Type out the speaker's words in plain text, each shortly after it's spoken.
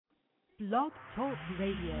Blog Talk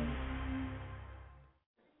Radio.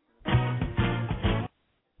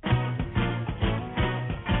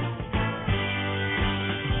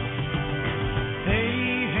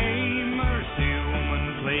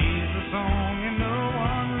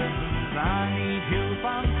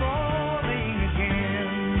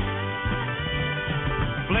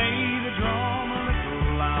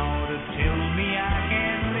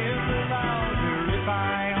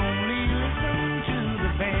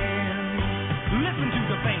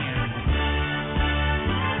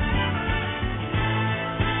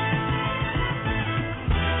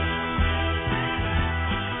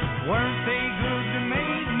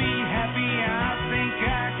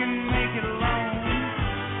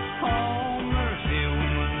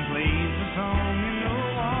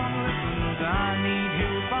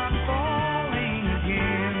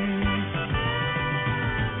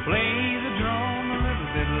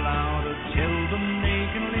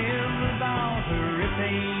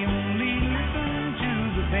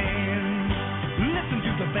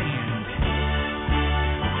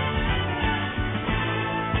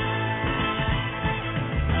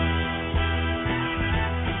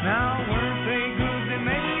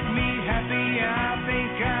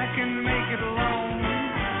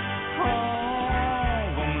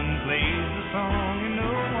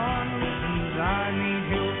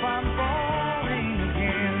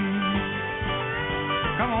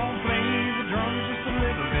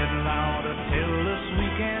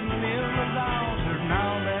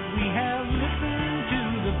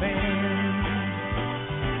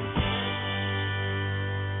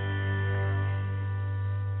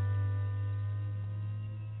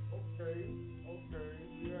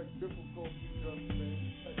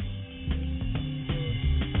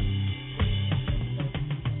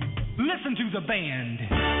 Listen to the band.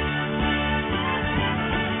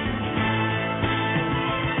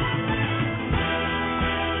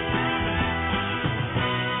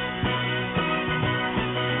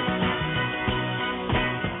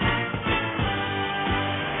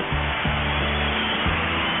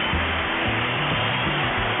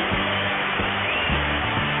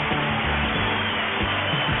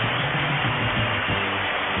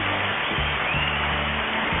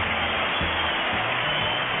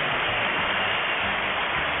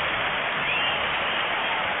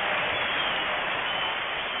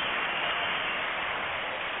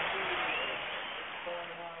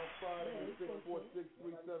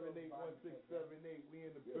 We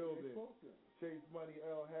in the building. Chase Money,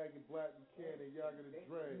 L. Haggard, Black Buchanan, Yaga the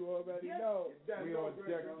Dre. You already know. We on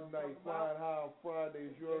deck tonight, flying high on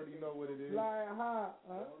Fridays. You already know what it is. Flying high,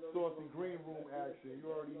 Saucy Green Room action. You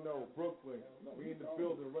already know. Brooklyn. We in the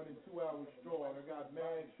building, running 2 hours strong. I got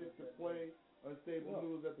mad shit to play. Unstable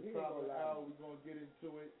news at the top of the hour. We're gonna get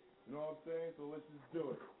into it. You know what I'm saying? So let's just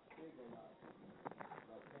do it.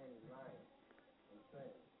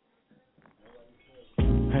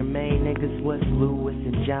 Her main niggas was Louis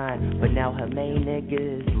and John, but now her main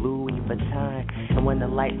nigga is Louis Vuitton. And when the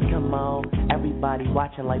lights come on, everybody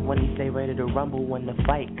watching like when he say ready to rumble when the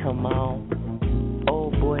fight come on.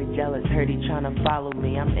 Old boy jealous, heard he tryna follow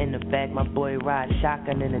me. I'm in the back, my boy ride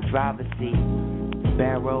shotgun in the driver's seat.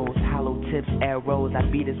 Barrels, hollow tips, arrows. I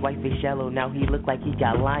beat his white face yellow, now he look like he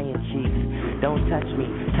got lion cheeks. Don't touch me,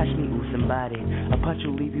 ooh somebody. A punch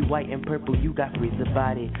will leave you white and purple, you got freezer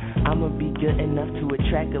body. I'ma be good enough to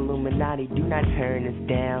attract Illuminati. Do not turn this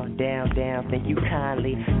down, thank you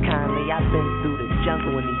kindly. I've been through the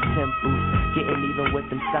jungle in these temples, getting even with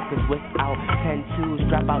them suckers without 10-2s.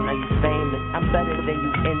 Drop out, now you famous, I'm better than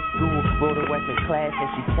you in school. Wrote a work in class and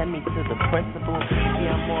she sent me to the principal.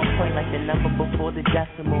 Yeah, I'm on point like the number before the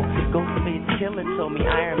decimal. Ghostface killer told me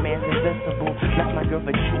Iron Man's invincible. Left my girl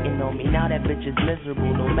for cheating on me, now that bitch is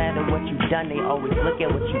miserable. No matter what you done, they always look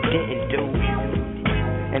at what you didn't do.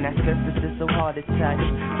 And that surface is so hard to touch.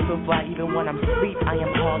 So fly even when I'm asleep, I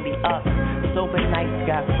am hardly up. Sober nights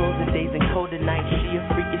got frozen days and colder nights. She a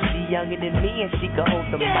freak and she younger than me and she can hold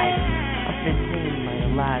the mic. I'm 15,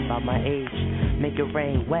 man, alive by my age. Make it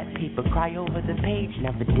rain, wet people cry over the page,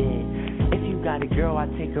 never did. If you got a girl, I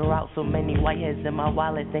take her out. So many whiteheads in my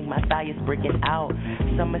wallet, think my thigh is breaking out.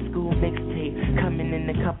 Summer school mixtape coming in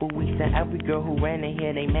a couple weeks, and every girl who ran in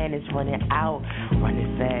here, they man is running out.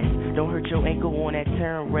 Running fast, don't hurt your ankle on that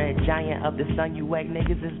turn red. Giant of the sun, you whack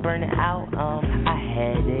niggas is burning out. I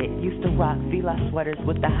had it, used to rock Fila sweaters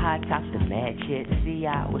with the high tops to match it. See,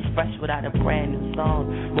 I was fresh without a brand new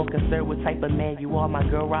song. More concerned with type of man you are. My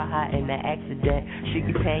girl ride high in the accident, she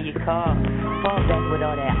be paying your car. Fall back with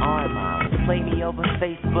all that armor. play me over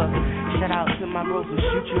Facebook. Shout out to my bros who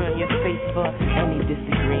shoot you in your face for any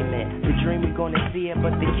disagreement. The dream we gonna see it,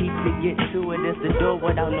 but the key to get to it is the door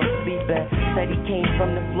without no sleeping. Said he came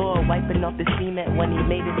from the floor, wiping off the cement. When he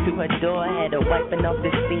made it to her door, had her wiping off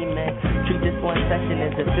the semen. Treat this one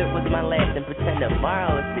session as if it was my last, and pretend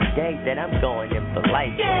tomorrow is the day that I'm going in for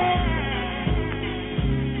life. Yeah.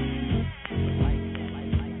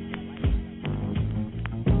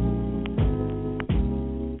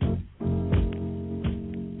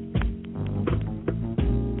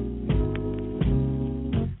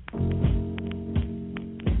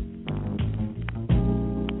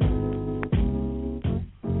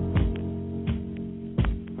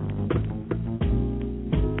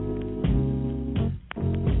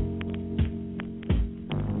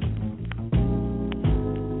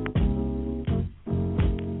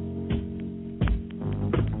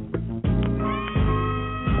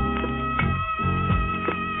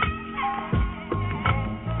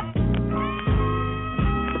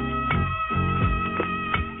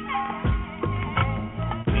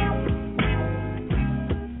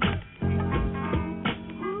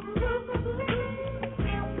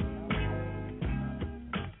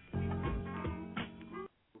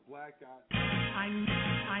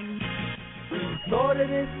 Lord,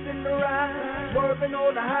 it is in the ride, swerving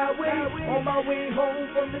on the highway. On my way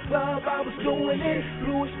home from the club, I was doing it.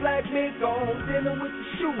 Bluish black mink on, dinner with the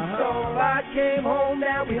shoes on. I came home,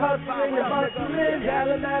 now we hustling and bustling.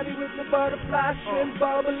 Calamari with the butterfly, shrimp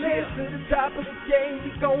bubbling. To the top of the game,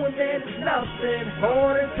 we going there, it's nothing.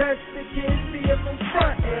 On and test the kids, see if I'm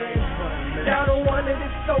frontin'. Y'all don't want it,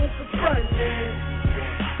 it's so confronting.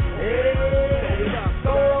 Hey,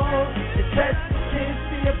 go on and test the kids,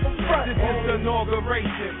 see if I'm frontin'. This is the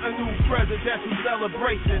inauguration, a new presidential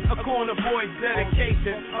celebration, a corner boy's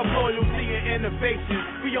dedication of loyalty and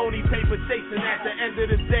innovation. We only paper chasing at the end of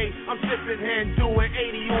the day. I'm sipping hand doing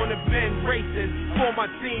 80 on the bend racing. For my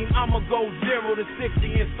team, I'ma go 0 to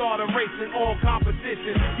 60 and start erasing all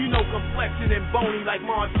competition. You know complexion and bony like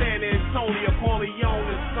Montana and Tony, a Corleone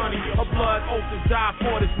and Sonny. A blood oath to die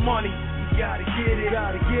for this money. Gotta get it,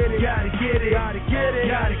 gotta get it, gotta get it, gotta get it,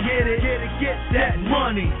 gotta get it, get that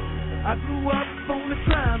money. I grew up on the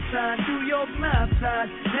crime side, New York life side.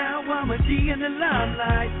 Now I'm a G in the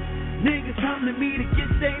limelight. Niggas come to me to get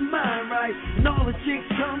their mind right, and all the chicks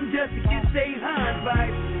come just to get their hinds right.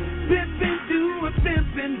 Pimpin' do what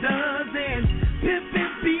pimpin' does, and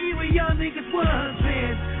pimpin' be where y'all niggas was,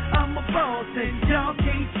 and I'm a boss and y'all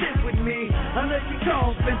can't sit with me unless you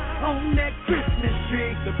coughin' on that Christmas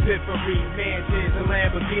tree. The Piffery, mansions and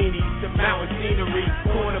Lamborghinis, the mountain scenery,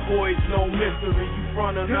 corner boys, no mystery. You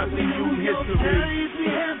front of nothing, new history. We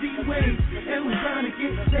have these ways, and we're trying to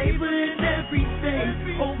get stable in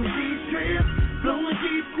everything. Overseas trips, blowing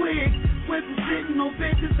G's quick. Went from sitting on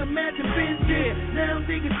benches to matching benches. Now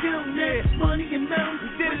niggas counting that money and mountains.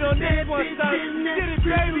 We did it on this one, son. We did it,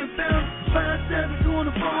 baby. 5-7 on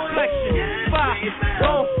the board. Collection, 5,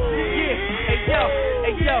 oh, yeah.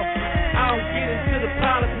 Hey yo. I don't get into the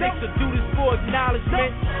politics or do this for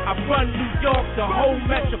acknowledgement. I run New York, the whole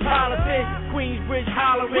metropolitan. Queensbridge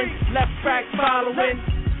hollering, left crack following.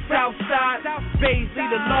 South side, Baisley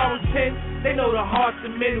to Laurelton. They know the heart's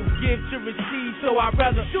the middle, give to receive. So I'd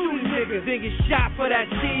rather shoot a nigga than get shot for that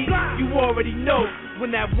cheese. You already know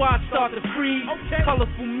when that watch start to freeze.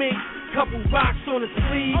 Colorful mink, couple rocks on the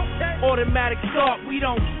sleeve. Automatic start, we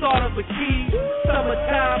don't start up a key.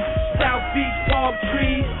 Summertime, South Beach, palm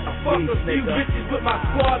trees. I fuck a few bitches with my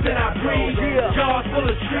squad, then I breathe. Jars full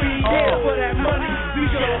of trees. For that money,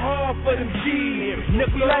 we go hard for them G's.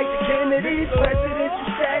 We like the Kennedys, presidential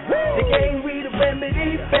stack. The game, we the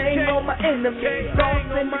remedy. Bang on my enemies, cross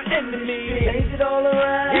in my enemies. Change it all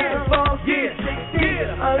around. False,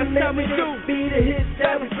 unlimited. Be the hits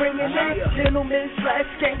that we bringing in. Gentlemen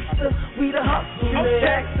 / gangster, we the hustlers.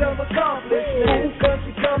 Acts of accomplishment.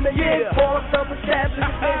 Country coming in, force of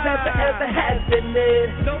establishment. Never ever happening.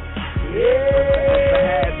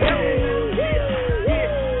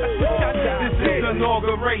 This is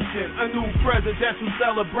inauguration, a new presidential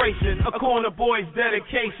celebration, a corner boy's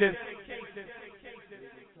dedication.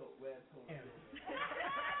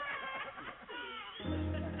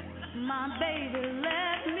 My baby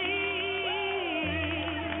let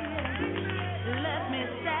me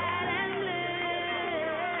sad and live.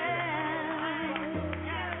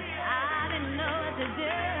 I didn't know what to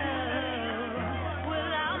do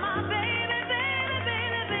without my baby.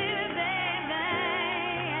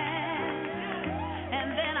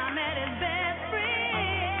 And then I met his best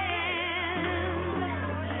friend,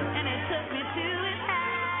 and it took me to his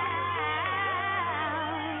house,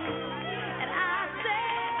 and I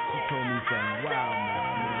said, told me something wild,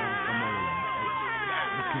 man. Come on.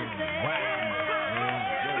 Yeah,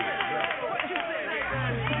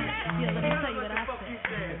 let me tell you what I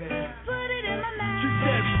said. Put it in my mouth. She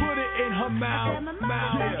said put it in her mouth.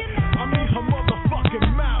 I mean her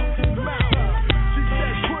motherfucking mouth. She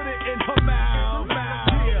said put it in her mouth.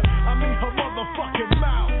 I mean her motherfucking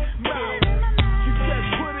mouth. She said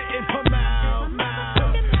put it in her mouth.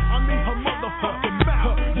 I mean her motherfucking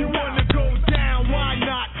mouth. You wanna go down? Why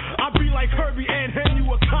not? I'll be like Herbie and hand you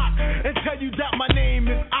a cock and tell you that my name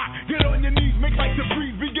is I. Get on your knees, make like the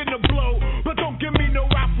breeze begin to blow, but don't give me no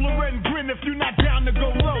Ralph Lauren grin if you're not down to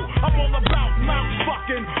go low. I'm all about mouth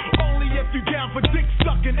fucking, only if you down for dick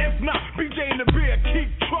sucking. If not, BJ in the beer, keep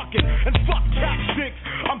trucking and fuck chapsticks.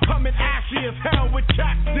 I'm coming ashy as hell with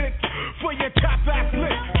chapsticks for your tap ass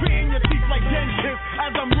lips, treating your teeth like dentists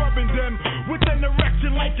as I'm rubbing them with an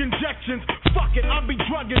erection like injections. Fuck it, I'll be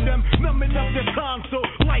drugging them, numbing up their tonsil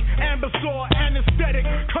like Ambisor anesthetic,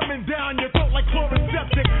 coming down your throat like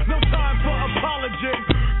chloroseptic. No time for apology,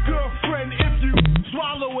 girlfriend. If you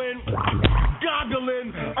swallowing,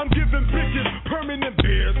 goggling, I'm giving bitches permanent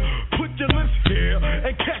beers. Put your lips here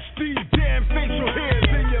and catch these damn facial hairs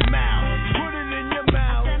in your mouth. Put it in your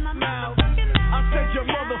mouth. I said your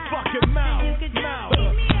motherfucking mouth.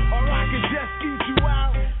 Or I can just eat you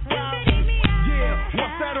out. Yeah,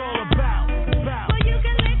 what's that all about? Well, you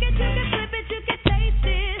can lick it, you can flip it, you can taste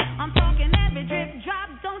it. I'm talking every drip drop,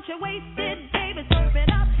 don't you waste it, baby. Serve it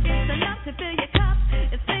up, it's enough to fill your cup.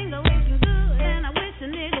 It's finger looking good, and I wish a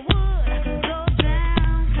nigga would go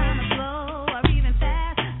down, kinda slow or even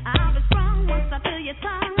fast. I'll be sprung once I feel your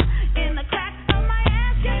tongue in the crack of my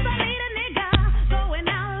ass. Yes, I need a nigga going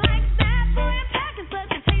out like that. Boy, I'm packing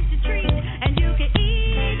such a tasty treat, and you can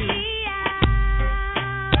eat me out,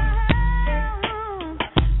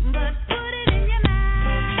 but put it in your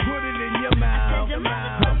mouth. Put it in your mouth.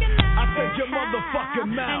 I said your motherfucking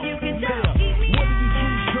mouth. And you can just eat me What out. do you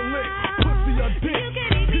choose to lick? Pussy or dick?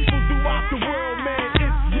 People throughout the world, man,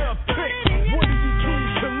 it's your pick. What do you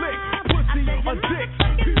choose to lick? Pussy or dick?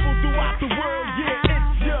 People throughout the world, yeah,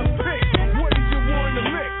 it's your pick. What do you want to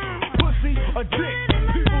lick? Pussy or dick?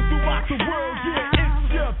 People throughout the world, yeah,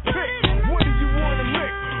 it's your pick. What do you want to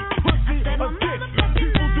lick? Pussy or dick?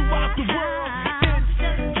 People throughout the world, it's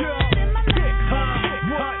your pick.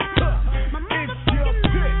 What? It's your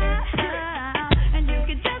pick. And you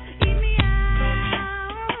can just eat me out.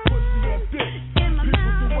 Pussy or dick? In my People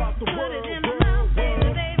mouth. throughout the Put world, it in my mouth, baby,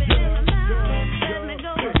 baby, in my mouth. Let me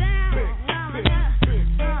go down. Oh my God.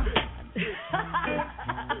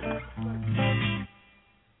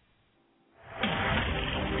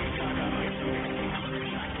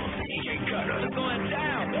 It's going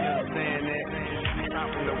down. You understand that? Top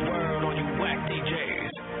of the world on you whack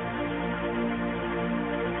DJs.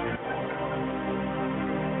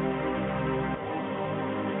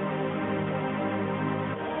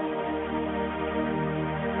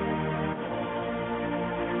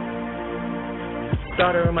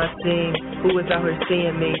 Starter on my team, who is out here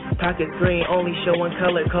seeing me? Pockets green, only showing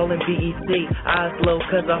color, calling BET. Eyes low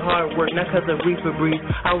cause of hard work, not cause of reefer breeze.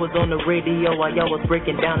 I was on the radio while y'all was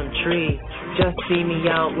breaking down them trees. Just see me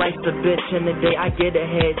out, life's a bitch in the day I get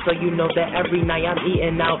ahead. So you know that every night I'm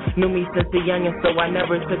eating out. Knew me since a youngin', so I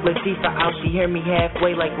never took Latifah out. She hear me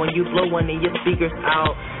halfway like when you blow one of your speakers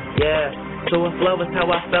out. Yeah, so if love was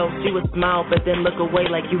how I felt, she would smile, but then look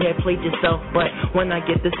away like you had played yourself. But when I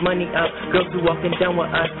get this money up, girls who walking down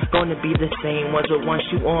with us gonna be the same ones with one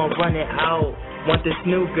shoe on, running out. Want this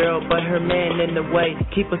new girl, but her man in the way.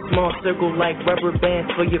 Keep a small circle like rubber bands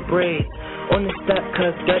for your braids. On the step,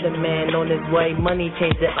 cause got a man on his way. Money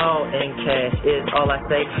changed it all, and cash is all I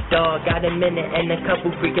say. Dog, got a minute and a couple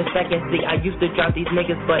freaking seconds. See, I used to drop these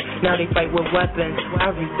niggas, but now they fight with weapons.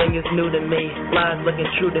 Everything is new to me. Lies looking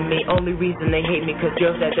true to me. Only reason they hate me, cause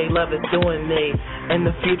girls that they love is doing me. In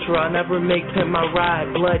the future, I'll never make him my ride.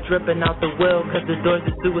 Blood dripping out the wheel, cause the doors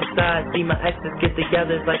are suicide. See my exes get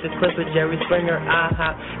together, it's like a clip of Jerry Springer. I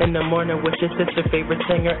hop in the morning with your sister favorite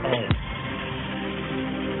singer. Ay.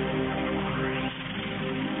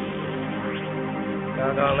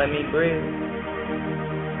 Y'all gonna let me breathe?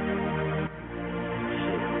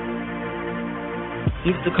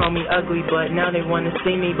 Used to call me ugly, but now they wanna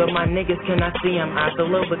see me. But my niggas cannot see them. Eyes so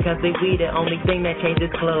low because they weed. The only thing that changes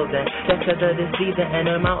clothing. That's cause of the season and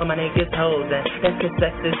the amount of my niggas holding. That's cause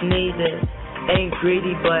sex is needed. Ain't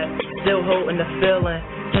greedy, but still holding the feeling.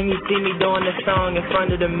 Can you see me doing this song in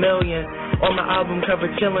front of the millions? On my album cover,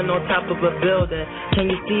 chilling on top of a building. Can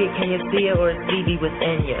you see it? Can you see it? Or is CD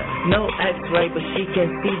within ya? No X-ray, but she can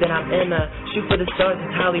see that I'm in her. Shoot for the stars,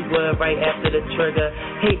 it's Hollywood, right after the trigger.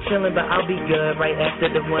 Hate chilling, but I'll be good right after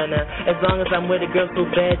the winner. As long as I'm with a girl so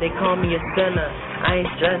bad, they call me a sinner. I ain't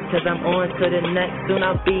stressed, cause I'm on to the next. Soon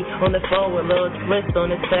I'll be on the phone with Lil Twist on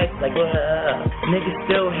the text, like, what up? Niggas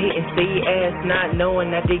still hating, say ass, not knowing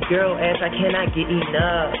that they girl ass, I cannot get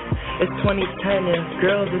enough. It's 2010 and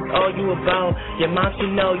girls is all you about. Your mom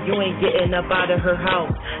should know you ain't getting up out of her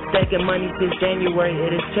house. Stacking money since January,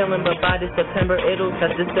 it is chilling, but by this September it'll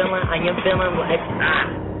touch the ceiling. I am feeling like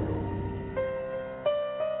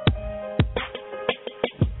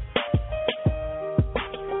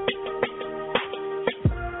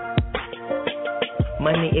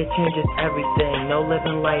money, it changes everything. No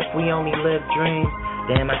living life, we only live dreams.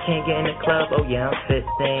 Damn, I can't get in the club, oh yeah, I'm 15.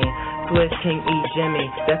 Swiss King E. Jimmy,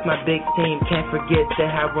 that's my big team. Can't forget to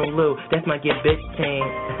Haroon Lou, that's my get bitch team.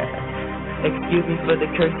 Excuse me for the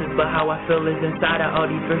curses, but how I feel is inside of all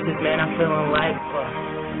these verses, man, I'm feeling like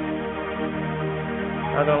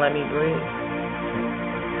y'all gonna let me breathe?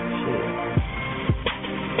 Shit.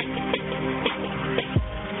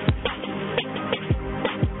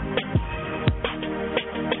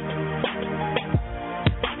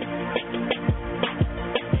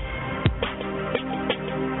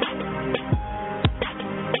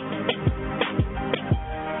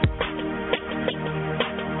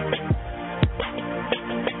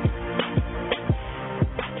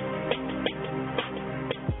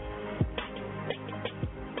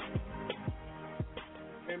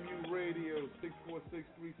 Radio,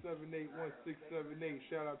 646-378-1678.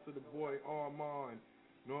 Shout out to the boy Armand.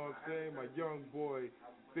 Know what I'm saying? My young boy,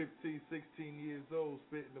 15, 16 years old,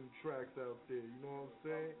 spitting them tracks out there. You know what I'm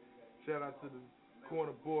saying? Shout out to the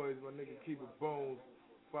Corner Boys, my nigga Keep It Bones,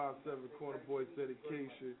 5'7" Corner Boys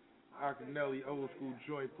Dedication. Akinelli, old school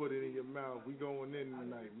joint, put it in your mouth. We going in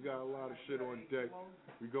tonight. We got a lot of shit on deck.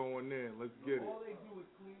 We going in. Let's get it. All they do is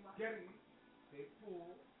clean my they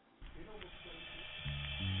pull.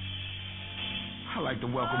 I like to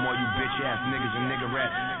welcome all you bitch ass niggas and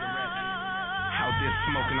niggerettes out there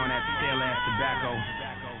smoking on that stale ass tobacco.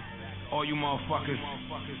 All you motherfuckers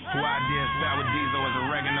who out there sour diesel as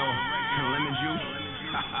oregano and lemon juice.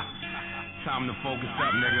 Time to focus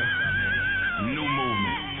up, nigga. A new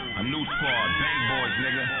movement, a new squad, bang boys,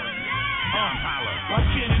 nigga. Holla. Why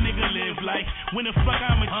can't a nigga live like when the fuck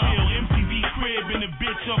I'ma chill? MTV crib and the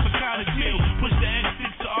bitch off a college hill. Push the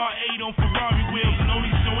X6 to R8 on Ferrari wheels and only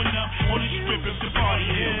showing up on the strip if the party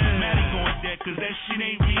hill. Matic on deck cause that shit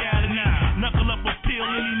ain't reality. Knuckle up a pill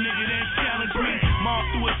any nigga that challenge me. Mark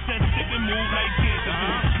through a set stick and move like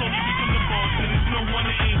dancers. Slowly become the boss and there's no one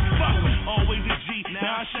to answer. Fuck, always a G.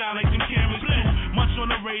 Now I shine like them cameras too. Much on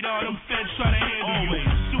the radar, them feds try to handle you.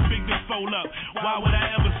 Too big to fold up. Why would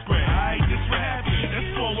I ever spread? This what happened.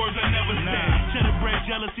 That's 4 words I never said. Cheddar bread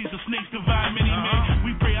jealousies of snakes divide many men.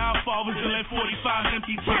 We pray our fathers and let 45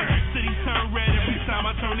 empty turn. Cities turn red every time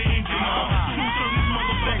I turn the engine on. Shoot turn this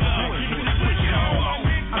motherfucker up.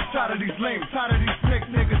 I'm tired of these lames, tired of these snake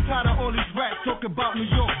niggas, tired of all these rats talking about New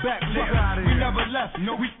York back, nigga. We never left,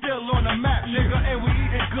 no, we still on the map, nigga, and we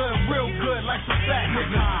eating good, real good, like some fat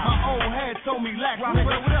niggas. My old head told me lax,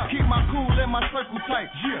 nigga. Keep my cool and my circle tight,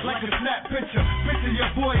 like a snap picture. Picture your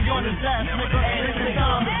boy on his ass, nigga. Nigga,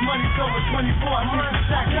 time is money, so it's 24, I need some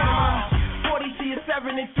sack, 40 to your 7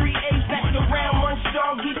 and 3/8, back around one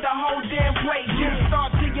strong, get the whole damn plate. Just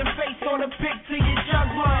start to your face on a pick to your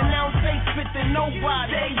juggler, and now say spit to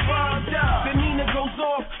nobody. They bugged up. The Nina goes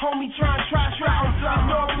off, homie try something.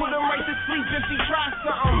 The Lord put him right to sleep if he try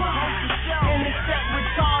something. And it's that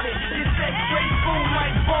retarded, it's that straight food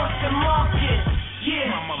like Boston Market. Yeah.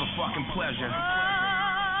 My motherfucking pleasure,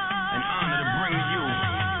 an honor to bring to you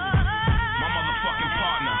my motherfucking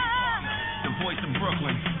partner, the voice of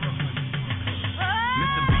Brooklyn.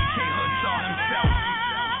 Mr. BK Hood saw himself,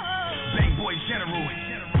 Bang Boy General,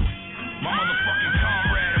 my motherfucking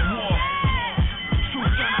comrade in war, True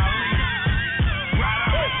Son Ali. Ride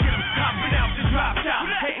out, get him copping out the drop top,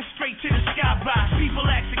 heading straight to the sky by. People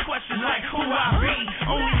asking questions like who I be.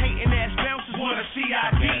 Only hating ass bouncers wanna see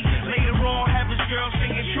ID. Later on, have his girl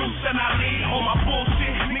singing True Son Ali. On my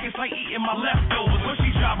bullshit, niggas like eating my leftovers. When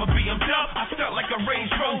she drive a BMW, I start like a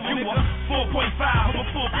Range Rover. You a 4.5, I'm a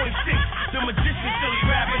 4.6. The magician still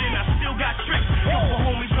rapping and I still got tricks. Couple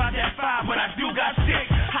homies ride that 5, but I do got 6.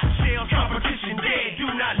 Hot shells, competition dead, do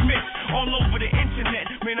not mix. All over the internet,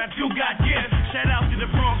 man, I do got gifts. Shout out to the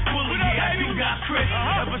Bronx Bully, yeah, I do got Chris.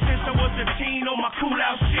 Ever since I was a teen on my cool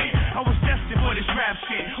out shit, I was destined for this rap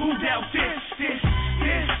shit. Who doubts this?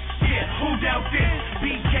 Yeah, who doubt this?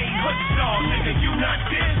 BK Hood Star, nigga, you not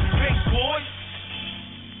this. Big boy.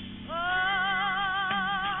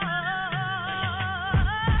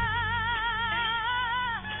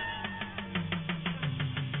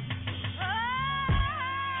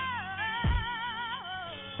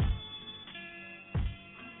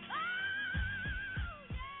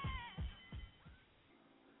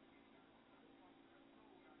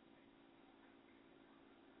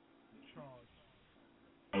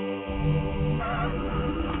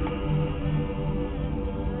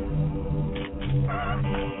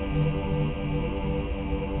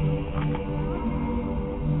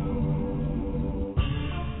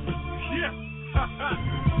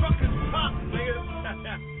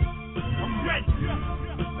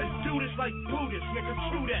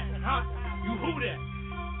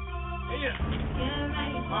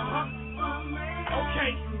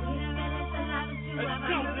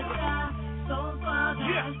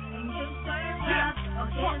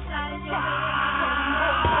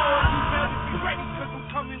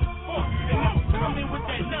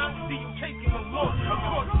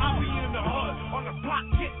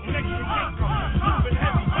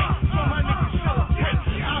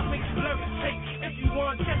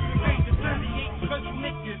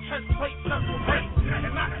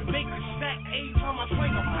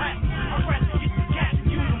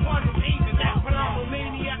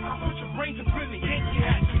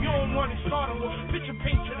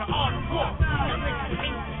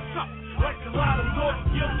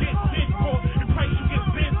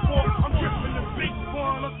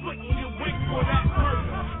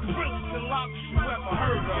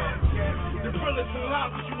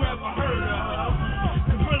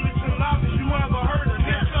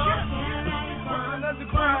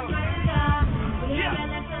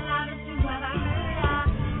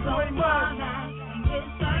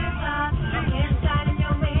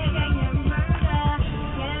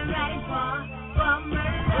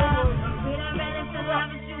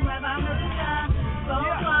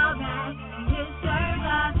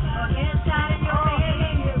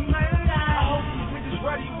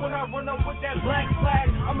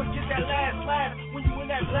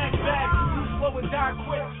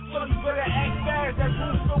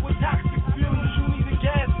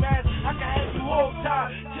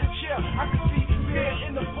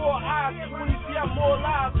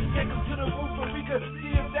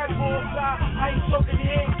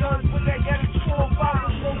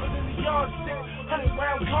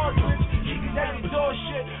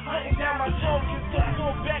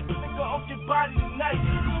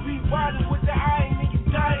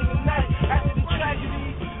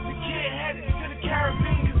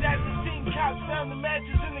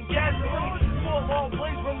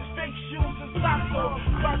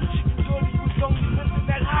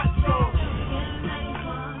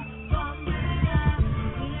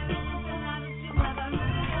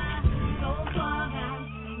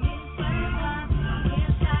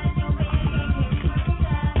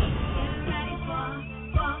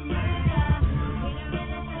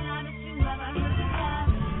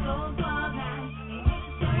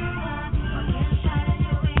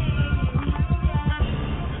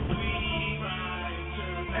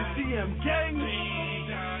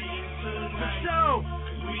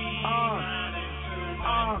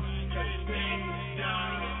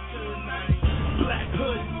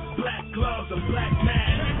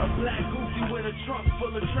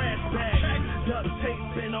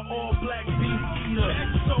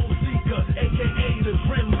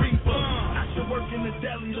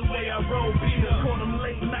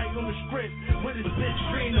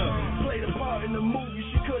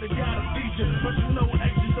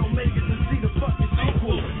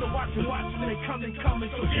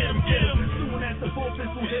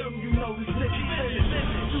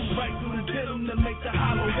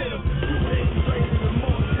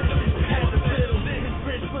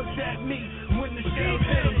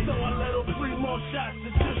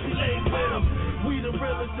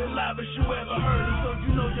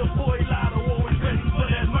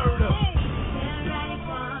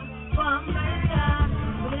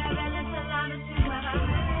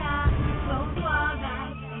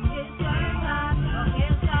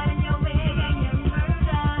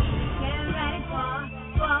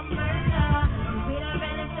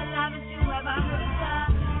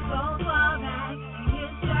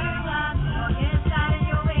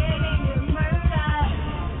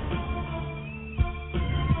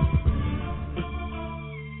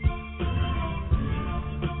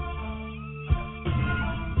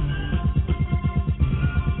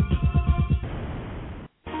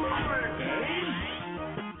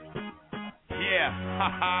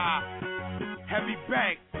 Heavy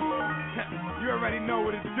bank. know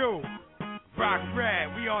what to do. Rock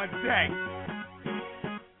Red, we on deck.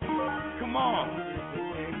 Come on.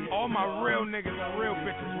 All my real niggas and real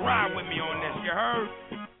bitches ride with me on this, you heard?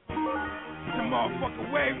 The motherfucking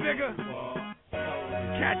wave, nigga.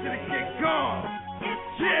 Catch it and get gone.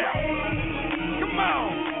 Yeah. Come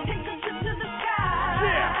on.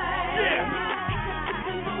 Yeah.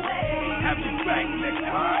 Happy back, nigga.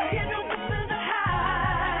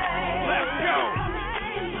 Let's go.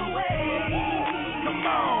 Come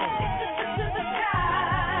on.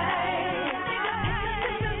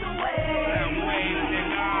 That wave,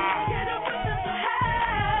 nigga.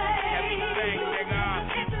 Happy back, nigga.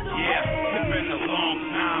 Yeah, it's been a long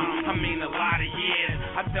time. I mean, a lot of years.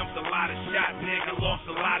 I dumped a lot of shots, nigga. Lost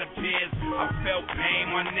a lot of beers. I felt pain,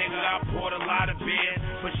 my nigga. I poured a lot of beers.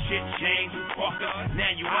 But shit changed, you fucker.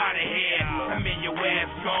 Now you out of here. I mean, your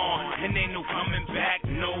ass gone. And ain't no coming back.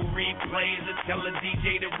 No replays or tell the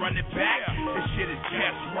DJ to run it back. This shit is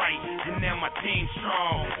just right. And now my team's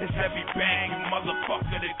strong. It's every bag, you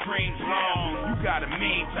motherfucker, the cream's long. You got a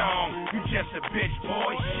mean tongue. You just a bitch,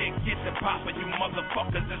 boy. Shit, get the popper, you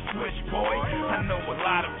motherfuckers a switch, boy. I know a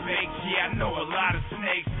lot of fakes. Yeah, I know a lot of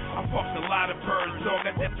snakes. I fucked a lot of birds, dog.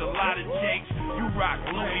 I dipped a lot of jakes. You rock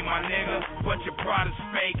Louis, my nigga, but your product's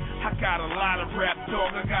fake. I got a lot of rap,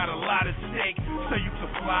 dog. I got a lot of steak. So you can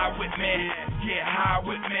fly with me, get high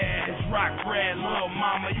with me. It's Rock Red, little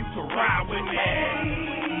mama, you can ride with me.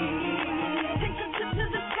 Take a trip to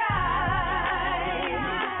the sky.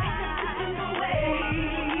 In the way.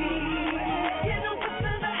 Get over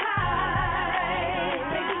to the high.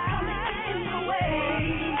 Baby, come in the way.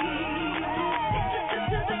 Take a trip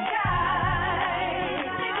to the sky.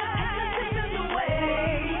 Take a trip in the way.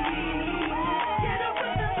 Get over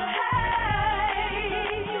to the high.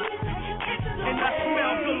 And I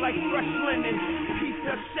smell good like fresh linen.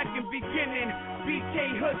 The second beginning, BK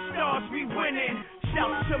Hood stars, we winning.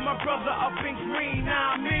 Shouts to my brother up in green,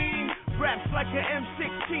 I mean. Raps like an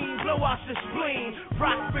M16, blow out the spleen.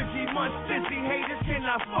 Rock busy, munch dizzy, haters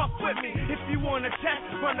cannot fuck with me. If you wanna test,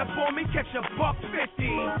 run up on me, catch a $1.50.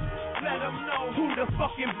 Let them know who the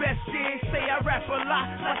fucking best is. Say I rap a lot,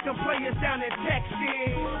 like some players down in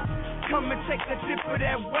Texas. Come and take a dip of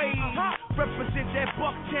that wave. Represent that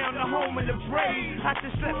Bucktown, the home of the brave. I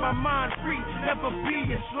just let my mind free, never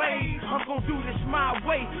be a slave. I'm gonna do this my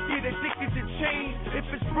way, get addicted to change. If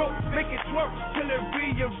it's broke, make it twerk till it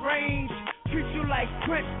rearrange. Treat you like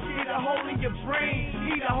Prince, get a hole in your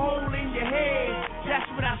brain, eat a hole in your head. That's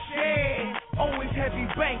what I said. Always heavy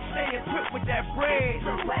bank, stay equipped with that bread.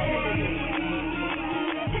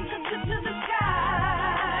 Take a trip to the sky.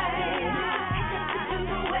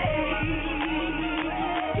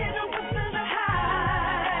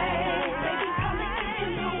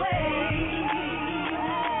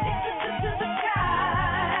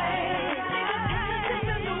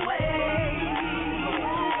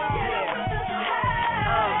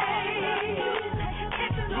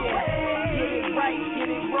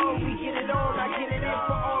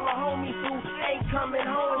 Coming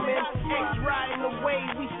home and X riding away,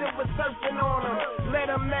 we silver surfing on them.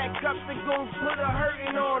 Let them act up, the goons put a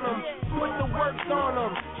hurting on them. Put the works on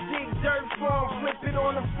them. Dig dirt for them, flip it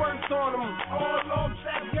on the first on them. All off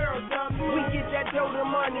that girl, dummy. We get that dough to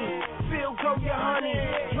money. Phil, go your honey.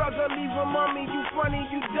 Drug her, leave a mummy. You funny,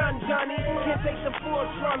 you done, Johnny. Can't take the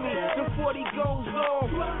force from me. The 40 goes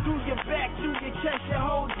off. Through your back, through your chest, your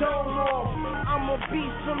whole dome off. I'm a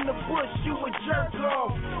beast from the bush, you a jerk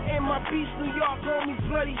off. And my beast, New York, on me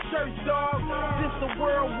bloody shirts, dog. This the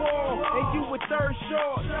world war, and you a third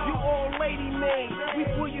short. You all lady made. We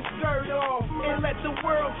pull your skirt off and let the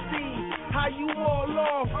world see how you all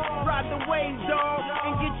off. Ride the wave, dog,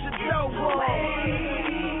 and get your dough off.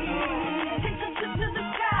 Take a trip to the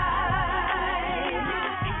sky.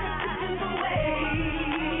 In the way.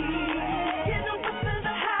 Get over to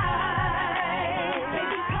the high.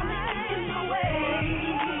 Baby, come in the way.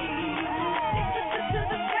 Take a trip to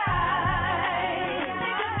the sky.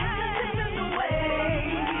 Take a trip in the way.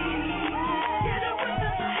 Get over to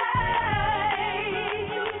the high.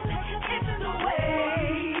 It's in the way.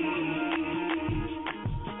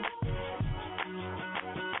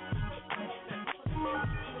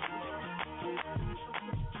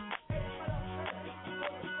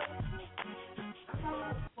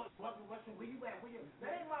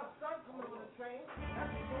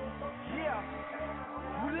 Yeah,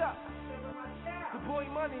 what up? The boy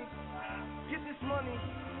Money, get this money.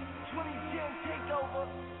 2010 takeover.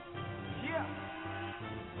 Yeah.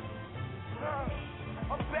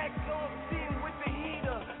 I'm back on scene with the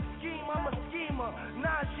heater. Scheme, I'm a schemer.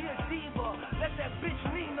 Nah, she a diva. Let that bitch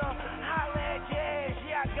Nina holla at your ass.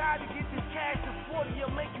 Yeah, I gotta get this cash. The 40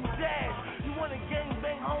 will make you dash. You wanna gang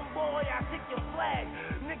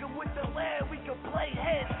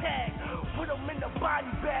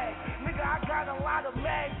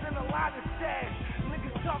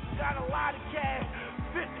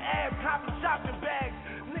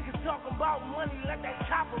about money, let that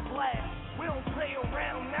chopper blast. We don't play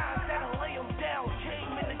around, now that'll lay them down.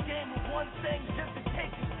 Came in the game with one thing just to take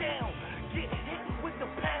it down. Get hit with the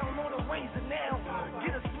pound or the razor now.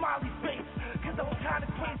 Get a smiley face, cause I'm kinda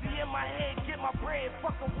crazy in my head. Get my bread,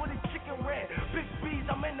 fuckin' with a chicken red. Big B's,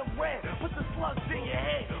 I'm in the red. Put the slugs in your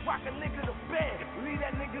head, rock a nigga to bed. Leave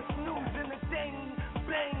that nigga snoozing, the thing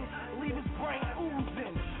bang, leave his brain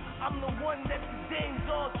oozing. I'm the one that the dames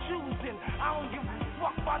all choosing. I don't give a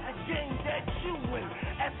fuck about the game that you win.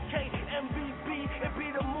 SK, MBB, it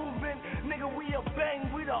be the movement. Nigga, we a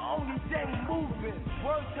bang, we the only thing moving.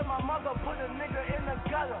 Word to my mother, put a nigga in the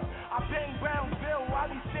gutter. I bang Brownsville while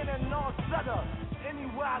he sitting all Sutter.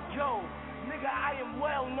 Anywhere I go, nigga, I am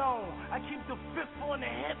well known. I keep the fifth on the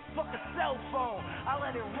hip, fuck a cell phone. I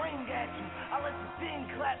let it ring at you, I let the thing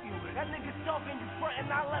clap you. That nigga talking you front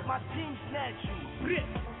and I let my team snatch you.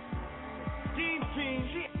 Team,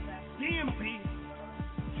 DMP,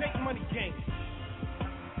 Take Money Gang,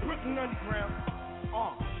 Brooklyn Underground,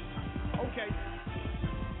 okay.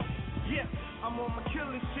 Yeah, I'm on my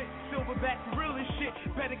killing shit, silverback realin' shit.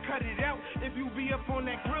 Better cut it out if you be up on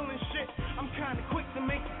that grillin' shit. I'm kinda quick to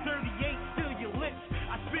make the 38 seal your lips.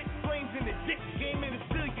 I spit flames in the dick, game in the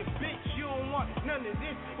seal your bitch. You don't want none of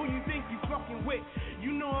this, who you think you fucking with?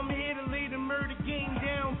 You know I'm here to lay the murder game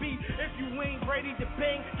down, B. If you ain't ready to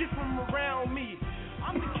bang, get from around me.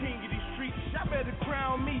 I'm the king of these streets, y'all better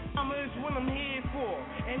crown me. I'm is what I'm here for,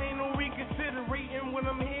 and ain't no reconsiderating when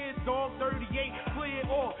I'm here, dog. 38, clear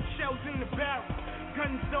all, shells in the barrel.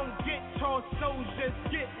 Guns don't get tossed, souls just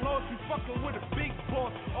get lost. You fucking with a big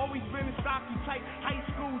boss. Always been a stocky type, high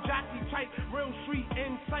school jockey type, real street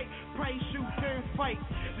insight, price shoots and fights.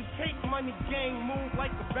 The Take Money Gang move like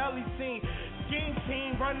a belly scene. Game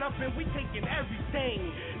team run up and we taking everything.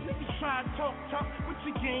 Niggas try to talk tough, what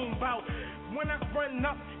your game about? When I run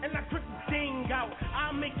up and I put the thing out,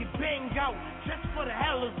 I'll make it bang out, just for the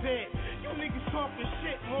hell of it. You niggas talking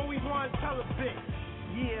shit, always wanna tell a bit.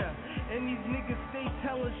 Yeah, and these niggas stay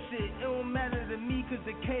telling shit. It don't matter to me cause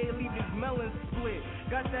the K leave his melon split.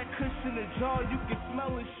 Got that cushion in the jaw, you can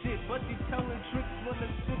smell his shit. But they telling tricks when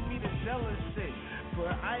they send me the jealous shit.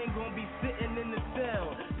 But I ain't gonna be sitting in the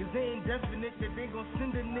cell, cause they ain't definite that they gon'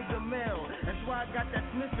 send a nigga mail. That's why I got that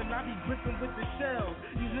Smith and I be gripping with the shells.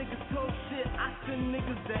 These niggas talk shit, I send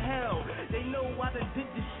niggas to hell. They know I done did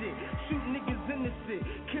this shit, shoot niggas innocent,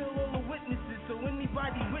 kill all the witnesses, so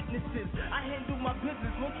anybody witnesses, I handle my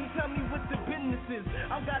business, won't you tell me what the business is?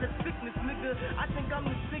 I got a sickness, nigga, I think I'm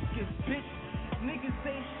the sickest, bitch. Niggas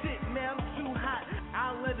say shit, man, I'm too hot.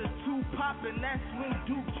 I'll let a two pop and that's when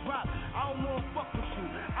Duke drop. I don't wanna fuck with you,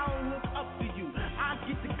 I don't look up to you. I'll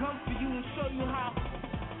get the gun for you and show you how.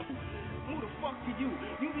 Who the fuck are you?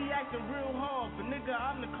 You be acting real hard, but nigga,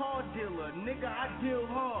 I'm the car dealer. Nigga, I deal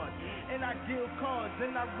hard, and I deal cars,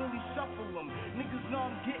 and I really shuffle them. Niggas know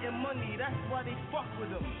I'm getting money, that's why they fuck with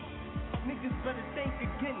them. Niggas better think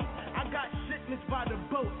again. I got shipments by the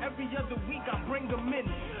boat. Every other week I bring them in.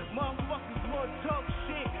 Motherfuckers wanna talk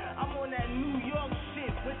shit. I'm on that New York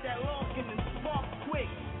shit with that Larkin and spark quick.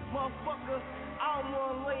 Motherfucker, I don't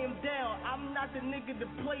wanna lay him down. I'm not the nigga to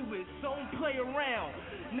play with, so don't play around.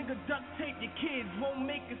 Nigga, duct tape your kids, won't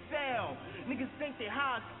make a sound. Niggas think they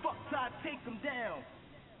high as fuck, so I take them down.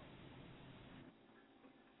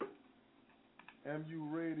 MU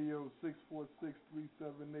Radio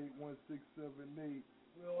 646-378-1678.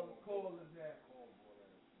 We're on the call of that.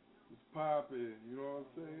 It's popping, you know what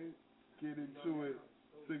I'm saying? Get into it.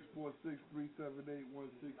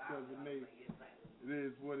 646-378-1678. It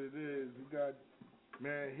is what it is. We got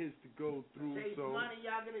mad hits to go through. Chase so Money,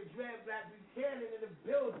 y'all gonna drag Black Buchanan in the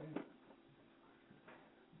building.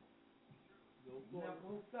 Now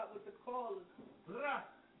what's up with the callers?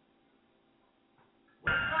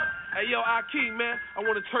 Hey yo, Akeem, man, I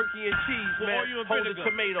want a turkey and cheese, man. Hold the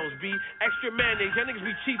tomatoes, B. Extra mayonnaise. Y'all niggas be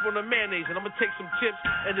cheap on the mayonnaise, and I'm gonna take some chips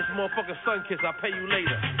and this motherfucking sun kiss. I'll pay you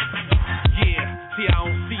later. Yeah, see, I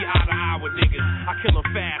don't see eye to eye with niggas. I kill them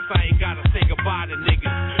fast, I ain't gotta say goodbye to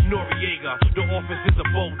niggas. Noriega, the office is a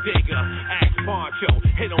bodega. Ask Poncho,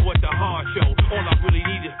 hit him with the honcho. All I really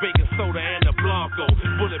need is baking soda and a Blanco.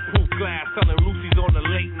 Bulletproof glass, selling Lucy's on the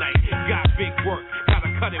late night. Got big work, gotta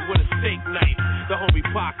cut it with a steak knife. The homie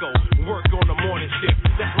Paco, work on the morning shift.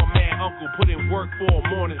 That's my man uncle, put in work for a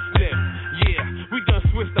morning sniff. Yeah, we done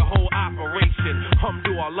switched the whole operation.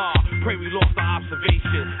 Alhamdulillah, pray we lost the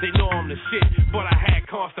observation. They know I'm the shit, but I had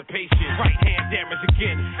constipation. Right hand damage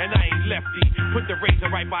again, and I ain't lefty. Put the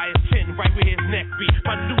razor right by his chin, right where his neck be.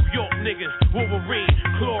 My New York niggas, Wolverine,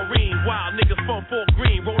 chlorine. Wild niggas from Fort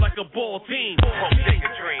Greene, roll like a ball team.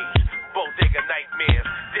 Bodega dreams, bodega nightmares.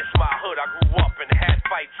 This my hood, I grew up and had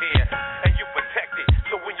fights here. And you protected,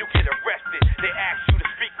 so when you get arrested,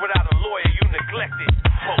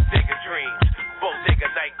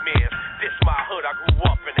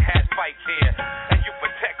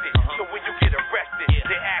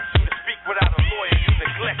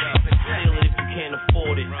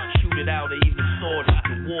 shoot it out or even sort it.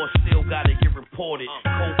 The war still gotta get reported.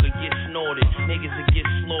 Coke will get snorted, niggas will get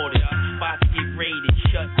slaughtered. Spots get raided,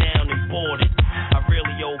 shut down and boarded. I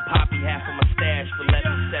really owe Poppy half of my stash for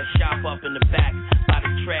letting me set shop up in the back by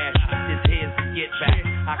the trash. This here's the get back.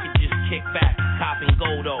 I can just kick back, cop and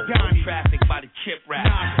go though. No traffic by the chip rack.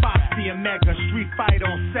 Nah, Foxy and Mega, street fight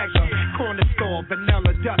on Sega. Corner store,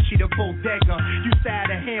 vanilla, Dutchie, the bodega. Used to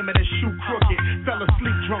have a hammer to shoot crooked. Fell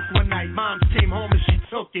asleep drunk one night, mom came home and she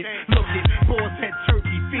took it. Look it, boys had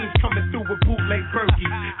turkey, fiends coming through with bootleg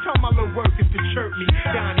Berkeys. Tell my little workers to chirp me.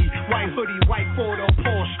 Donnie, white hoodie, white Ford or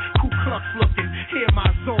Porsche. Ku Klux looking, hear my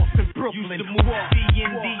sauce in Brooklyn. Used to move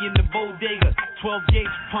B&D in the bodega. 12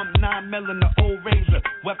 gauge, pump 9 mil in the old Razor.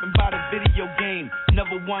 Weapon by the video game,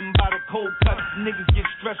 never won by the cold cuts. Niggas get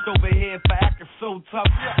stretched over here for acting so tough.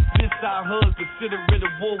 This our hood, consider it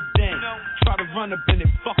a wolf den. Try to run up in it,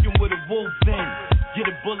 fucking with a wolf then. Get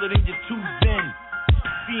a bullet in your tooth then.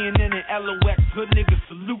 CNN and LOX, hood niggas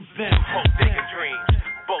salute them. Bodega dreams,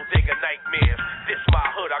 bodega nightmares. This my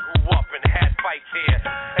hood, I grew up and had fights here.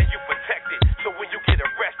 And you protected, so when you get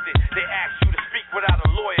arrested, they ask you to speak without a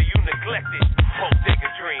lawyer, you neglect it. Bodega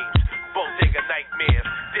dreams, bodega nightmares.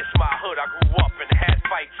 This my hood, I grew up and had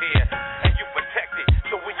fights here. And you protected,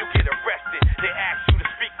 so when you get arrested, they ask you to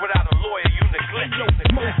speak without a lawyer, you neglect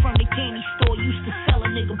it. Mo from the candy store used to sell a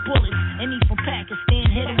nigga bullets. And he from Pakistan,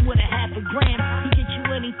 hit him with a half a gram. He get you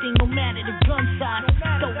anything, no matter the gun size.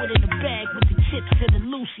 Throw it in the bag with the chips and the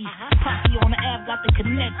Lucy's. Poppy on the app, got the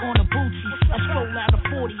connect on the Bootsies. I stroll out of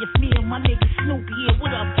 40 if me and my nigga Snoopy. Yeah,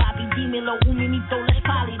 what up, Poppy? Dímelo, un minito, let's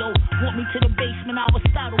poly though. Want me to the basement, I was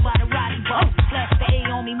startled by the Roddy bar. Flash the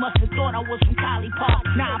A on me, must've thought I was from Collie Park.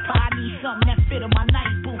 Nah, Pa, I need something that fit in my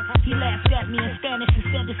night boot. He laughed at me in Spanish and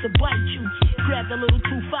said it's a bite you. Grabbed a little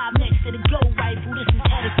 2.5 next to the go rifle. This is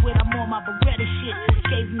adequate, I'm on my Beretta shit.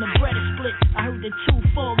 Gave him the bread split. I heard the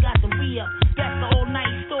 2-4 got the re-up. That's the all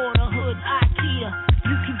night store, the hood, IKEA.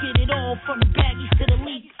 You can get it all from the baggies to the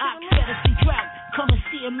leak. I said if he drought, come and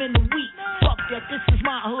see him in the week. Fuck that, this is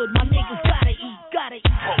my hood, my niggas gotta eat, gotta eat.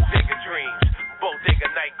 Bodega dreams, bodega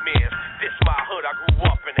nightmares. This my hood, I grew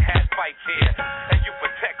up and had fights here. And you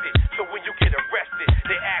protected, so when you get arrested,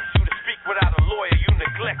 they ask you to speak without a lawyer, you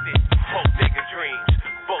neglect it. Bodega dreams,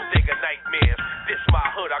 bodega nightmares. This my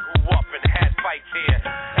hood, I grew up and had fights here.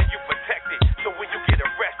 And you protected, so when you get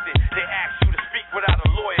arrested, they ask you to speak without a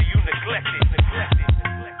lawyer, you neglect it.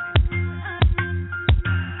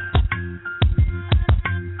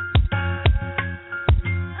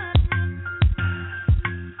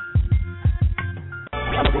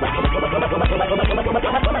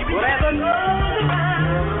 Whatever goes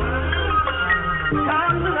around,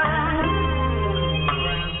 comes around.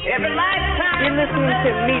 Every lifetime. You're listening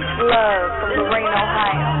to Meets Love from Lorraine,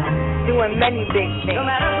 Ohio, doing many big things. No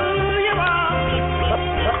matter who you are,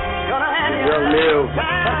 gonna have you. Young Neil,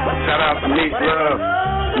 shout out to Meets Love,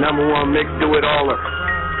 #1 mix, do it all.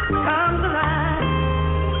 Comes around.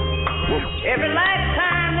 Every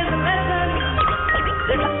lifetime is a lesson.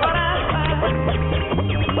 This is what I find.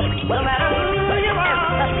 No matter who you are,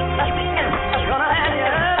 gonna have you.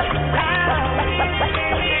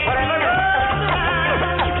 Whatever goes around.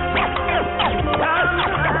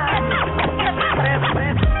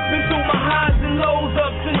 Been through my highs and lows,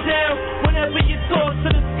 ups and downs. Whenever you talk to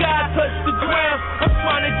the sky, touch the ground. I'm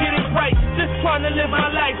trying to get it right, just trying to live my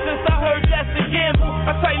life. Since I heard that's a gamble,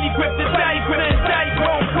 I tightly grip the dice,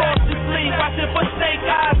 roll cautiously, watching for snake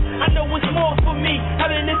eyes. I know it's more for me,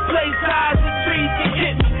 out in this place, eyes and trees can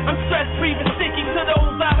get me. I'm stress-free but sticking to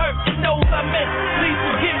those I hurt and those I miss. Please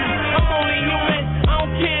forgive me, I'm only human. I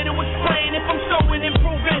don't care to explain if I'm showing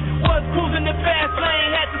improvement. Was cruising the fast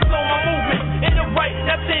lane, had to slow my movement. In the right,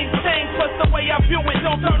 that thing changed, plus the way I view it.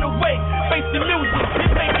 Don't turn away, face the music.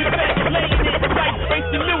 Just make your bed, laying it right. Face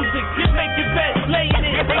the music, just make your bed, laying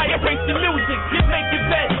it right. Face the music, just make your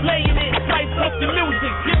bed, laying it right. Face the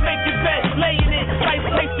music, just make your bed, laying it right.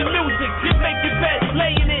 Face the music, just make your bed,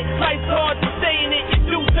 laying it. Life's hard to stay in it. You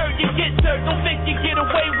do dirt, you get dirt. Don't think you get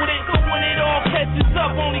away with it. So when it all catches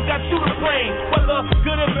up, only got you to blame. Whether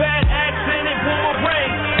good or bad, action and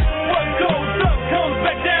boomerang. What goes up comes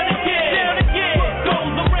back down again. What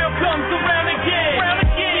goes around comes around again.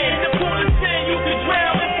 In the pool of sand, you can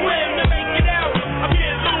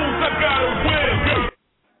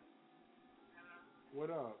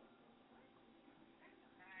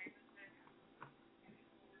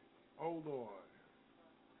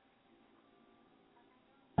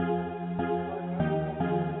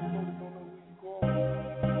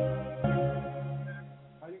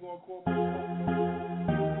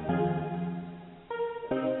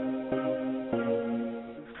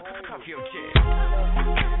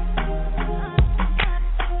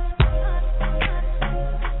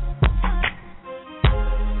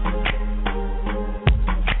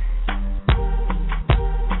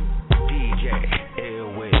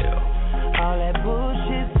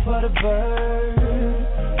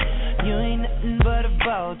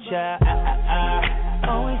know, child.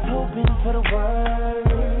 Always hoping for the worst,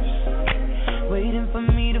 waiting for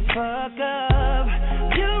me to fuck up.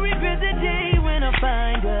 You regret the day when I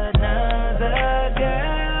find another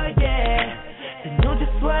girl, yeah. She know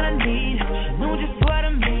just what I need, she know just what I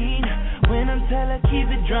mean. When I tell her keep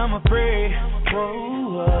it drama free,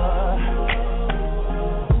 whoa,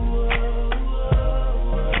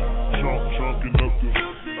 Chunking up the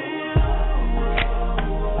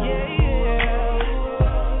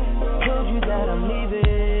that I'm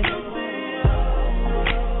leaving.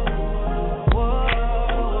 Whoa.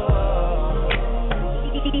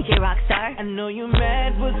 DJ Rockstar. I know you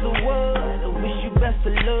mad was the word. I wish you best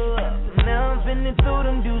of luck. Now I'm finna throw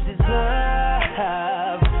them deuces up.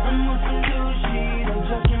 I'm on some new shit. I'm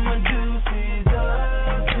chucking my deuces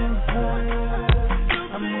up.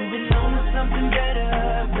 I'm moving on to something better.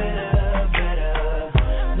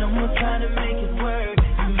 No more trying to make it work.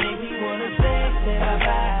 You make me wanna say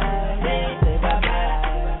bye-bye.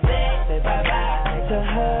 To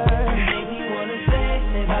her, make me wanna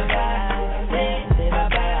say bye-bye, say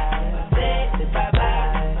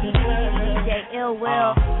bye-bye to her. DJ Ill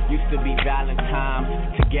Will. Used to be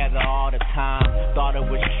Valentine's, together all the time. Thought it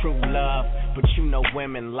was true love, but you know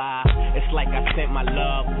women lie. It's like I sent my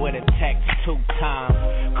love with a text 2 times.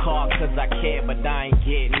 Called cause I care, but I ain't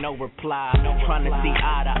getting no reply. Trying to see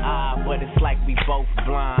eye to eye, but it's like we both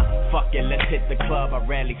blind. Fuck it, let's hit the club. I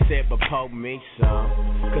rarely sit, but poke me some.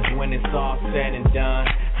 Cause when it's all said and done,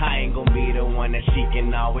 I ain't gon' be the one that she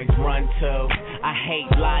can always run to. I hate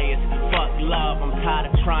liars, fuck love, I'm tired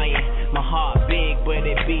of trying. My heart big, but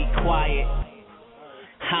it be quiet.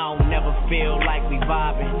 I don't never feel like we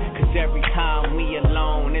vibing, cause every time we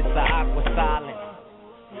alone, it's a awkward silence.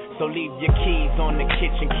 So leave your keys on the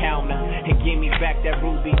kitchen counter and give me back that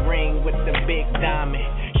ruby ring with the big diamond.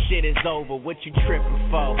 Shit is over, what you tripping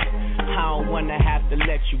for? I don't wanna have to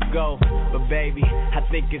let you go, but baby, I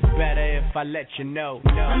think it's better if I let you know.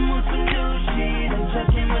 I'm on some new shit, I'm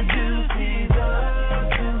chucking my deuces up.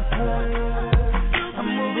 I'm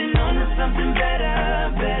moving on to something better.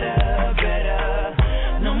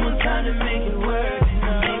 No more time to make it work.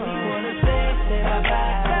 Make me wanna say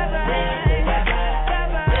bye-bye. Say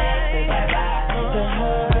bye-bye to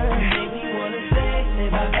her. Make me wanna say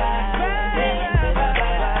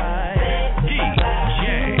bye-bye.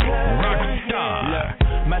 DJ Rockstar.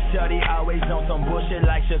 My shorty always on some bullshit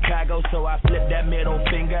like Chicago, so I flip that middle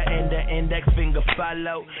finger and the index finger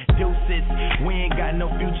follow. Deuces, we ain't got no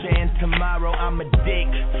future in tomorrow. I'm a dick,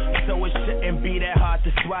 so it shouldn't be that hard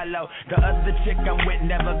to swallow. The other chick I'm with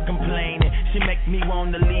never complaining. She make me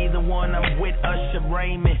wanna leave the one I'm with, Usher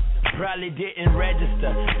Raymond. Probably didn't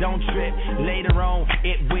register, don't trip, later on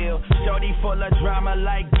it will. Shorty full of drama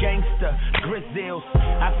like gangster, Grizzles.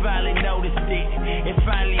 I finally noticed it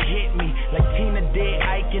finally hit me. Like Tina did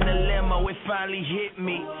Ike in the limo, it finally hit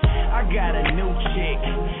me. I got a new chick,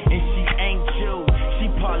 and she ain't you. She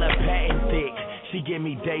Paula Patton thick, she give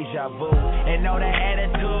me deja vu. And all that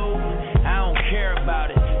attitude, I don't care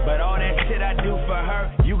about it. But all that shit I do for her,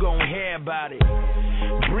 you gon' hear about it.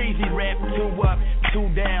 Breezy rap 2 up, 2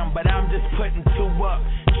 down, but I'm just putting 2 up,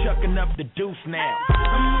 chucking up the deuce now.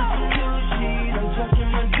 I'm on some new shit, I'm chucking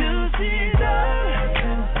my deuces up.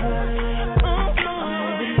 I'm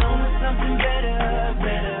moving on to something better.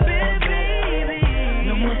 Baby,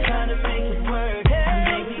 no more time to make it work.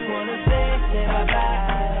 Make me wanna say bye-bye.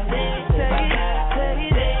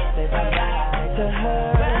 Say bye-bye to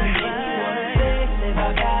her. Make me wanna say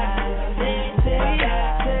bye-bye.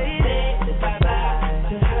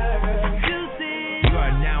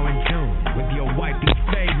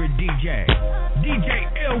 DJ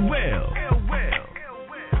Ill Will.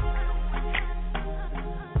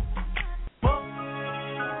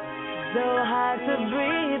 So hard to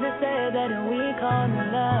breathe, they say that we call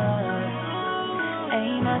love.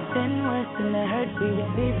 Ain't nothing worse than the hurt we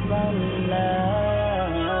get from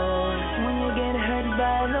love. When you get hurt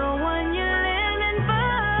by the one you're living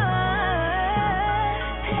for,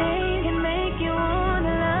 pain can make you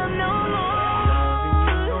wanna love no more.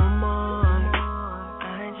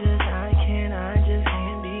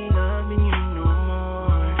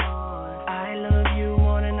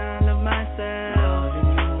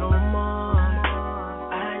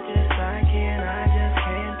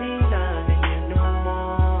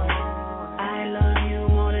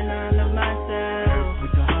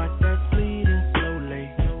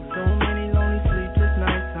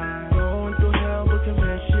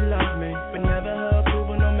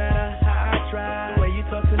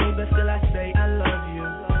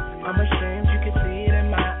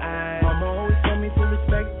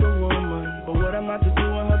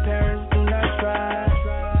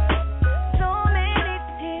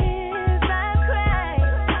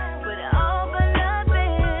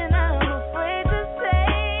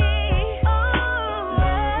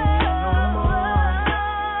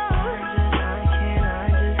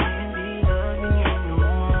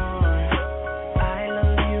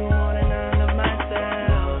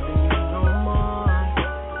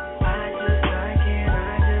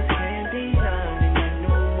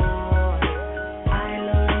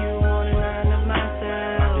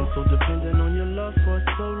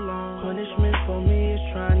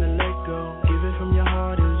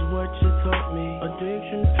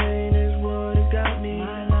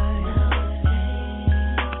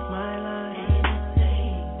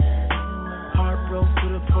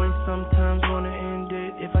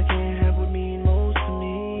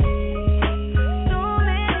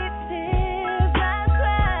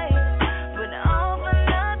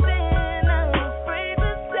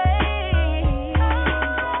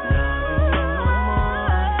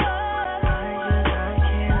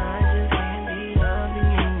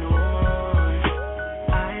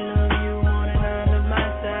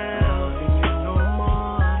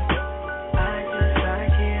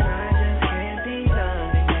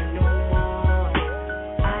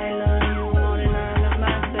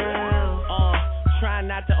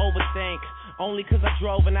 only cause I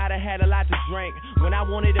drove and I done had a lot to drink. When I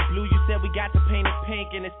wanted it blue, you said we got to paint it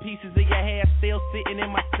pink. And there's pieces of your hair still sitting in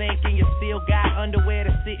my sink. And you still got underwear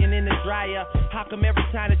that's sitting in the dryer. How come every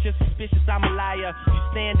time that you're suspicious I'm a liar? You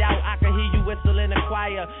stand out, I can hear you whistle in the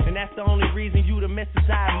choir. And that's the only reason you the missus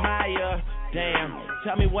I admire. Damn,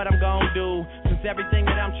 tell me what I'm gonna do, since everything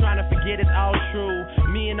that I'm trying to forget is all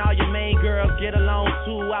true. Me and all your main girls get along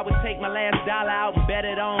too. I would take my last dollar out and bet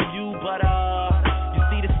it on you. But you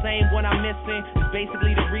see the same one I'm missing is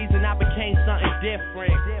basically the reason I became something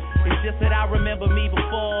different. It's just that I remember me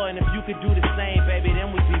before, and if you could do the same, baby,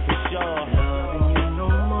 then we'd be for sure. Loving you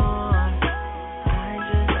no more.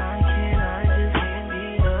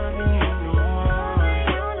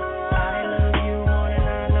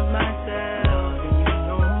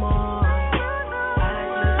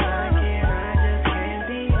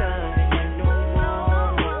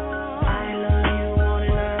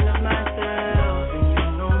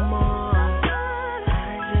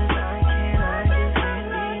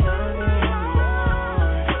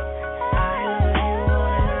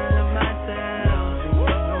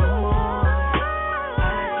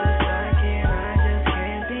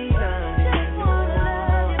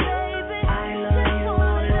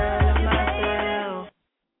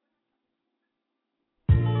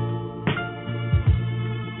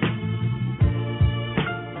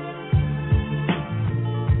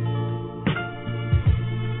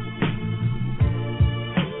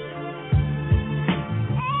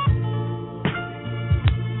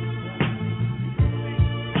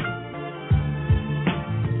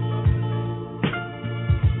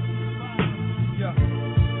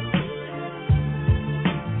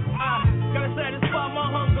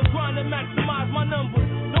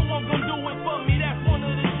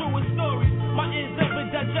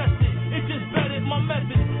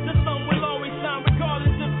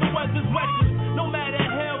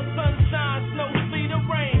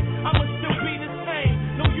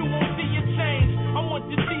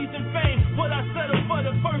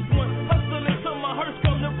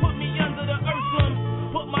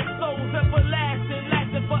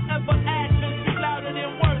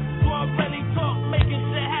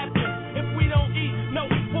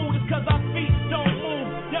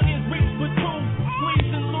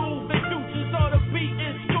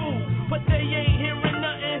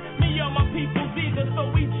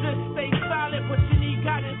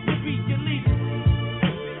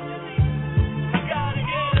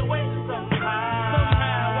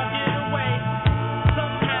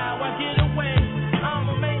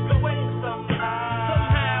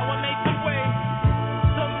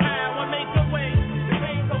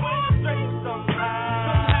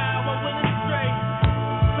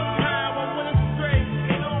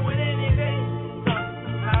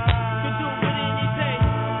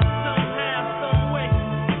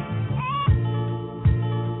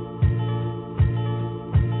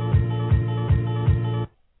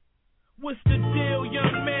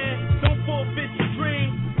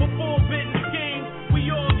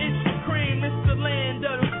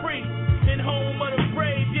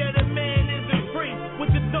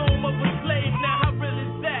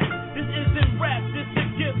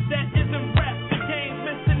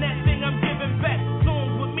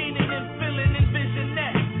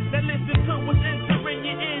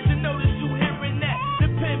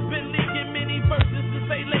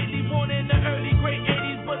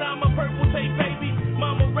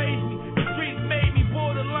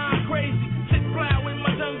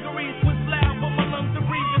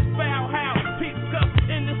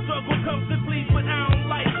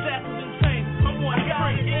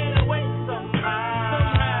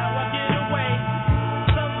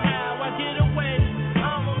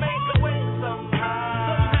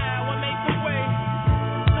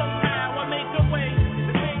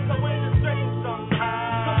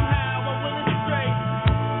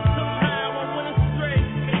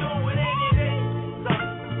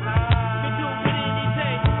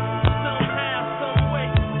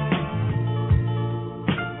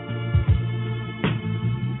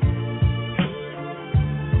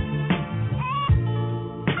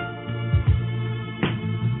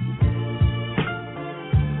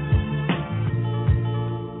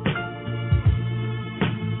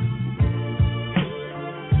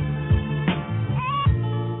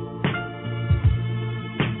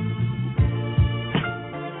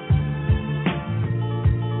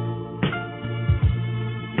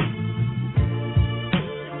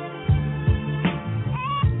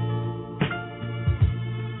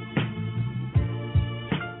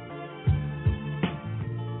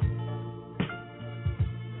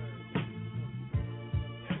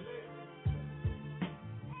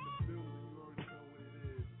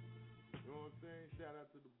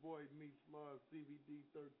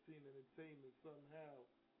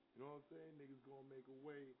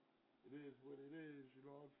 way. It is what it is, you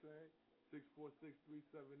know what I'm saying?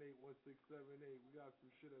 646-378-1678. We got some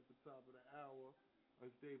shit at the top of the hour.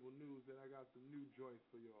 Unstable news, and I got some new joints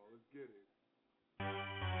for y'all. Let's get it.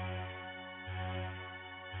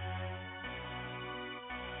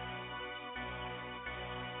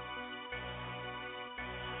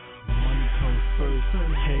 Money comes first,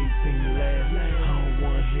 everything last. I don't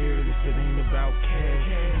wanna hear it if it ain't about cash.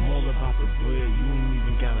 I'm all about the bread, you ain't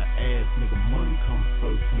even gotta ask, nigga. Money comes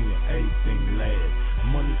first, nigga, everything last.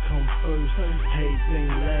 Money comes first, everything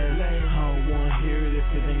last. I don't wanna hear it if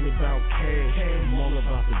it ain't about cash. I'm all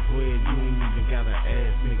about the bread, you ain't even gotta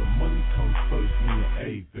ask, nigga. Money comes first, nigga,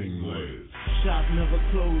 everything last. Shop never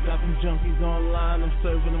closed, got them junkies online. I'm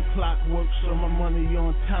serving them clockwork, so my money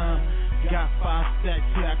on time. Got 5 stacks,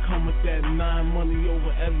 here I come with that 9. Money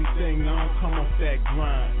over everything, I don't come off that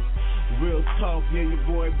grind. Real talk, yeah, your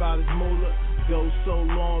boy about his moolah. Go so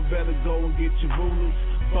long, better go and get your rulers.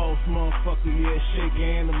 Boss motherfucker, yeah, shake your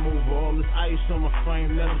hand and move. All this ice on my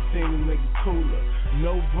frame, never seen a nigga cooler.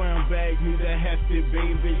 No brown bag, need that hefty,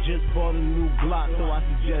 baby. Just bought a new Glock, so I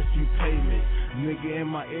suggest you pay me. Nigga in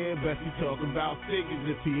my ear, best he talking about figures.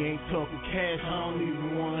 If he ain't talking cash, I don't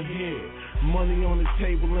even wanna hear. Money on the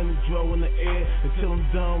table and the drawer in the air. Until I'm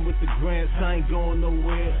done with the grants, I ain't going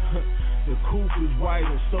nowhere. The coupe is white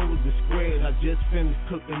and so is the squares. I just finished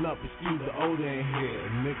cooking up, excuse the odor in here.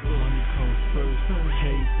 Nigga, money comes first,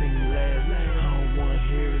 everything last. I don't wanna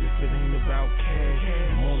hear it if it ain't about cash.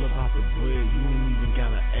 I'm all about the bread, you ain't even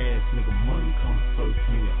gotta ask. Nigga, money comes first,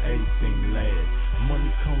 nigga, everything last.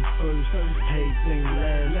 Money comes first, everything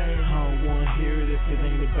last. I don't wanna hear it if it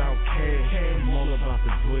ain't about cash. I'm all about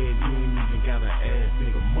the bread, you ain't even gotta ask.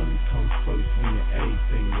 Nigga, money comes first, nigga,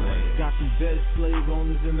 everything last. Got some dead slave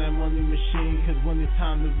owners in that money machine, cause when it's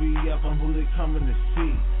time to re-up, I'm who they coming to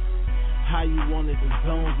see. How you want it, the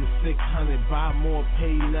zones is 600, buy more,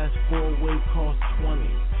 pay less, 4-way cost 20.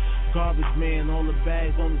 Garbage man, all the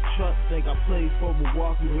bags on the truck, think I played for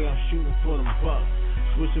Milwaukee where I'm shooting for them bucks.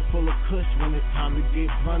 Swisher full of kush when it's time to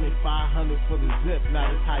get money, 500 for the zip,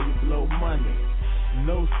 now that's how you blow money.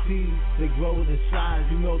 No seeds, they grow in size,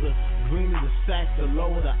 you know the greener the sack, the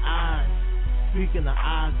lower the eyes. Speaking of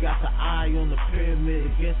eyes, got the eye on the pyramid.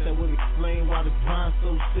 Guess that would explain why the grind's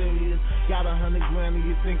so serious. Got 100 grand and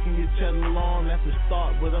you thinking you're cheddar long. That's a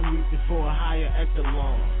start, but I'm reaching for a higher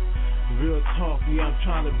echelon. Real talk, yeah, I'm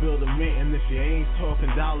trying to build a mint. And if you ain't talking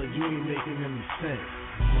dollars, you ain't making any sense.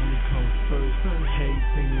 Money comes first,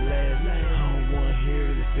 everything last. I don't wanna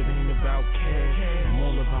hear it if it ain't about cash. I'm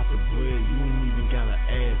all about the bread, you ain't even gotta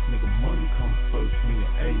ask. Nigga, money comes first, nigga,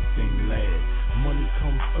 everything last. Money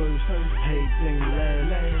comes first, everything last.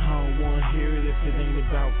 I don't wanna hear it if it ain't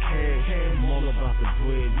about cash. I'm all about the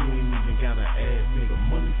bread, you ain't even gotta ask. Nigga,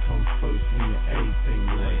 money comes first, nigga, everything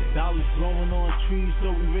last. Dollars growing on trees,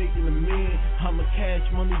 so we raking them in. I'm a cash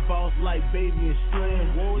money boss like Baby and Slim.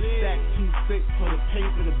 Stack too thick for the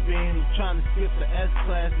paper to bend. I'm trying to skip the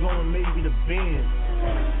S-Class, going maybe the Benz.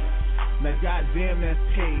 Now goddamn that's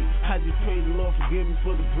paid. I just pray the Lord forgive me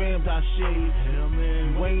for the grams I shaved.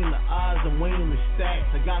 Weighing the odds and weighing the stacks.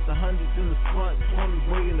 I got the hundreds in the front, 20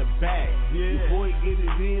 way in the back. Before he get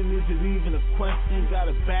it in, this is even a question.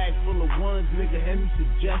 Got a bag full of ones, nigga, any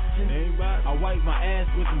suggestion? I wipe my ass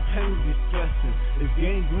with them pennies you're stressing. It's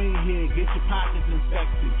gang green here, get your pockets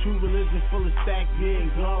infected. True religion full of stacks, yeah,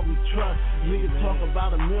 and God we trust. Niggas talk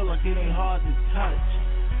about a meal like it ain't hard to touch.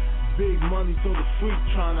 Big money, so the freak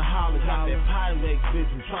trying to holler. Got that Pyrex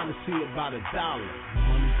vision, trying to see about $1.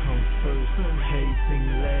 Money comes first,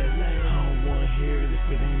 everything last. I don't wanna hear it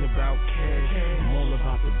if it ain't about cash. I'm all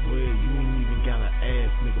about the bread, you ain't even gotta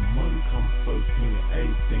ask. Nigga, money comes first, nigga,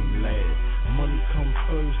 everything last. Money comes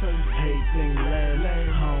first, everything last.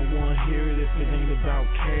 I don't wanna hear it if it ain't about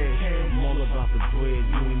cash. I'm all about the bread,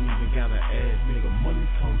 you ain't even gotta ask. Nigga, money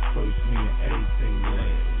comes first, nigga, everything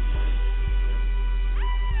last.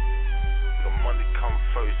 The money come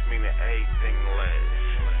first, meaning everything last.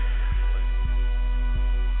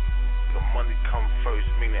 The money come first,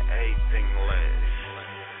 meaning everything last.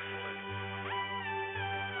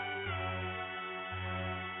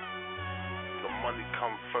 The money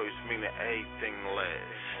come first, meaning everything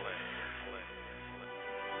last.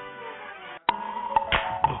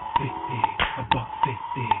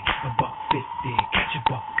 $1.50, catch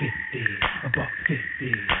 $1.50,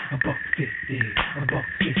 $1.50,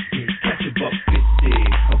 $1.50, catch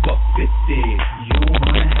 $1.50, $1.50. You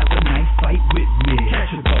wanna have a nice fight with me?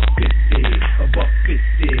 Catch $1.50,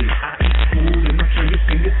 $1.50. I eat food and my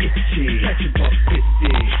finger itchy. Catch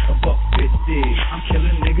 $1.50, $1.50. I'm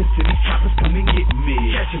killing niggas till these choppers come and get me.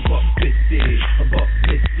 Catch $1.50,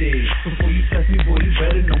 $1.50. Before you test me, boy, you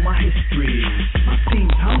better know my history. My team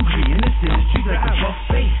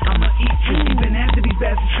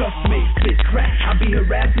I be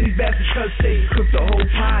harassing these bastards cause they cook the whole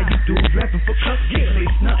pie. You dudes rapping for cupcakes,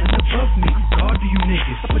 place nothing above me. Guard to you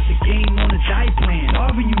niggas, I put the game on a diet plan.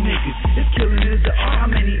 Starving you niggas, it's killing is the art.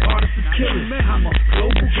 How many artists is killing? I'm a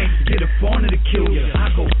global gangster, get a phone to kill ya.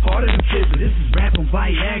 I go harder than Fizzle, this is rap on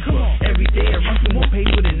Viagra. Every day I run through more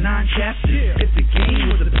paper than 9 chapters. If the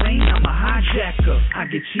game was a plane, I'm a hijacker.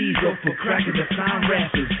 I get cheese off for crackers that sign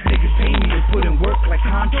rappers. Niggas pay me to put in work like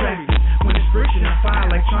contractors. When it's friction, I fire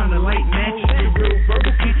like trying to light matches. The real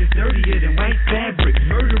verbal pink is dirtier than white fabric.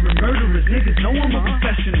 Murderers, niggas know I'm a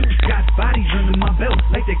professional. Got bodies under my belt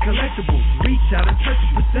like they're collectibles. Reach out and touch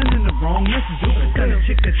it, but sending the wrong message. Send a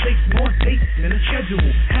chick that takes more dates than a schedule.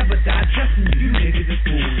 Have a digesting you niggas is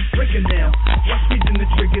fools. Break a nail, watch me then the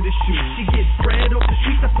trigger to shoot. She gets spread off the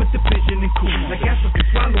streets, I put the bitch in the cool. Like African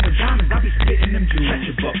swallowing diamonds, I be spitting them jewels.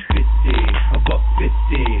 Catch a buck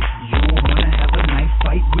 50. You wanna have a knife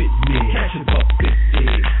fight with me? Catch a buck 50.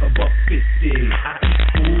 I eat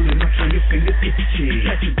food and my fingers itchy.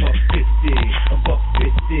 Catch a buck 50.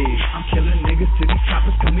 I'm killing niggas till these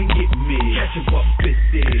coppers come and get me. Catch a buck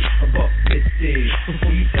 50.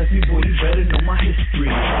 Before you test me, boy, you better know my history.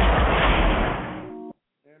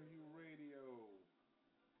 MU Radio,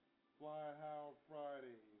 Fly How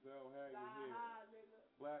Fridays, El Haggard here,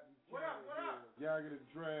 Black Buchanan here, Yaga the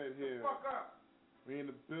Dread here. We in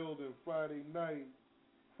the building Friday night,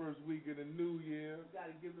 first week of the new year. You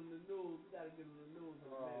gotta give them the news.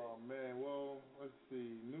 Oh man, well, let's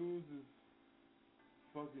see. News is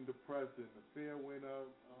fucking depressing. The fare went up.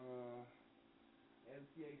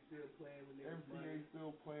 MTA still playing with niggas. MTA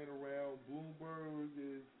still playing around. Bloomberg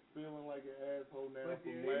is feeling like an asshole now But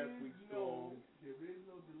from last week's storm. There is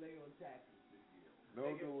no delay on taxes this year.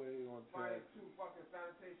 No delay on taxes. Fighting 2 fucking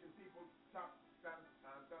sanitation people, top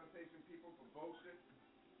sanitation people for bullshit.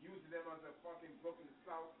 Using them as a fucking Brooklyn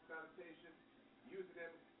South sanitation. Using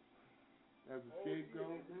them as a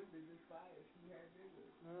scapegoat. They just fired 2 head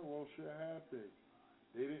niggas. Well, shit happened.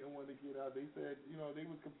 They didn't want to get out. They said, they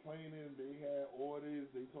was complaining. They had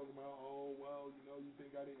orders. They talking about, oh, well, you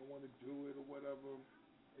think I didn't want to do it or whatever.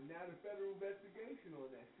 And now the federal investigation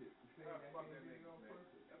on that shit. Saying that fuck they that did it nigga, on man.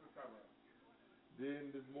 purpose. That's a cover-up.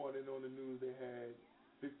 Then this morning on the news, they had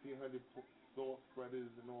 1,500 salt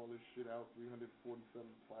spreaders and all this shit out, 347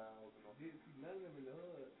 plows. And all. Didn't see none of them in the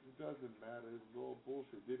hood. It doesn't matter. It's all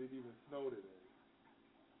bullshit. Did it even snow today?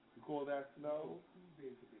 You call that snow?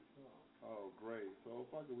 Tuesday's a big snow. Oh, great. So,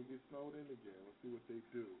 fuck it, we get snowed in again. Let's see what they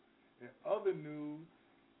do. In other news,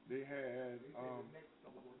 they had,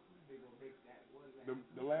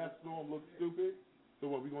 the last storm looked stupid. So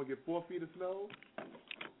what, we going to get 4 feet of snow?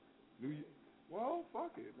 Well,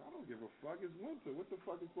 fuck it. I don't give a fuck. It's winter. What the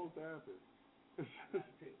fuck is supposed to happen?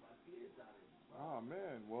 Take my kids out of it. Oh,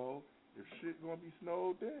 man. Well, if shit going to be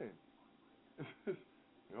snowed, then. You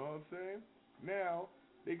know what I'm saying? Now,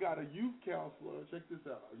 they got a youth counselor. Check this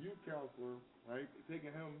out. A youth counselor, right? They're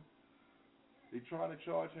taking him. They trying to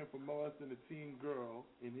charge him for molesting a teen girl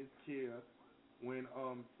in his care when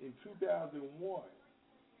in 2001.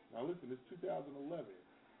 Now listen, it's 2011.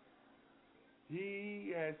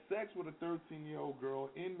 He had sex with a 13-year-old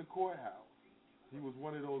girl in the courthouse. He was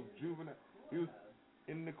one of those juvenile. He was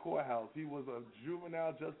in the courthouse. He was a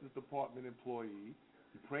juvenile justice department employee.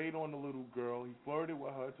 He preyed on the little girl. He flirted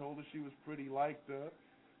with her, told her she was pretty, liked her.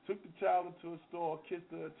 Took the child into a store, kissed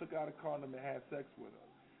her, took out a condom, and had sex with her.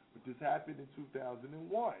 But this happened in 2001.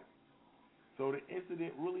 So the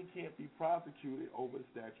incident really can't be prosecuted over the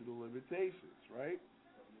statute of limitations, right?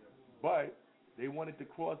 But they wanted to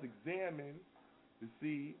cross-examine to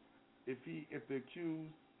see if he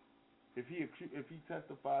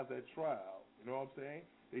testifies at trial. You know what I'm saying?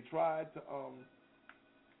 They tried to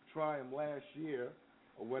try him last year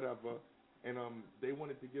or whatever, and they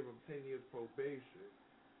wanted to give him 10 years probation.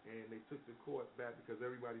 And they took the court back because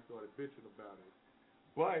everybody started bitching about it.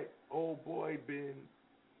 But old boy been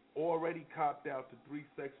already copped out to 3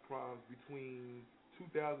 sex crimes between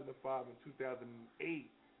 2005 and 2008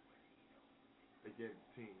 against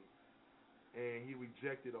teens. And he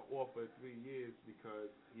rejected an offer of 3 years because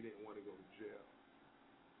he didn't want to go to jail.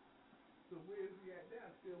 So where is he at now?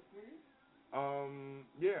 Still free?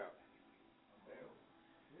 Yeah. Hell,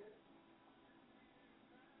 shit.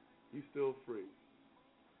 He's still free.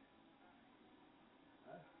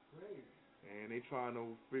 Crazy. And they trying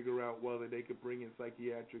to figure out whether they could bring in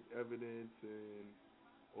psychiatric evidence and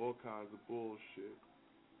all kinds of bullshit.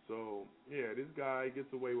 So, yeah, this guy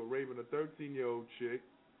gets away with raping a 13-year-old chick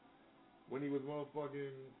when he was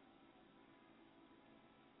motherfucking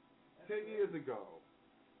 10 years ago.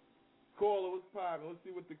 Caller, what's poppin'? Let's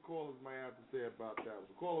see what the callers might have to say about that.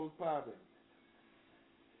 Caller, what's poppin'?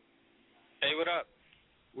 Hey, what up?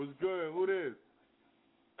 What's good? Who this?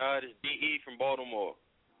 This DE from Baltimore.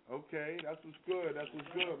 Okay, that's what's good. That's what's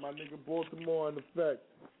good. My nigga Baltimore in effect.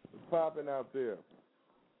 What's popping out there?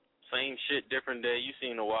 Same shit, different day. You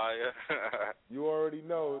seen The Wire. You already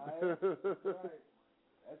know. That's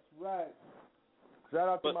right. Shout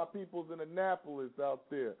out to my peoples in Annapolis out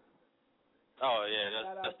there. Oh,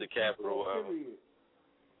 yeah, that's the capital.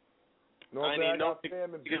 No, I ain't no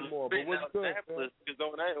fam in Baltimore, but what's good,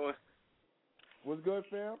 fam? What's good,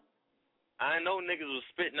 fam? I know niggas was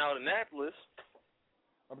spitting out Annapolis.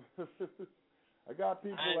 I got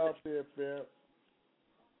people out there, fam.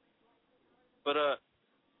 But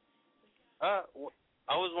I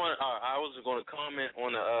was going to comment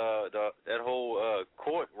on that whole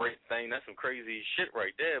court rape thing. That's some crazy shit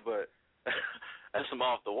right there, but that's some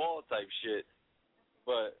off the wall type shit.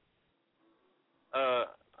 But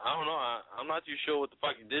I don't know. I'm not too sure what the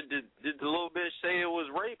fuck. Did the little bitch say it was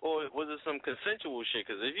rape, or was it some consensual shit?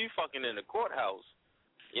 Because if you fucking in the courthouse,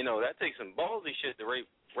 you know that takes some ballsy shit to rape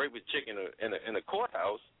a chick in a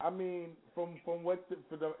courthouse. I mean, from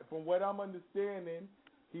what I'm understanding,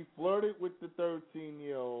 he flirted with the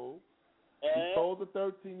 13-year-old. He told the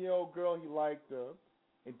 13-year-old girl he liked her,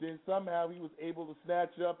 and then somehow he was able to snatch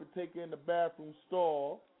her up and take her in the bathroom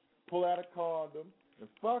stall, pull out a condom, and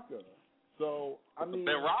fuck her. So, I mean,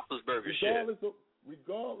 Ben Roethlisberger shit.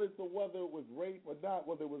 Regardless of whether it was rape or not,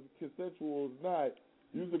 whether it was consensual or not,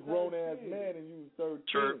 you was a grown-ass man and you was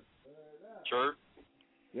 13. Sure.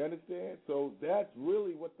 You understand? So that's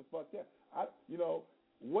really what the fuck that.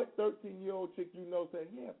 What 13-year-old chick you know saying,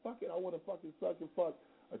 yeah, fuck it, I want to fucking suck and fuck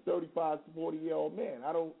a 35 to 40-year-old man?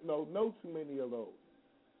 I don't know too many of those.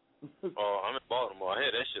 Oh, I'm in Baltimore. I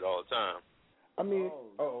hear that shit all the time. I mean,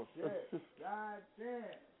 shit. God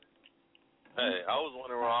damn. Hey, I was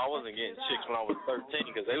wondering why I wasn't getting chicks when I was 13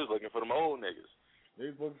 because they was looking for them old niggas.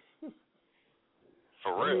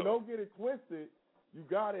 For real. I mean, don't get it twisted. You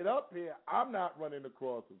got it up here. I'm not running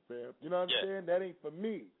across them, fam. You know what I'm saying? That ain't for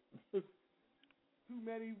me. Too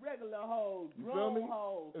many regular hoes, you grown feel me?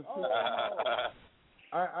 hoes, old hoes.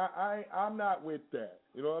 I'm not with that.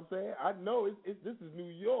 You know what I'm saying? I know this is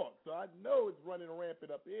New York, so I know it's running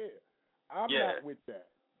rampant up here. I'm not with that.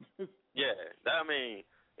 Yeah, I mean,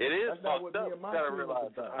 it is fucked up. You gotta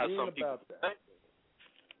realize how some people think.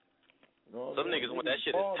 Some niggas want that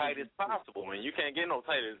shit as tight as possible, and you can't get no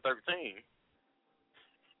tighter than 13.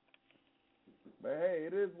 But hey,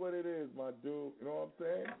 it is what it is, my dude. You know what I'm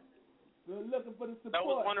saying? We're looking for the support. I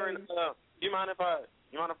was wondering, you mind if I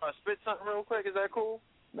spit something real quick? Is that cool?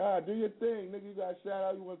 Nah, do your thing, nigga. You got a shout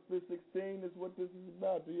out. You want to spit 16? That's what this is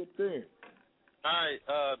about. Do your thing. All right.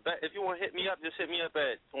 If you want to hit me up, just hit me up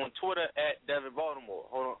on Twitter at Devin Baltimore.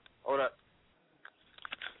 Hold up.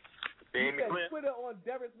 You said Twitter on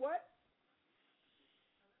Derek what?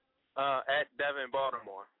 At Devin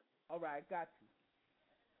Baltimore. All right, got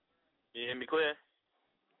you. You hear me clear?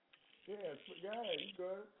 Yeah, you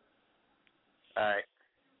good. Alright.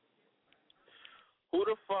 Who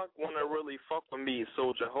the fuck wanna really fuck with me,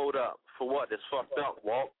 soldier? Hold up. For what? It's fucked up,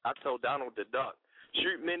 Walt. I told Donald to duck.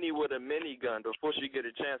 Shoot Minnie with a minigun before she get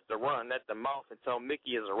a chance to run at the mouth and tell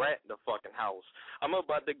Mickey is a rat in the fucking house. I'm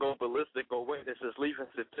about to go ballistic or witnesses leaving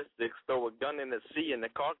statistics, throw a gun in the sea and the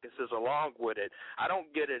carcasses along with it. I don't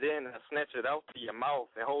get it in and snatch it out to your mouth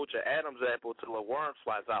and hold your Adam's apple till a worm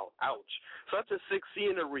flies out. Ouch. Such a sick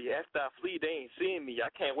scenery. After I flee, they ain't seeing me. I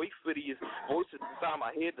can't wait for these voices inside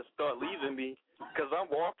my head to start leaving me. Because I'm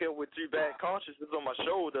walking with too bad consciousness on my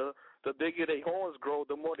shoulder. The bigger they horns grow,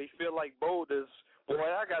 the more they feel like boulders. Boy,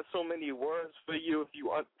 I got so many words for you if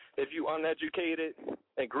you uneducated.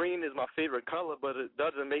 And green is my favorite color, but it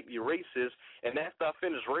doesn't make me racist. And after I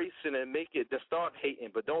finish racing and make it, then start hating.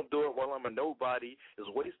 But don't do it while I'm a nobody. It's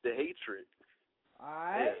wasted hatred. All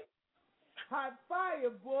right. Yeah. Hot fire,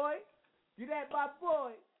 boy. You that my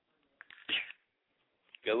boy.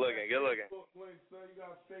 Good looking. Facebook link, son. You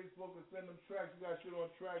got Facebook and send them tracks. You got shit on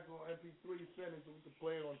tracks on MP3. Send it so we can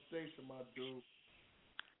play it on station, my dude.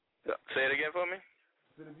 Say it again for me.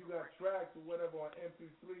 So if you got tracks or whatever on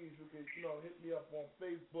MP3s, you can hit me up on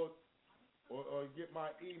Facebook or get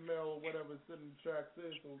my email or whatever. Send them tracks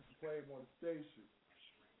in so we can play them on the station.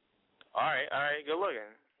 All right. Good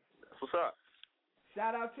looking. That's what's up.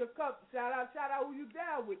 Shout out your cup. Shout out who you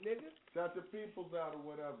down with, nigga. Shout your peoples out or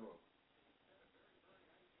whatever.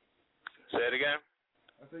 Say it again.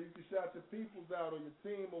 I said you can shout your peoples out or your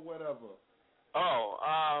team or whatever. Oh,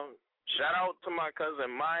 shout out to my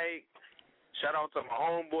cousin Mike. Shout out to my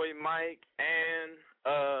homeboy Mike and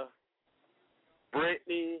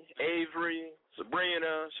Brittany, Avery,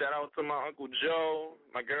 Sabrina. Shout out to my Uncle Joe,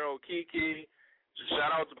 my girl Kiki.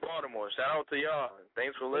 Shout out to Baltimore. Shout out to y'all.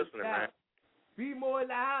 Thanks for listening, man. Be more in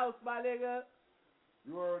the house, my nigga.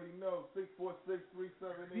 You already know.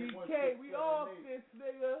 646-378-1678. DK, we off this,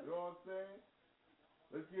 nigga. You know what I'm saying?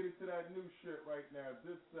 Let's get into that new shit right now.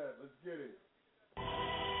 This set. Let's get it.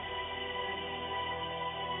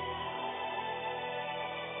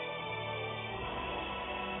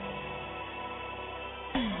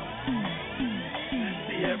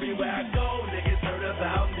 See, everywhere I go, niggas heard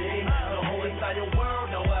about me. The whole entire world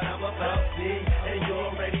know what I'm about, see. And you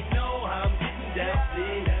already know how I'm getting down,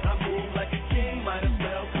 see. I move like a king, might as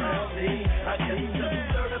well crown me. I guess I'm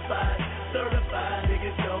certified, certified,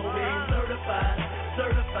 niggas know me. Certified,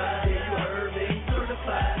 certified, yeah, you heard me.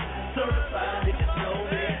 Certified, certified, niggas know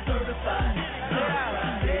me. Certified,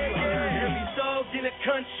 certified, yeah, you heard me. Every dog in the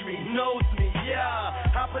country knows me,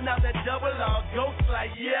 yeah. Hopping out that double R, ghost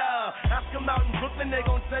like, yeah. Ask them out in Brooklyn, they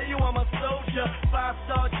gon' tell you I'm a soldier.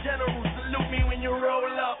 5-star general, salute me when you roll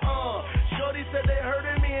up, Shorty said they heard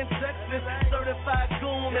of me in Texas. Certified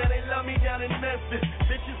goon, man, they love me down in Memphis.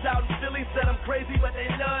 Bitches out in Philly said I'm crazy, but they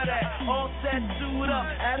love that. All tattooed up,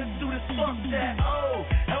 attitude is fuck that. Oh,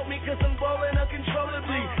 help me cause I'm ballin'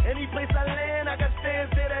 uncontrollably. Any place I land, I got fans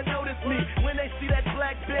there that notice me. When they see that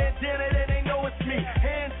black bandana, then they know it's me.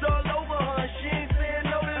 Hands all over her, she ain't saying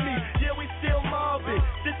no to me. Yeah, we still mobbing,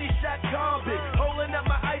 50-shot carbon. Holding up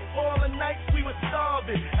my ice all the nights we was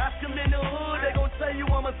starving. Ask them in the hood, they gon' tell you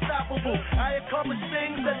I'm unstoppable. I accomplish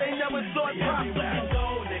things that they never thought possible. Everywhere I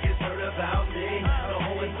go, niggas heard about me. The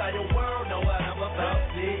whole entire world know what I'm about,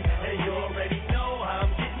 see. And you already know how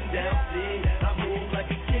I'm getting down, see. I move like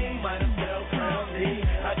a king, might as well crown me.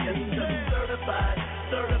 I guess I'm certified,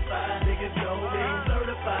 certified, niggas know me.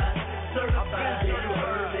 Certified, certified, yeah, you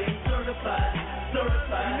heard me. Certified,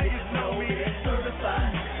 certified, niggas know me.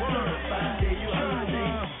 Certified, certified, yeah, you heard me.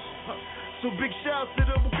 So big shouts to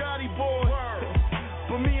the Bugatti boys.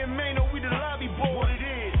 For me and Mano, we the lobby boys. What it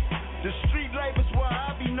is? The street life is why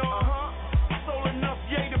I be known. Sold enough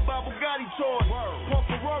yay to buy Bugatti toys. Bought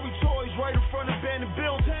Ferrari toys right in front of Bandit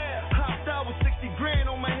Building. Hopped out with 60 grand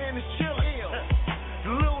on my hand is chillin'.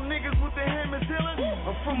 The little niggas with the hammers healin'.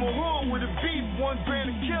 I'm from a hood with a beef, 1 grand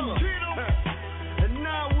a killer. And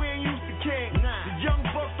now we ain't used to king. The young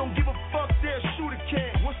bucks don't give a fuck, they'll shoot a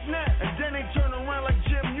king. What's next? And then they turn around like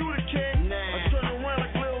Jim, you the king. I turn around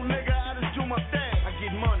like little nigga, I just do my thing. I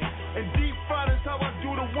get money. And deep fried is how I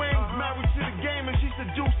do the wings. Married to the game and she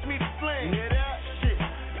seduced me to sling. Yeah, that shit.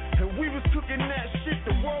 And we was cooking that shit.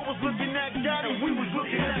 The world was looking at God and we was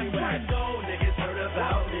looking at everywhere I go, niggas heard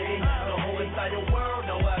about me. The whole entire world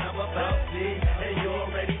know what I'm about, see. And you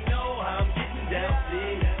already know how I'm getting down,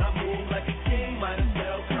 see. I move like a king, might as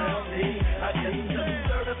well crown me. I guess I'm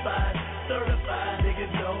certified, certified,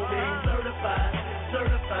 niggas know me. Certified,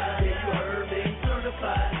 certified, yeah, you heard me.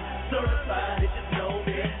 Certified, certified, niggas know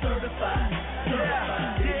me. Certified,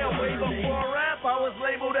 certified, yeah, way before rap, I was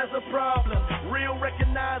labeled as a problem. Real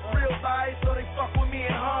recognized, real bias, so they fuck with me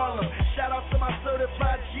in Harlem. Shout out to my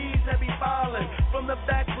certified G's that be ballin'. From the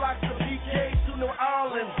back blocks of BK to New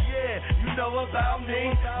Orleans, yeah, you know about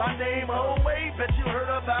me. My name, oh wait, bet you heard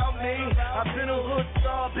about me. I've been a hood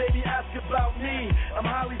star, baby, ask about me. I'm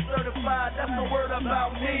highly certified, that's the word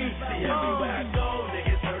about me. See, everywhere I go,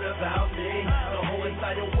 niggas heard about me. The whole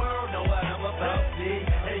entire world know what I'm about, see.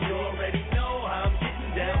 And you already know how I'm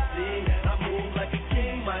getting down, see. I move like a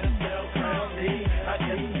king, might as well crown me. I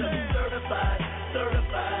guess I'm certified,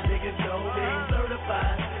 certified, niggas know me.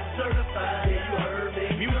 Certified, certified, yeah, you heard me.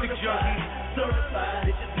 Music junkie. Certified,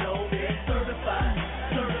 niggas know me. Certified,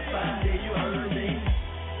 certified, yeah, you heard me.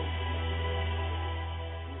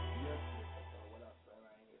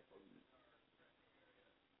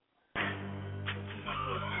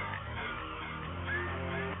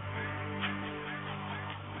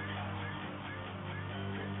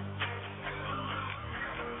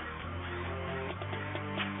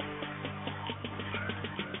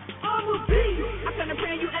 I turn a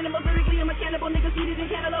brand you animal, lyrically I'm a cannibal, niggas eat it in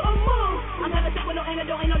cantaloupe. I'm gonna take with no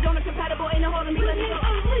antidote, ain't no donor compatible, ain't no holding me, let me go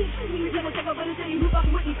unleash. You never take over the city, you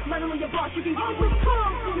fucking with me, murder on your boss, you can get with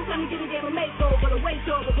come. You trying to get a game of makeover, the wait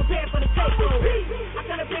over, prepare for the takeover. I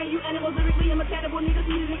turn a brand you animal, lyrically I'm a cannibal, niggas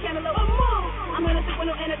eat it in cantaloupe. I'm gonna take with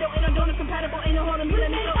no antidote, ain't no donor compatible, ain't no holding me,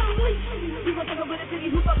 let me go unleash. You gonna take over the city,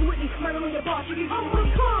 you fucking with me, murder on your boss, you can get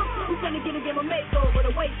with come. You trying to get a game of makeover,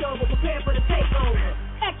 the wait over, prepare for the takeover.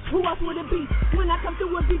 X, who else would it be? When I come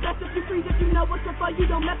through, it be best if you freeze. If you know what's up, you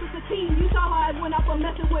don't mess with the team. You saw how I went out for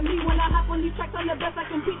messing with me. When I hop on these tracks, I'm the best I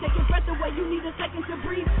can beat. Take your breath away, you need a second to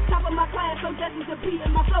breathe. Top of of my class, so destined to be.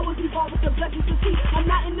 And my flow is evolved with the blessings to see. I'm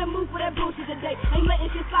not in the mood for that bullshit today. Ain't letting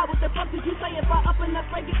shit slide. What the fuck did you say? If I up and up,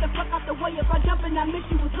 get the fuck out the way. If I jump and I miss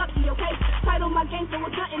you, was lucky, okay? Tight on my game, so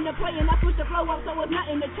it's nothing to play. And I switch the flow up, so it's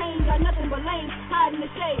nothing to change. Got nothing but lane, hide in the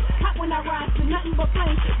shade. Hot when I ride, to nothing but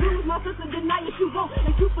flame. Bruise my sister, deny it you won't.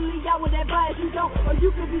 And truthfully, y'all with that bias you don't. Or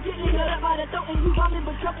you could be getting it up by the throat and you vomit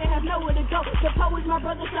but choke and have nowhere to go. The poet's my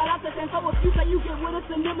brother, shout out to Sanfo. If you say you get with us,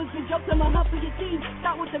 then them is the joke. I'ma huff for your team,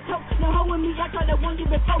 start with the coke. No hoe with me, I tried to warn you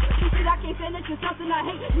before. You shit I can't stand it, it's something I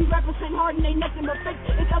hate. You represent hard and ain't nothing but fake.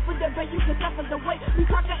 It's up for debate, you can suffer the weight. We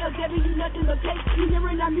talk at LW, you nothing but cake. You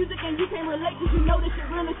hearing our music and you can't relate. Cause you know this shit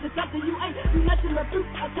real, it's just something you ain't. You nothing but fruit,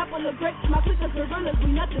 a couple of grapes. My sisters gorillas,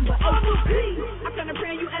 we nothing but I come to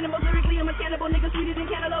pray you animals, lyrically I'm a cannibal. Niggas sweeter than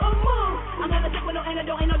cantaloupe. I'm never sick with no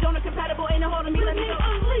antidote, ain't no donor compatible. Ain't no holding me, let me go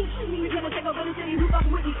unleash. We gonna take over the city, who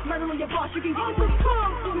fucking with me? Murdering your boss, you can get it with me.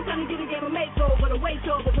 We trying to get a game of makeover, the wait's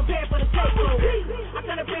over, prepare for the takeover. I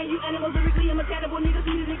come to pray you animals, lyrically I'm a cannibal. Niggas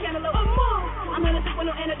sweeter than cantaloupe. I'm never sick with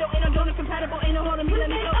no antidote, ain't no donor compatible. Ain't no holding me, let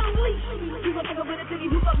me go unleash. We gonna take over the city,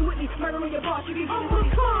 who fucking with me? Murdering your boss, you can get it with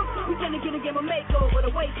me. We trying to get a game of makeover,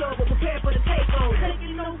 the wait's over, prepare for the takeover.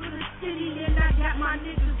 Taking over the city and I got my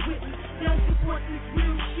niggas with me. They don't support this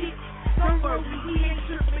real shit. Don't worry, we ain't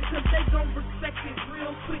tripping cause they gon' respect it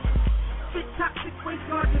real quick. Spit toxic waste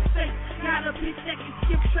guard your face. Got a bitch that can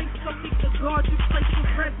skip trace so we can guard your place for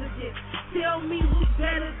president. Tell me who's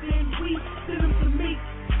better than we, send them to me.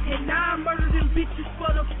 And I murder them bitches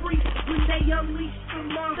for the free when they unleash from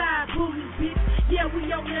our side bully bitch. Yeah, we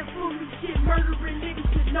on that bully shit, murdering niggas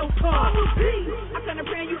with no cause. I'm trying to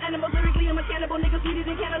brand you animals, lyrically I'm a cannibal, niggas sweeter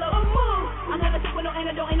than cantaloupe. I'm never sick with no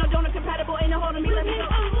antidote, ain't no donor compatible, ain't no holding me, let me go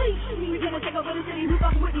unleash. We gonna take over the city, who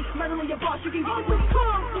fucking with me? Murdering your boss, you can get it with me.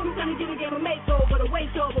 We trying to get a game of makeover, the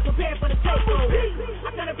wait's over, prepare for the takeover.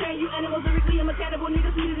 I'm trying to brand you animals, lyrically I'm a cannibal,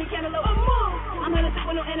 niggas sweeter than cantaloupe. I'm never sick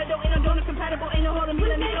with no antidote, ain't no donor compatible, ain't no holding me,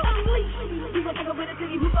 let me go unleash. We gon' take over the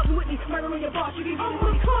city, who fucking with me? Murdering your boss, you can get it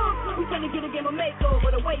with me. We trying to get a game of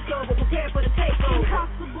makeover, the wait's over, prepare for the takeover.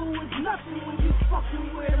 Impossible is nothing when you fucking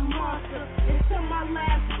with a monster. Until my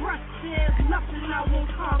last breath, there's nothing I won't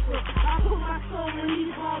conquer. I put my soul in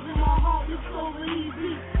these balls and my heart is so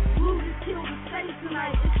easy. Losers kill the stage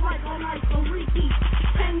tonight, it's like all night on repeat.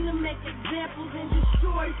 Tend to make examples and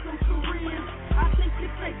destroy some careers. I think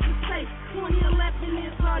it's safe to say 2011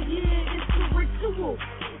 is our year, it's a ritual.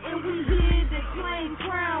 And we here to claim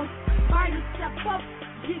crowns. Fighters step up,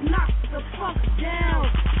 get knocked the fuck down.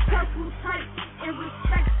 Circle tight and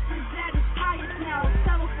respect is at its highest now.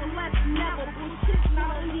 Settle for less, never. Bullshit's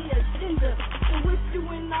not on the agenda. So if you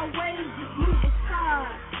in our way, just move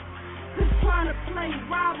aside. Cause trying to play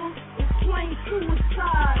rival is plain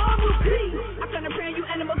suicide. I'm trying to brand you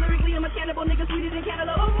animals, lyrically I'm a cannibal, niggas sweeter than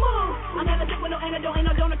cantaloupe. I'm never sick with no antidote, ain't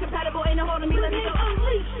no donor compatible, ain't no holding me, let me go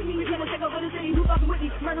unleash. We gonna take over the city, who fucking with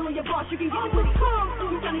me? Murdering your boss, you can get it with me.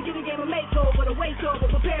 We trying to get a game of makeover, the wait's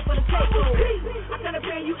over, prepare for the takeover. I'm trying to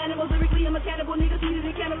brand you animals, lyrically I'm a cannibal, niggas sweeter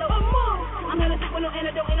than cantaloupe. I'm never sick with no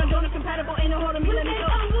antidote, ain't no donor compatible, ain't no holding me, let me go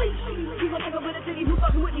unleash. We gonna take over the city, who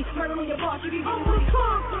fucking with me? Murdering your boss, you can get it with me.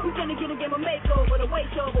 We trying to get a game of makeover, the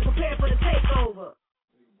wait's over, prepare for the takeover.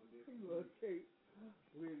 Okay,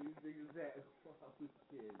 where these niggas at? I was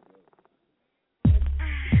scared, yo.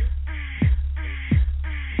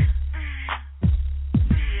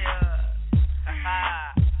 Yeah,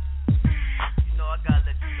 you know I gotta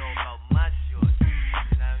let you know about my shorty.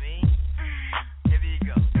 You know what I mean? Here we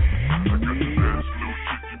go. I got the best little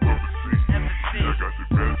chick you ever seen. I got the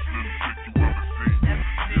best little chick you ever seen. I got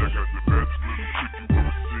the best little chick you ever seen.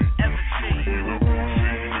 Shorty in a scene in the magazine.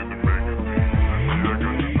 I got the best little chick you ever seen. I got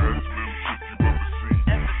the best little chick you ever seen.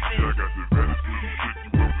 I got the best little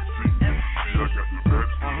chick you ever seen. Shorty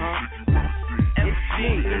in a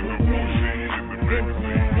scene in the magazine.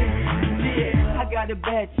 I got a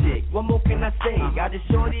bad chick, what more can I say? Got a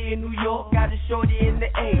shorty in New York, got a shorty in the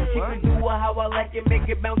A. She can do it how I like it, make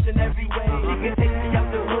it bounce in every way. She can take me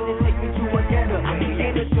out the hood and take me to a getaway.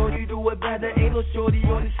 Ain't no shorty do it better, ain't no shorty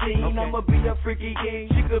on the scene. I'ma be a freaky king,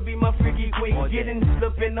 she could be my freaky queen. Getting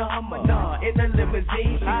slip in the Hummer, nah, in the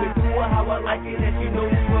limousine. She can do it how I like it and she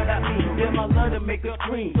knows what I mean. Then I love to make her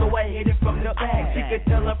scream, so I hit it from the back. She could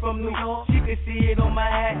tell her from New York, she could see it on my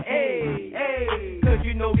hat. Hey, hey, cause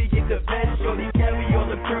you know we get the best. Shorty carry all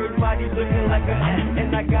the curves, body looking like a S.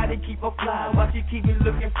 And I gotta keep her fly while she keep me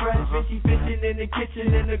looking fresh. When she fishing in the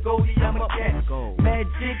kitchen in the goldie, I'm a cat.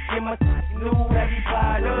 Magic in my new heavy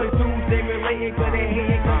pie. The dudes they related, but they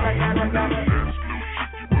hating cause I got her.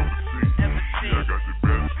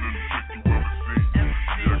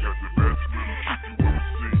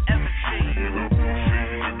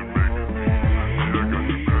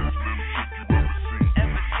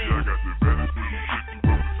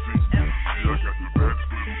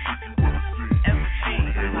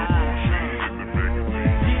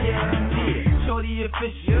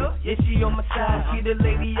 my side. She the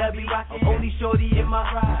lady I be rockin'. Only shorty in my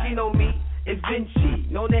ride. She know me. It's Vinci,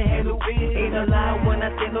 know the handle biz. Ain't a lie when I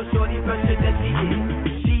say no shorty fresher than she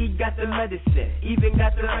is. She got the medicine, even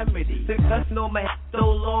got the remedy. Since us know my so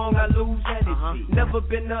long I lose energy. Never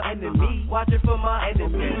been the enemy, watching for my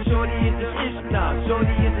enemy. Shorty is the Ishna, shorty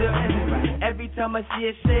is the enemy. Every time I see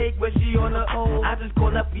her shake, when she on her own, I just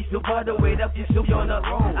call up, you so far the weight up, you so on her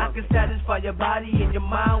own. I can satisfy your body and your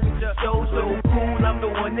mind with your show so cool. I'm the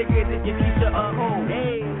one nigga that you keep a home.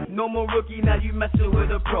 Hey, no more rookie, now you messing with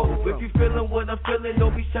a pro. If you feeling what I'm feeling,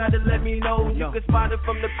 don't be shy to let me know. You can spot it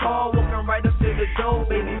from the car, walking right up to the door.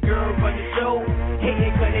 Baby girl, run the show. Hey,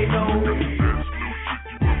 hey, cause they know.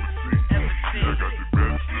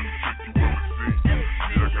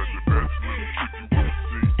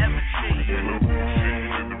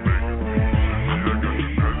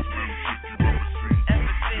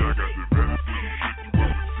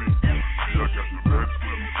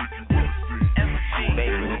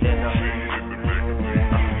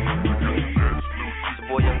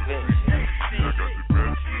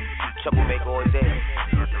 Troublemaker all day.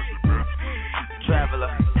 Traveler.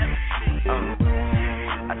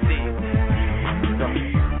 I see you.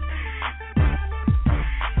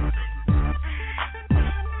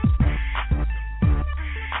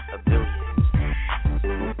 A billion.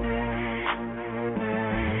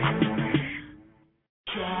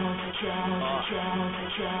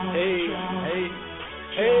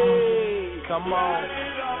 Hey, come on.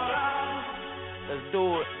 Let's do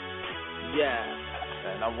it. Yeah.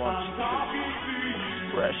 And I want you to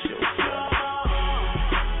express yourself.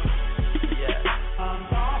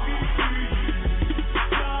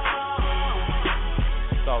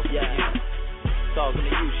 Yeah. Talking to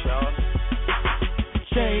you, Sean.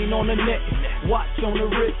 Chain on the neck, watch on the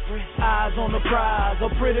wrist, eyes on the prize, a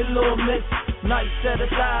pretty little miss. Nice set of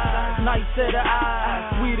thighs, nice set of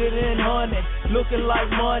eyes, sweeter than honey, looking like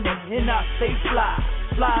money, and I stay fly.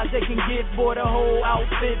 Flies they can get, boy, the whole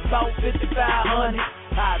outfit, about 5,500.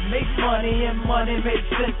 I make money and money makes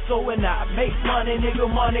sense. So when I make money,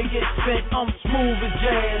 nigga, money gets spent. I'm smooth as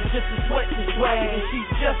jazz, just as sweat and swag. And she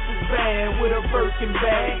just as bad with a Birkin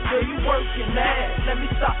bag. Girl, you working that? Let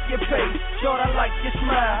me stop your pace. Short, I like your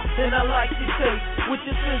smile, and I like your taste. With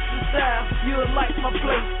your sense of style, you'll like my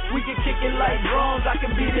place. We can kick it like drums, I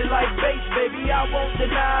can beat it like bass. Baby, I won't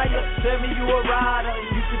deny ya. Tell me you a rider, and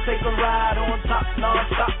you can take a ride on top,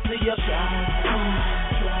 non-stop to your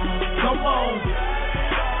come on.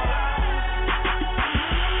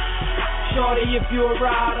 Shorty, if you're a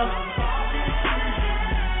rider,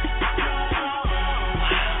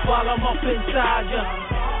 while I'm up inside ya.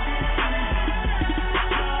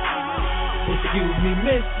 Excuse me,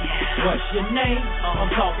 miss, what's your name? I'm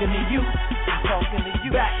talking to you.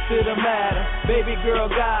 Back to the matter, baby girl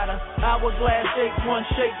got her. Hourglass shake, one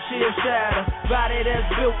shake, she'll shatter. Body that's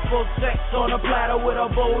built for sex on a platter with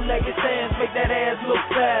her bow-legged hands, make that ass look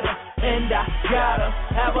fatter. And I gotta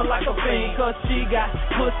have her like a fiend, cause she got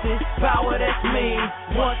pussy power that's mean.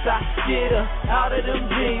 Once I get her out of them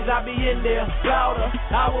jeans, I be in there about her,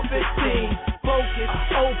 hour 15. Focus,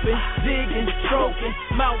 open, digging, stroking,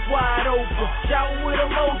 mouth wide open, shouting with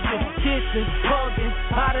emotion, kissing, hugging,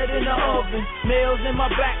 hotter than the oven. Nails in my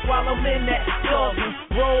back while I'm in that thugging.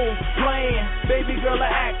 Role playing, baby girl an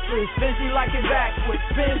actress, then she like it backwards,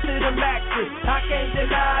 spin to the mattress. I can't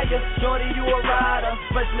deny ya, shorty you a rider,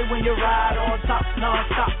 especially when you ride on top,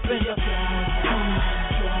 non-stop in your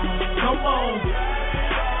come on.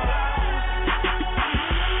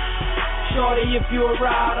 Shorty if you a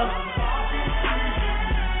rider,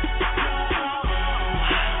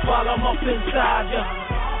 while I'm up inside ya.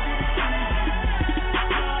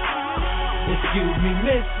 Excuse me,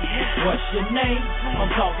 miss, what's your name? I'm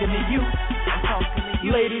talking to you.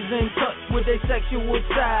 Ladies in touch with their sexual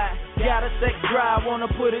side. Got a sex drive, wanna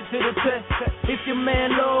put it to the test. If your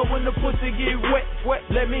man love when the pussy get wet,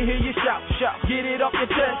 let me hear you shout. Get it off your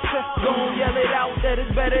chest. Gon' yell it out that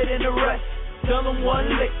it's better than the rest. Tell them one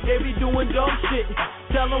lick, they be doing dumb shit.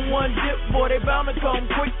 Tell them one dip, boy, they bound to come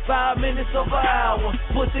quick. 5 minutes of an hour,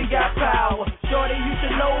 pussy got power. Shorty, you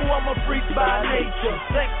should know I'm a freak by nature.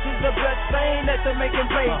 Sex is the best thing that they're making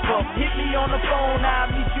paper. Hit me on the phone,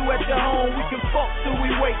 I'll meet you at your home. We can fuck till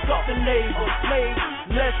we wake up the neighbors.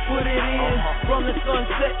 Let's put it in from the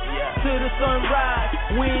sunset to the sunrise.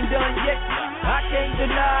 We ain't done yet. I can't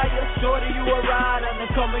deny you, shorty, you a rider,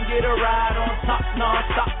 and come and get a ride on top,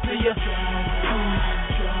 non-stop to you.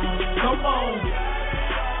 Come on,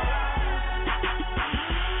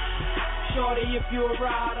 shorty, if you a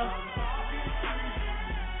rider.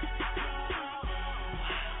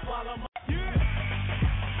 While I'm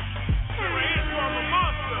from a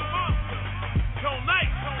monster.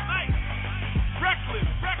 Tonight.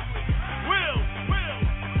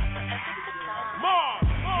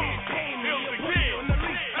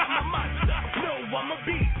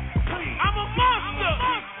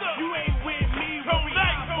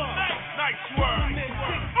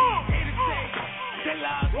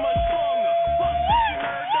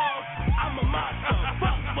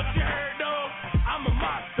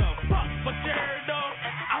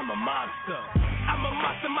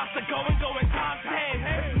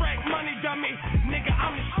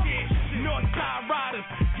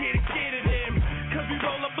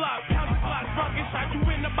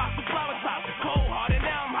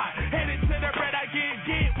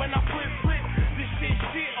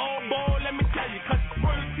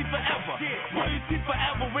 Royalty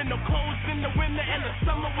forever with no clothes in the winter and the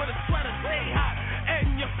summer with a sweater, stay hot.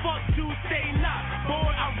 And your fuck you stay not.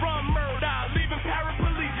 Boy, I run murder, leaving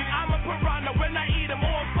paraplegic. I'm a piranha when I eat them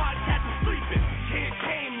all five cats are sleeping. Can't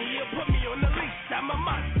tame me or put me on the leash. I'm a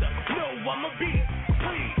monster. No, I'm a beast.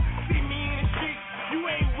 Please see me in the streets. You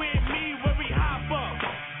ain't with me where we hop up.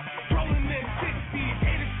 Rolling in 60s,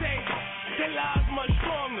 haters say their lives much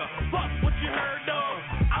stronger. Fuck what you heard of.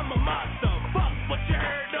 I'm a monster. Fuck what you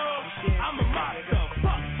heard of. I'm a monster.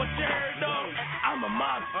 Fuck what you heard of. I'm a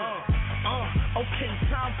monster. Okay,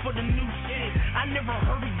 time for the new shit. I never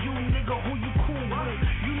heard of you, nigga, who you cool with?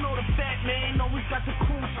 You know the fat man always got the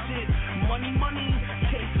cool shit. Money,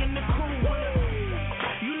 taking the cool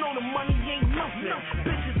with. You know the money ain't nothing.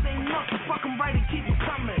 Bitches ain't nothing. Fuck 'em right and keep it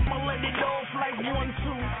coming. I'ma let it off like 1,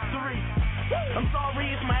 2, 3. I'm sorry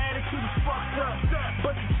if my attitude is fucked up,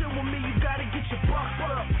 but to chill with me, you gotta get your bucks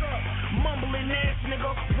up. Mumbling ass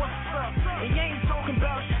nigga, what's up? And you ain't talking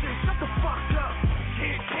about shit, shut the fuck up.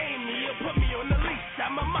 Can't tame me or put me on the leash.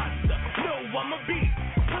 I'm a monster. No, I'm a beast.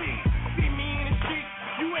 Please see me in the streets.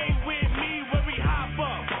 You ain't with me where we hop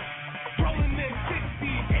up. Rolling in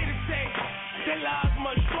 60s, haters say their lives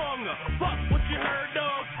much stronger. Fuck what you heard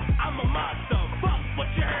of. I'm a monster. Fuck what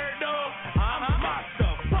you heard of. I'm a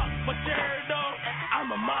monster. Fuck what you heard of. I'm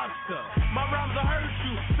a monster. My rhymes will hurt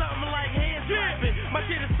you. Something like hands slapping. My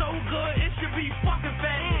shit is so good, it should be fucking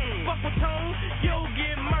fat. Fuck with tone, you'll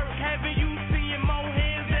get murked. Having you seeing more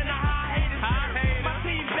hands than a high haters. My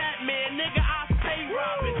team Batman, nigga, I stay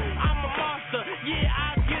robbing. I'm a monster, yeah,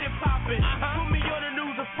 I get it poppin'. Put me on the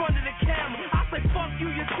news in front of the camera. I say fuck you,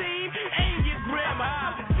 your team, and your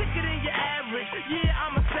grandma. Sicker than your average, yeah,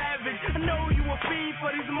 I'm a savage. I know you a fiend for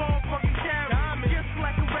these motherfucking carrots. Just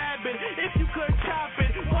like a rabbit, if you could chop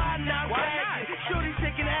it, why not grab it? Shorty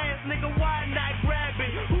shaking ass, nigga, why not grab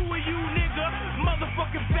it? Who are you, nigga?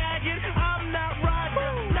 Motherfucking faggot. I'm not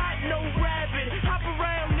Roger, not no rabbit. Hop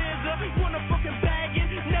around, nigga, wanna fucking bag it,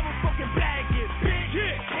 never fucking bag it, bitch.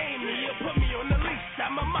 Tame me or put me on the leash.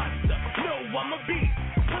 I'm a monster. No, I'm a beast.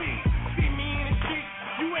 Please see me in the streets.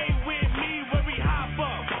 You ain't with me where we hop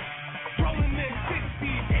up. Rolling in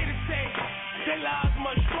 60s, haters say their lives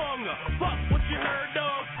much stronger. Fuck what you heard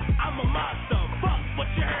of. I'm a monster. Fuck what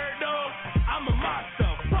you heard of. I'm a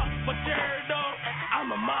monster. Fuck what you heard of.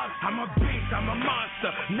 I'm a monster. I'm a beast, I'm a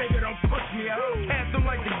monster. Nigga, don't push me. I don't cats don't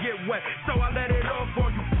like to get wet, so I let it off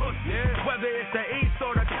on you pussy. Whether it's the East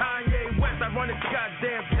or the Kanye West, I run this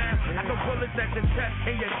goddamn town. I throw bullets at your chest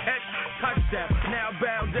and your catch touchdown. Now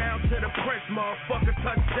bow down to the prince, motherfucker,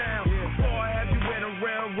 touchdown. Boy, have you in a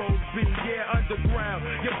railroad beat? Yeah, underground.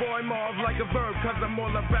 Your boy Marv like a verb, cause I'm all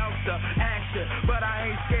about the action. But I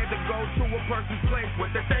ain't scared to go to a person's place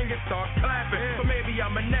with the thing and start clapping. So maybe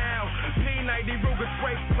I'm a now P90 Ruger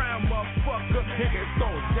straight crown, motherfucker. Nigga,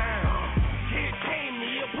 throw it down. Can't tame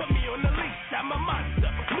me or put me on the leash. I'm a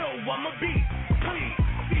monster. No, I'm a beast. Please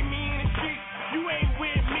see me in the streets. You ain't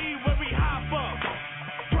with me where we hop up.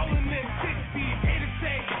 Rolling in 60s, haters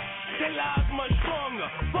say their lives much stronger.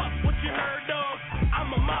 Fuck what you heard of.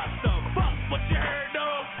 I'm a monster. Fuck what you heard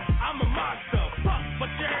of. I'm a monster. Fuck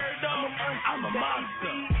what you heard of. I'm a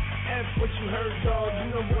monster. F what you heard, dog, you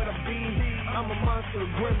know what I be. I'm a monster, a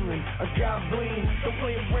gremlin, a goblin. Don't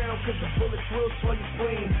play around cause the bullets will swell your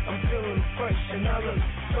spleen. I'm feeling fresh and I look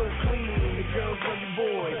so clean. The girls love your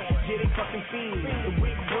boy, yeah they fucking fiend. The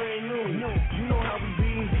wig brand new, you know how we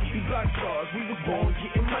be. We block stars, we was born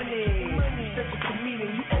getting money. Such a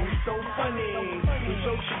comedian, you always so funny. The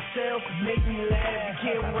jokes you tell make me laugh. You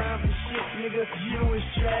can't rhyme for shit, nigga, you is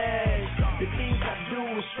trash. The things I do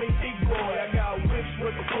is straight big boy. I got whips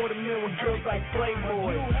worth $250,000 with girls like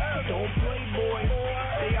Playboy. Don't play, boy,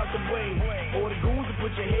 stay out the way. Or the goons will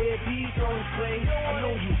put your headpiece on display. I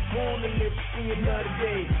know you warm the lips in another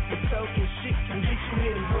day, but talking shit can get you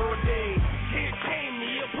hit in broad day. Can't tame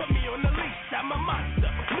me or put me on the leash. I'm a monster.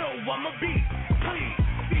 No, I'm a beast. Please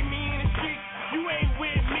see me in the streets. You ain't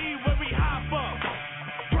with me where we hop up.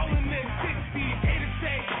 Rolling in 60s, haters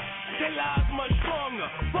say their lives much stronger.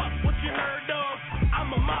 Fuck what you heard of. I'm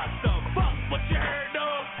a monster. Fuck what you heard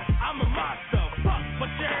of. I'm a monster. Fuck what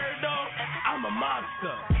you heard of. I'm a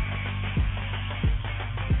monster.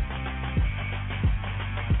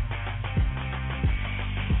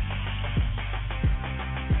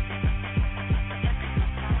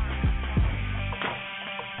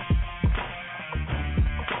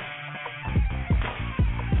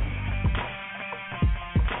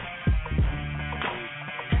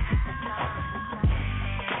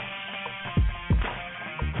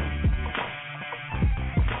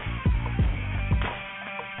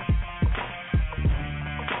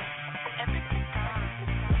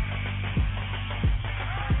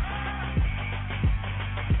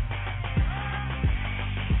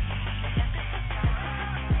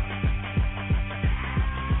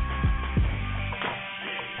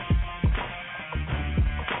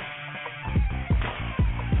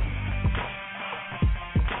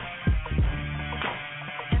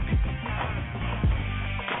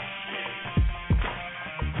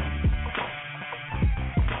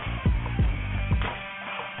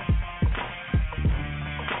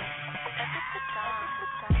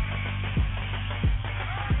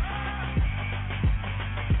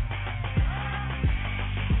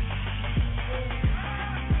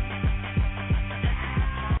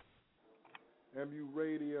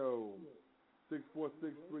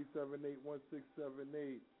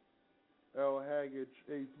 163781678. L. Haggard,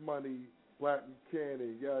 Ace Money, Black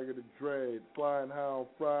Buchanan, Yaga the Dread, Flying Hound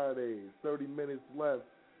Fridays. 30 minutes left.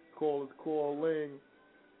 Call us, call in.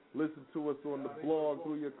 Listen to us on the blog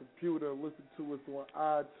through your computer. Listen to us on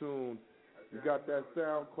iTunes. We got that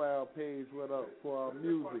SoundCloud page for our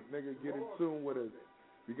music. Nigga, get in tune with us.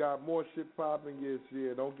 We got more shit popping this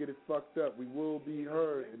year. Don't get it fucked up. We will be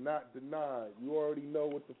heard and not denied. You already know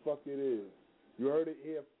what the fuck it is. You heard it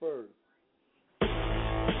here first.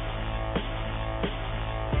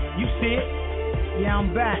 You see it? Yeah,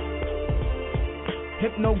 I'm back.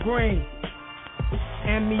 Hypno Green.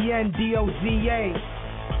 MENDOZA.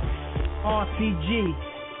 RCG.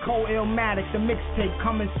 Co-Illmatic. The mixtape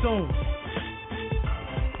coming soon.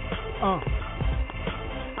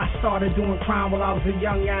 I started doing crime while I was a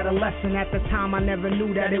young adolescent. At the time, I never knew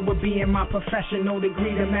that it would be in my profession. No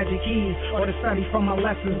degree to magic keys or to study from my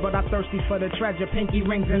lessons. But I'm thirsty for the treasure, pinky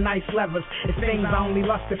rings and nice levers. It's things I only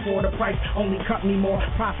lusted for. The price only cut me more.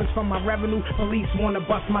 Profits from my revenue. Police want to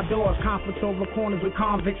bust my doors. Conflicts over corners with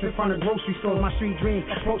convicts in front of grocery stores. My street dreams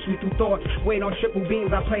approach me through thoughts. Wait on triple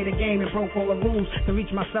beams. I played the game and broke all the rules to reach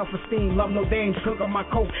my self-esteem. Love no dames. Cook up my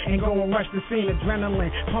coke and go and rush the scene. Adrenaline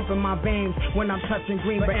pumping my veins when I'm touching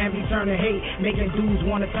green. But envy turn to hate, making dudes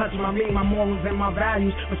want to touch my ring, my morals and my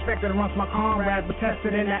values. Respected amongst my comrades, but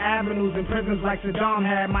tested in the avenues and prisons like Saddam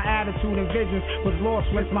had. My attitude and visions was lost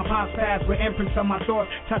with my pop's past, with imprints of my thoughts.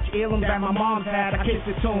 Touch heirlooms that my mom's had. I kissed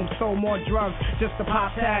the tomb, stole more drugs just to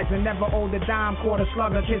pop tags, and never owed a dime. Caught a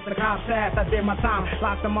slugger, kissed the cop's ass. I did my time,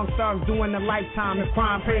 locked amongst thugs, doing a lifetime. If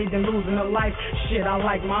crime paid, then losing a life. Shit, I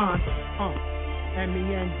like mine.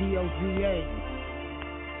 MENDOZA.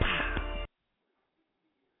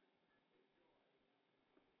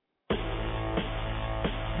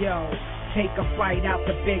 Yo, take a bite out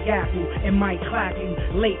the Big Apple, it might clap you.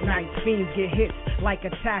 Late nights, fiends get hits like a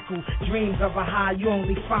tackle. Dreams of a high, you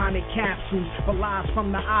only find in capsules. But lies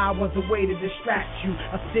from the eye was a way to distract you.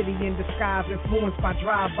 A city in disguise, influenced by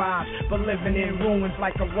drive-bys, but living in ruins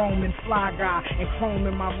like a Roman fly guy. And chrome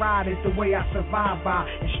in my ride is the way I survive by.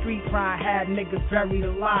 And street pride had niggas buried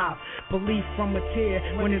alive. Belief from a tear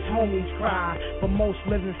when his homies cry. But most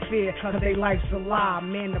live in fear cause they life's a lie.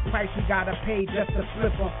 Man, the price we gotta pay just to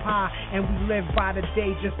flip a pie. And we live by the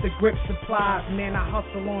day just to grip supplies. Man, I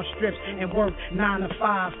hustle on strips and work 9 to 5.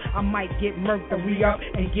 I might get murked or re-up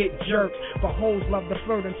and get jerked. But hoes love to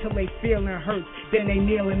flirt until they feelin' hurt. Then they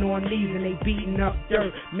kneeling on knees and they beating up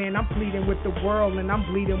dirt. Man, I'm pleading with the world and I'm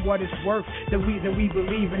bleeding what it's worth. The reason we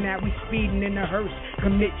believe in that, we speeding in the hearse.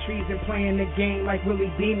 Commit treason, playing the game like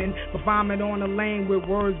Willie Beeman. But vomit on the lane with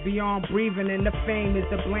words beyond breathing. And the fame is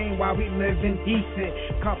the blame while we live indecent.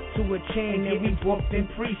 Cuffed to a chain and we booked in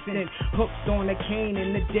precinct. Hooked on the cane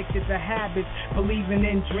and addicted to habits. Believing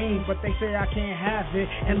in dreams, but they say I can't have it.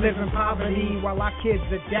 And live in poverty while our kids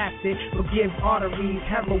adapted. Forgive arteries,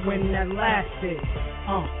 heroin that lasted.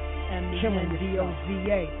 Killing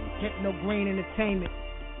DOZA. Hypno Green Entertainment.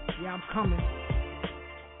 Yeah, I'm coming.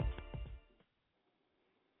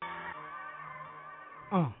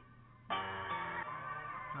 I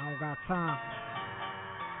don't got time.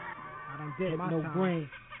 I done did my time. Green.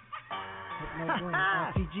 Hypno Green.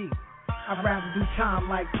 RCG. I'd rather do time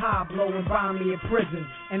like Pablo and buy me a prison.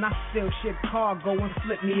 And I still ship cargo and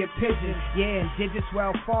flip me a pigeon. Yeah, and digits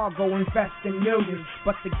well Fargo invest in millions.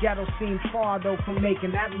 But the ghetto seems far though from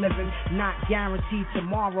making that living. Not guaranteed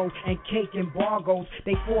tomorrow and cake embargoes.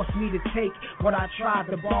 They forced me to take what I tried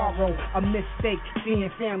to borrow. A mistake,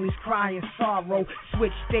 seeing families cry in sorrow.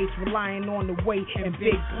 Switch states relying on the weight and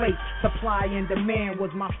big plates. Supply and demand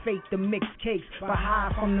was my fate to mix cakes. But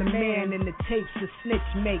high from the man and the tapes the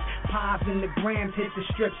snitch make. Pies in the grams hit the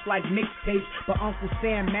strips like mixtapes. But Uncle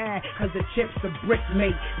Sam mad cause the chips a brick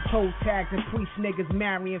mate. Toe tags and priest niggas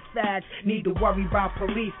marrying fags. Need to worry about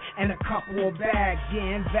police and a couple of bags.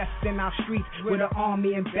 Yeah, invest in our streets with an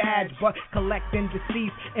army and badge. But collecting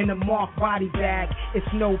deceased in a marked body bag.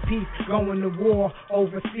 It's no peace going to war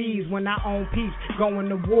overseas. When I own peace going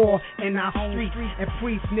to war in our streets. And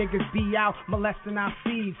priest niggas be out molesting our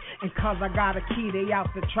seeds. And cause I got a key they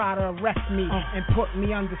out to try to arrest me. And put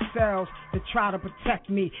me under cells to try to protect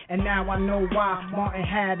me. And now I know why Martin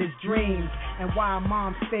had his dreams. And why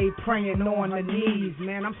mom stayed praying on her knees.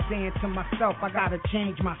 Man, I'm saying to myself, I gotta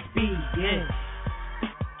change my speed. Yeah.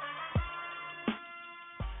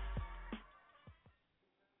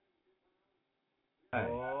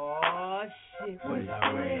 Oh shit, what's that?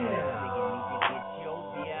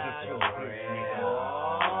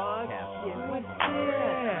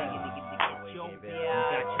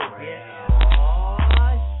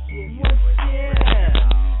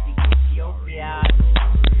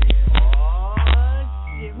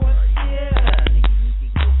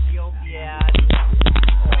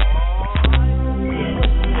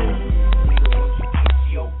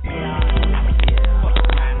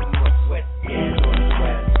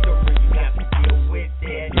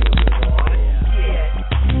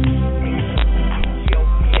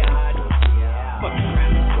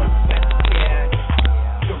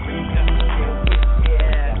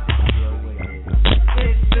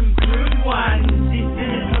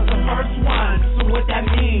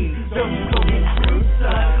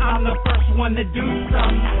 wanna do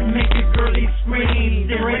something, make a girlie scream,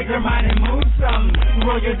 then raise her mind and move some.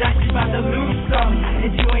 Roll your dice, you about to lose some. If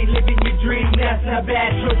you ain't living your dream, that's a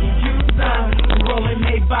bad choice you choose, son. Rolling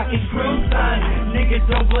Maybach and cruise, son. Niggas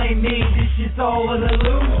don't blame me, this shit's all an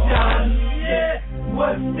illusion. Yeah,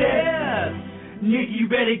 what's this? Nigga, you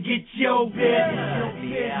better get your bitch.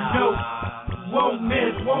 No, won't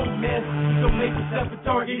miss. Don't make yourself a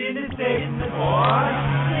target in this day. Oh,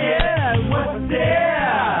 yeah, what's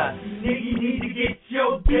this? Nigga, you need to get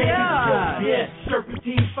your bitch. Yeah,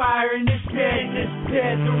 serpentine fire in this bed.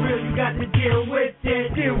 The real, you got to deal with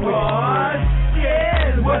it. What's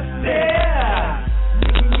this? What's this?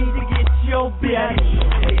 Nigga, you need to get your bitch.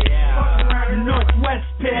 Fucking around the Northwest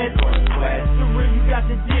pit. The real, you got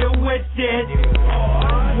to deal with it.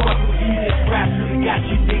 Welcome to this rapper, we got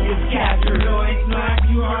you niggas captured. No, it's not,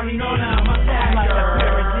 you already know that I'm a factor. Like a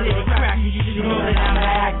parasitic cracker, you should know that I'm an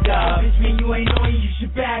actor. Bitch, man, you ain't knowing, you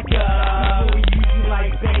should back up. Before we use you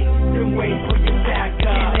like bait, then wait for your backup.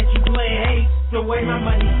 Can't let you play hate, so wait my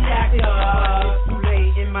money stacked up. It's too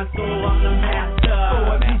late, in my soul I'm the master.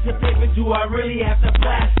 For a piece of paper, do I really have to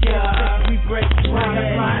blast ya? We break right,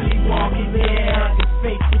 I'm finally walking there. Like a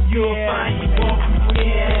fake, you'll find you walking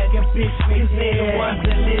there. Like a bitch face, they the ones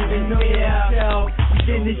that live in there.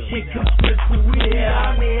 Then this shit comes with the wheel.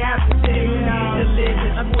 I may have to say you need to live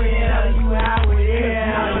and swear. Tell you how it is.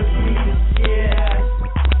 Now it's me to share.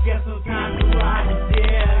 Guess no time to ride the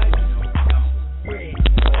dead.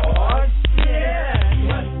 Oh shit,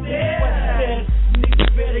 what's this? Nigga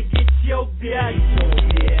better get your bitch.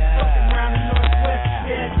 Fucking around the Northwest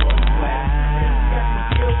bitch. Got to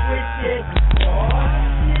deal with it. Oh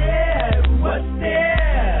shit, what's this?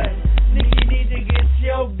 Nigga, you need to get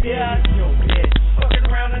your bitch. Fucking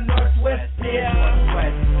around the Northwest bitch. You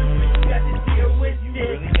got to deal with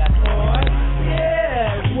it. Oh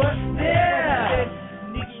shit, what's this?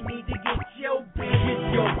 Nigga, you need to get your bitch. Get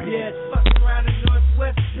your bitch. Fucking around the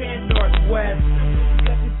Northwest bitch. Northwest. You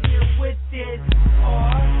got to deal with it. Oh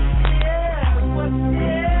yeah, what's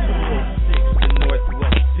this? The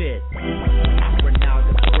Northwest pit. We're now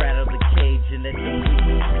the threat of the cage and let the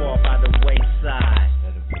people fall by the wayside.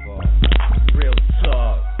 Real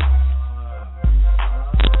talk.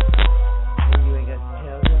 You ain't got to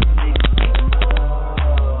tell them.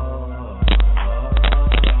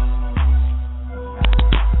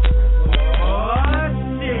 Oh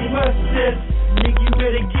shit, what's this? Nigga, you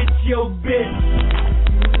better get your bitch.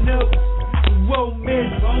 No, won't miss.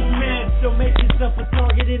 Don't make yourself a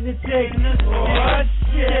target in the tape. Oh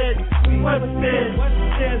shit, what's this?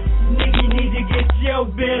 Nigga, you need to get your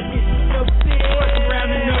bitch. Fuck around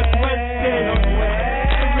the Northwest bitch.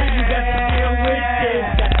 You got to deal with it.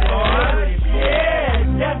 Oh shit,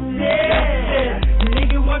 that's it.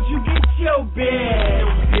 Nigga, once you get your bitch,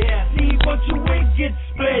 see, once your wig gets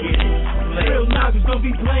split, real knockers gonna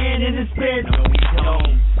be playing in the spit. No, we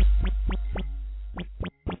don't.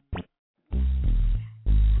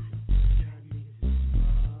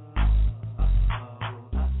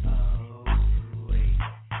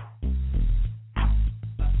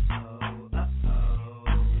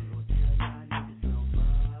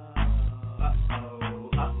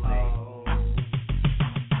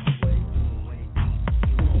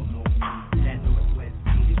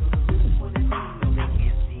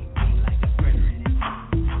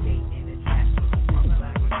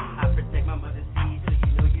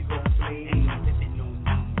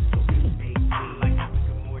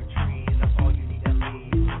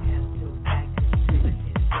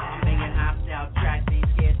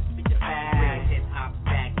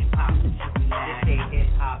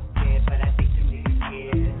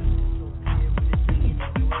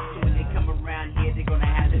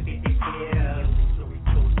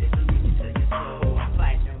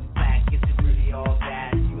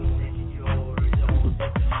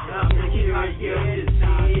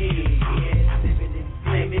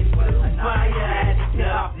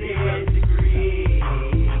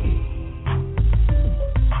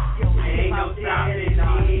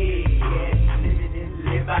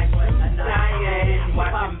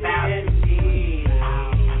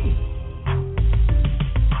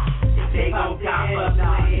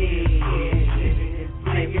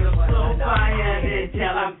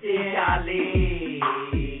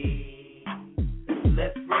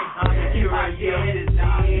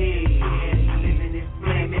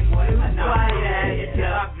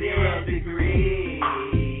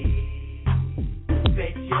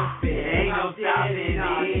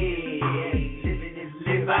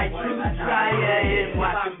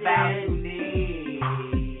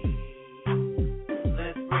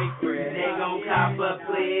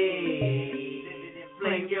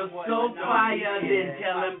 so fire, then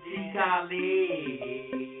tell him T.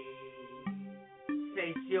 Khalid.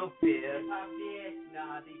 Face your fears.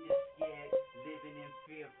 Nah, they just scared. Living in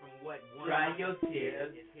fear from what one. Dry your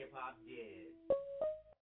tears. It's hip hop dead.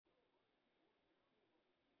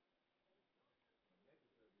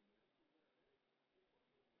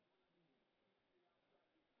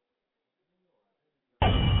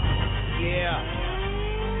 Yeah.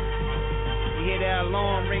 You hear that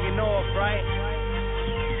alarm ringing off, right?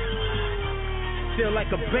 Feel like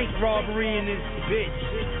a bank robbery in this bitch.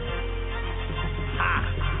 Ha!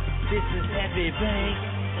 This is heavy, bank.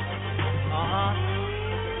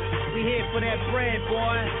 We here for that bread,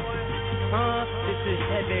 boy. This is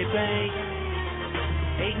heavy, bank.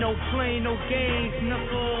 Ain't no playing, no games,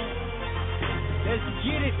 knuckle. Let's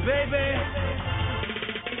get it, baby.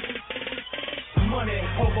 Money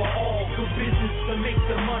over all, good business to make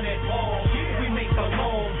the money all. We make a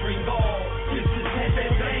loan, bring all. This is heavy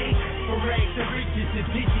bank. From rags to riches to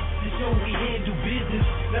digits to show we handle business.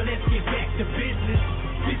 Now let's get back to business.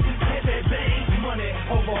 This is heavy bank. Money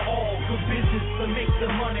over all, good business to make the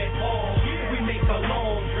money all. We make a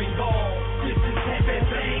loan, bring all. This is heavy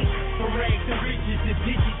bank. From rags to riches to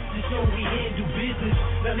digits to show we handle business.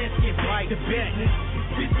 Now let's get back to business.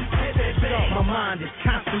 This is heavy bank. My mind is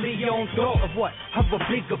constantly on thought of what? Of a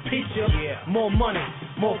bigger picture. More money,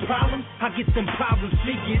 more problems. I get them problems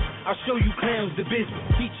figured. I'll show you clowns the business.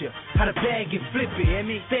 Teach you how to bag and flip it.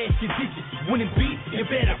 Fast your digits. Winning beats, you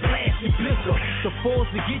better flash your blicker. The force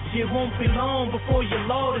to get you won't be long before your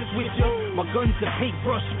Lord is with you. My gun's a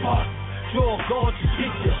paintbrush spark. Draw a gorgeous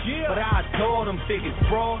picture. But I adore them figures,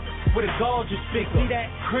 broad. With a gorgeous figure. See that?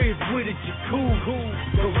 Crib with a jacuzzi.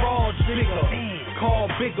 Garage bigger. Car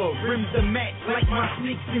bigger. Rims to match like my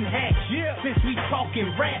sneaks and hats. Since we talking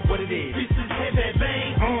rap, what it is? This is heavy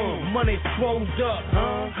bang. Money swelled up.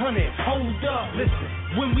 Honey, hold up.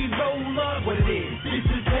 Listen, when we roll up, what it is? This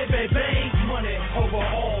is heavy bang. Money over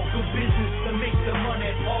all. Good business to make the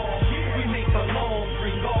money all. We make a loan,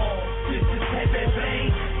 bring all. This is heavy bang.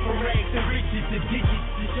 From rags to riches to digits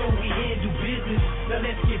to show we handle business. Now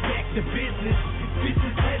let's get back to business. This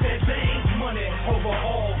is heavy bang. Money over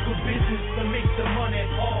all. Good business to make the money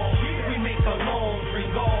all. We make a loan,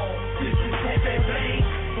 bring all. This is heavy bang.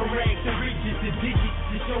 From rags to riches to digits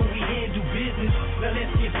to show we handle business. Now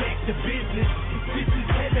let's get back to business. This is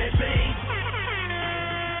heavy bang.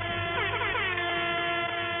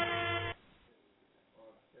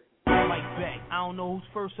 I don't know who's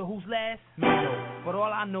first or who's last. But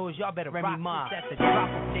all I know is y'all better rock this at the drop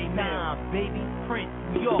of J Time, baby. Prince,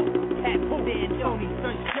 New York, Pat, Stan, Tony,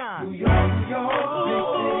 Sunshine. New York, big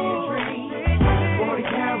city of dreams. 40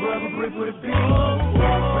 cal rubber grip with a beam.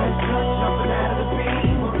 Fresh cut jumping out of the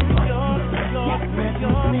beam.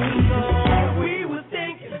 We were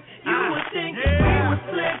thinking, you were thinking, we were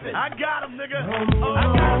slipping. I got him, nigga. I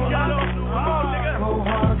got him. Come on, nigga.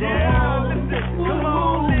 Yeah, listen. Come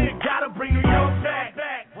on, nigga. Gotta bring New York back.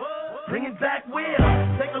 Bring it back, Will.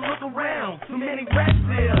 Take a look around. Too many raps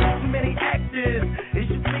there. Too many actors. Is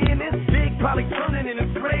you seeing this? Big probably turning in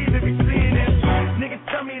his grave if you seeing this. Niggas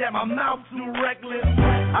tell me that my mouth's too reckless.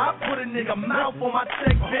 I put a nigga mouth on my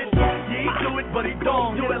check, bitch. Yeah, he do it, but he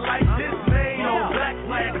don't do it like this, man. No black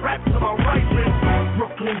flag raps to my right wrist.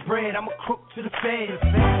 Brooklyn bred, I'm a crook to the feds.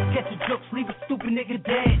 Get your jokes, leave a stupid nigga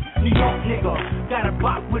dead. New York nigga, got a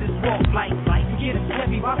box with his walk like forget his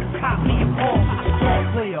heavy, rock a cop, me and Paul.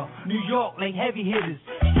 Strong player, New York like heavy hitters.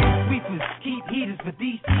 Street sweepers, keep heaters for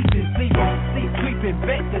these seasons. Sleep on, sleep sweeping,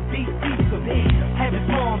 bet that these seasons. Have his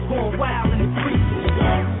moms going wild in the streets.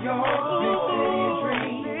 New York, big city of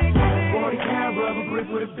dreams. 40 cal rubber grip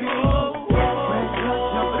with a beam. Fresh cut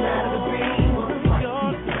jumping out of the beam.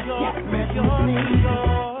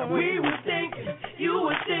 We were thinking, you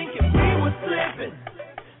were thinking, we were slipping.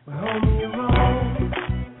 But homie, you're wrong.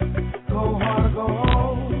 Go hard or go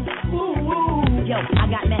home. Yo, I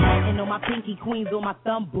got Manhattan on my pinky, Queens on my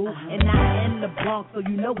thumb, boo. And I am the Bronx, so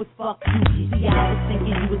you know it's fuck you. See, I was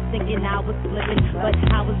thinking, you was thinking I was slipping. But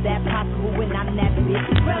how was that possible when I'm that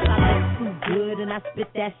bitch? Cause I look too good and I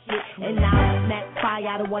spit that shit. And now I smack fire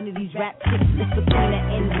out of one of these rap chicks. It's the point of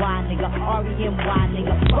NY, nigga. R-E-M-Y,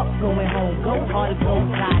 nigga. Fuck going home. Go hard, go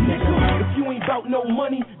fly, nigga. If you ain't about no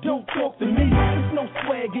money, don't talk to me. There's no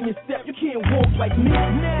swag in your step, you can't walk like me.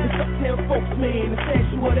 It's uptown folks, man. The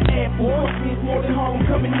statue of the apple. Means more than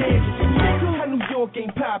homecoming next. How New York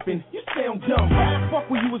ain't poppin', you sound dumb. Fuck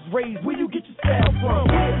where you was raised, where you get your style from?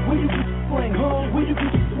 Where you get your slang, where you get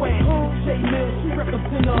your swag? J Mills, she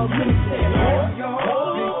represent a limit stand. Your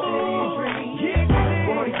whole big city of dreams.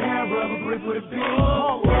 40 cal rubber grip with a beam.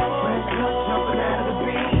 Fresh cut jumping out of the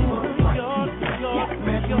beam.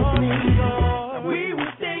 We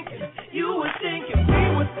were thinking,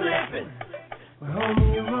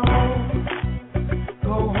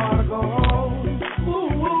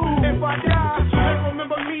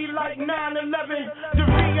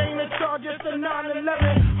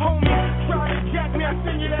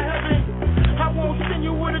 heaven. I won't send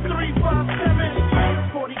you with a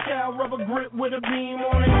 357. 40 cal rubber grip with a beam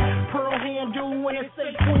on it. Pearl handle when it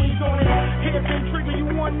say Queens on it. Hairpin trigger, you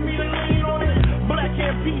want me to lean on it. Black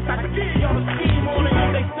hand piece, I give y'all a scheme on it.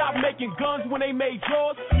 They stopped making guns when they made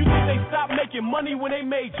yours. You think they stopped making money when they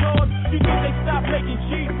made yours? You think they stopped making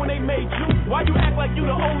G's when they made you? Why you act like you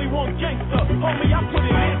the only one gangster? Homie, I put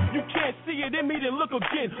it in. You can't see it in me, then look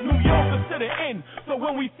again. New Yorkers to the end. So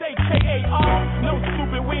when we say K-A-R, no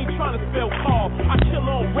stupid, we ain't trying to spell call. I chill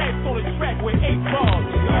on racks on the track with 8 bars.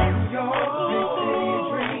 New York, big city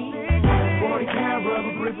dream. 40 cal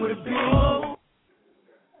rubber grip with a beam.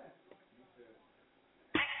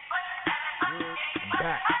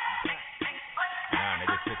 Back. Nah,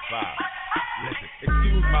 nigga, 6'5". Listen,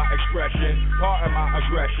 excuse my expression, pardon my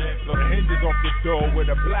aggression. Blow the hinges off the door with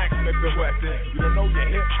a blacksmith and Wesson. You don't know your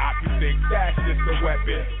hip hop, you think that's just a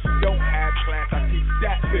weapon. You don't have class, I teach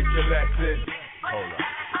that bitch a lesson. Hold up.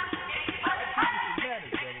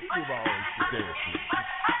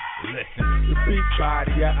 Listen, the beat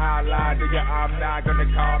body, your ally, nigga, I'm not gonna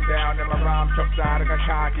calm down. And my rhyme chunks out, I got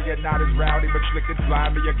cocky, you're not as rowdy, but slick and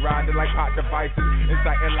slimy, you're grinding like hot devices,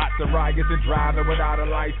 inciting lots of riots and driving without a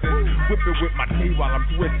license. Whip it with my knee while I'm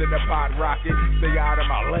twisting the pot rocket. Stay out of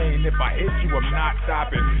my lane, if I hit you, I'm not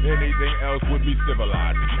stopping. Anything else would be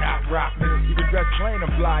civilized, not rockin'. Even dress plain,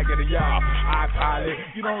 I'm flying at y'all. I pilot,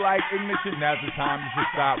 you don't like ignition, now's the time you should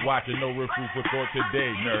stop watching. No real food for thought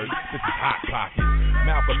today, nerds. This is Hot Pockets.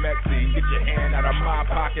 Malcolm X, get your hand out of my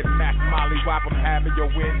pocket. Mac Molly Wop, I'm having your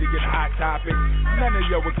wind to get hot topics. None of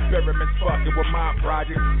your experiments fucking with my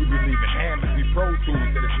project. We be leaving hammers, we Pro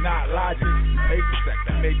Tools, and it's not logic. You pay for sex,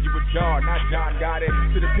 that make you a jar, not John got it.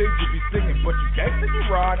 To the pigs you be singing, but you gangsta, you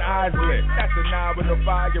Ron Isley. That's a nine with no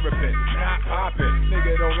fire in it, not popping.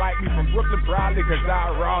 Nigga don't like me from Brooklyn, probably cause I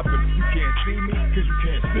robbed them. You can't see me, cause you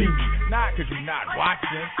can't see me. Not cause you're not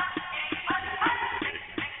watching.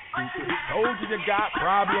 Told you got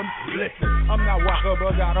problems. Listen, I'm not Walker,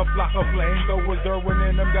 but got a flock of flames. So was Derwin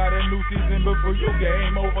and them got a new season before you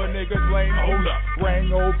game over. Niggas lame, hold up.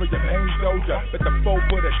 Rang over your main soldier. But the foe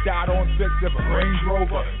put a dot on 6 of a Range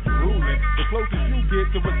Rover. You ruling. The closest you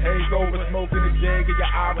get to a takeover. Smoking a jag in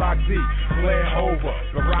your IROC Z. Playing over.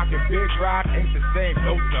 The Rock and Big Rock ain't the same,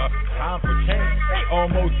 no sir. Time for change. They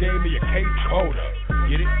almost gave me a case quota.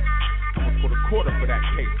 Get it? I'ma put a quarter for that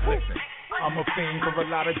case. Listen. I'm a fiend for a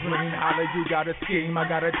lot of green. Holla, you got a scheme, I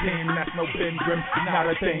got a team. That's no Benjamin, not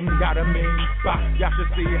a thing, got a mean. Bah, y'all should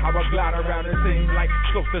see how I glide around the scene like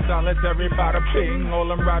close to solitary by the ping. All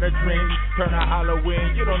them ride a dream, turn to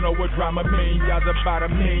Halloween. You don't know what drama mean. Y'all's about a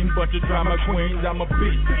mean bunch of drama queens. I'm a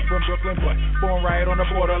beast from Brooklyn, but born right on the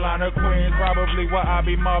borderline of Queens. Probably where I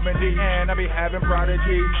be Marvin D. and I be having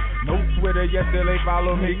prodigies. No Twitter, yet still they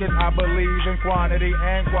follow me, cause I believe in quantity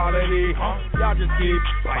and quality. Y'all just keep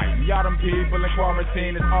fighting. Y'all them people in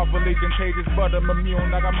quarantine is awfully contagious, but I'm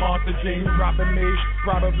immune like a monster gene. Dropping me,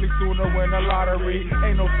 probably sooner win the lottery.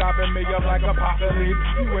 Ain't no stopping me up like apocalypse.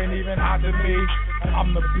 You ain't even hot to me.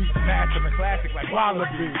 I'm the beast master and classic like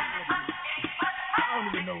Wallaby. I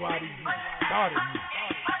don't even know why these niggas started me.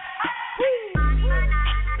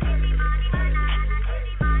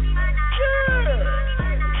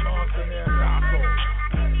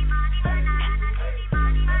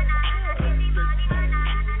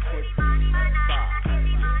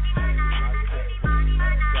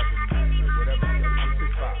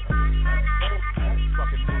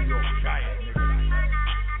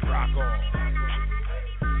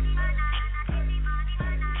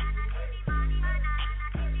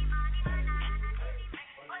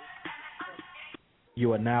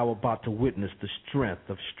 You are now about to witness the strength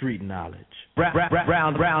of street knowledge. Brownsville.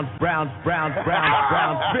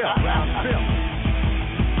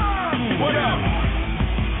 What up?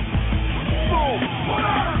 Boom. What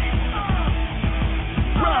up?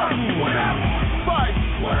 Rock. What up? Fight.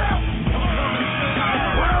 What up?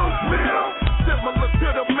 Brownsville. Similar to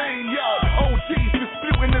the main yard. OGs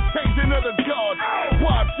disputing the changing of the guard.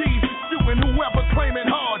 YGs disputing whoever claiming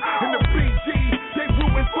hard. And the BGs, they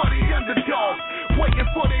rooting for the underdog. Waiting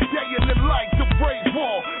for their day in the light to break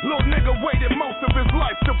wall. Little nigga waited most of his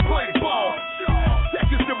life to play ball.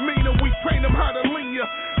 Check his demeanor, we train him how to lean ya.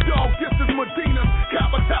 Dog, this is Medina's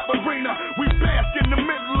Kappa Top Arena. We bask in the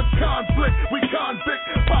middle of conflict. We convict.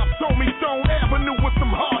 Pop told me Stone Avenue with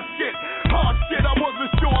some hard shit. Hard shit I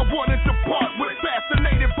wasn't sure I wanted to part with.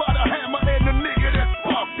 Fascinated by the hammer and the nigga that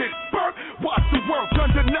sparked it. Burp, watch the work,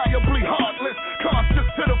 undeniably heartless. Conscious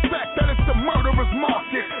to the fact that it's a murderer's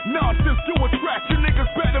market. Nauseous to attract, you niggas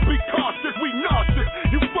better be cautious. We nauseous.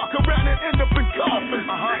 You fuck around and end up in coffins.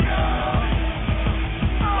 I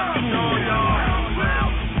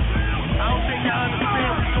don't think y'all understand.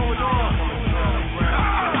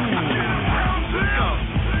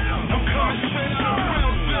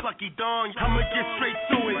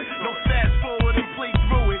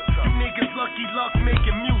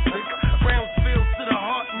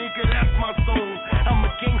 nigga, that's my zone. I'm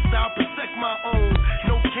a gangster, I protect my own.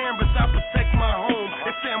 No cameras, I protect my home.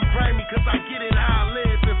 They say I'm grimy cause I get it how I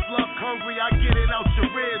live. If love hungry, I get it out your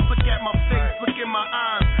ribs. Look at my face, look in my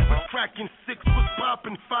eyes. Was cracking 6, was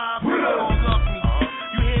popping 5. They all love me.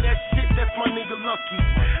 You hear that shit? That's my nigga Lucky.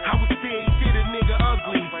 I was there, he did a nigga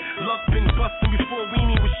ugly. Luck been bustin' before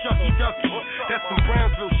Weenie was Shucky Ducky. That's some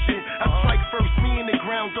Brownsville shit. I strike first, me and the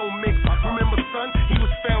ground don't mix. Remember, son, he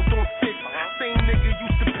was found on 6. Same nigga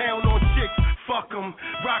used to pound on chicks. Fuck him.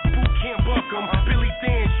 Rock boot can't buck him. Billy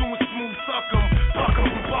Dan, shooting smooth, suck him. Buck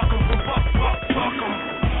him, buck him, buck him.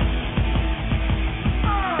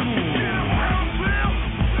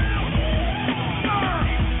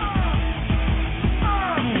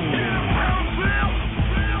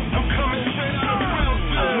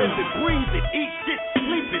 Breathe it, eat shit,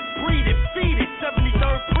 sleep it, breathe it, feed it.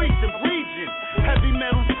 73rd precinct region, heavy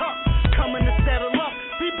metal tough, coming to settle up.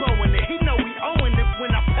 Deboing it, he know we owing it when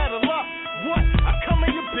I pedal up. What? I come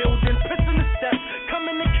in your building, piss in the steps, come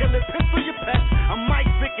in and kill it, pistol your pets. I'm Mike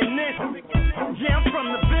Vick and this. Yeah, I'm from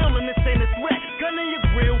the Ville and this ain't his wreck. Gun in your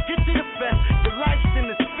grill, get you the fest. The life's in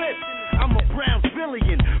his fist. I'm a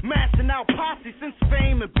Brownsvillian, mashing out posse since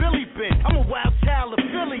Fame and Billy been. I'm a Wild Child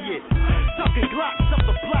affiliate, sucking Glocks up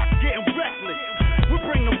the block, getting reckless. We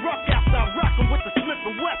bring them rough outside, rock 'em with the Smith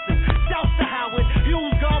 & Wesson. Shouts to Howard,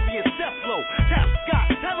 Hughes, Garvey, and Steflo. Tap Scott,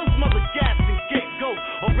 tell his mother gas and get go.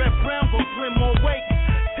 Or Red Brown gon' swim more weight.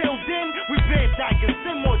 Till then, we Van Dyke and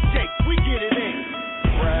send more Jake. We get it in.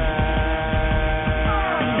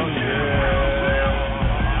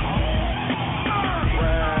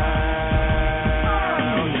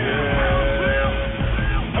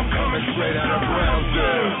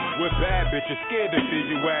 With bad bitches scared to see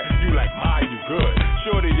you at, you like, my, you good.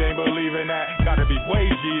 Shorty ain't believing that, gotta be way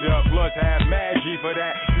G'd up, plus have mad G for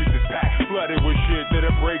that. Streets is packed, flooded with shit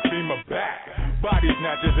that'll break FEMA back. Body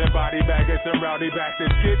snatchers and body baggers and rowdy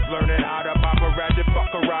bastards. Kids learning how to pop a ratchet,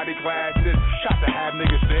 fuck karate classes. Shot to have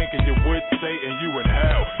niggas thinking you with Satan, you in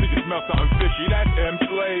hell. Niggas smell something fishy, that's M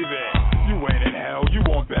slaving. You ain't in hell, you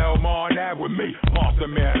on Belmont Ave with me. Monster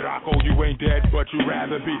Man Rocco, you ain't dead, but you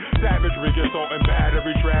rather be. Savagery, assault and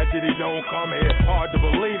battery, tragedy don't come here. Hard to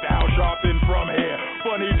believe how sharpened from here.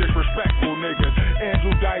 Funny, disrespectful niggas.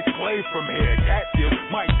 Andrew Dice Clay from here. Catskills,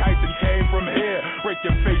 Mike Tyson came from here. Break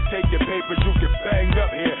your face, take your papers, you get banged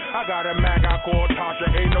up here. I got a Mac I call Tasha,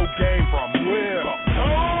 ain't no game from Will.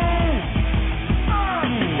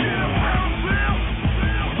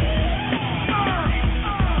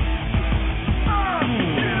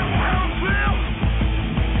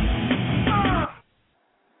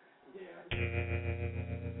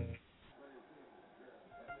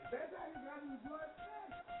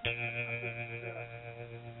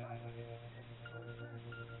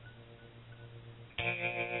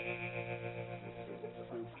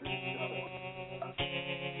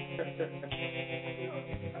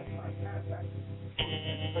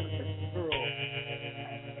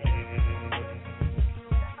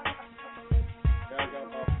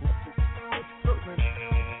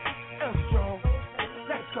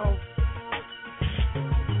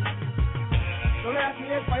 Don't ask me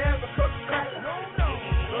if I ever cook crack.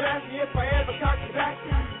 Don't ask me if I ever cock the back.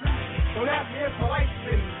 Don't ask me if my life's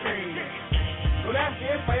been changed. Don't ask me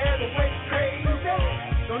if I ever went crazy.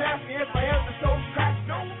 Don't ask me if I ever sold crack.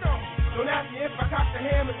 Don't ask me if I cocked the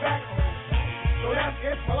hammer back. Don't ask me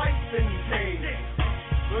if my life's been changed.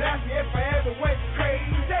 Don't ask me if I ever went crazy.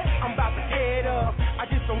 I'm about to head up, I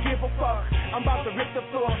just don't give a fuck. I'm about to rip the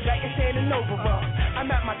floor like it's standing over up. I'm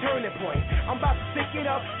at my turning point, I'm about to stick it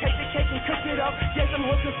up. Take the cake and cook it up. Get some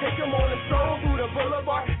hookers, take them on and stroll through the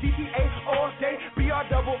boulevard. DTA all day,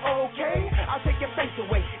 BR-double-OK. I'll take your face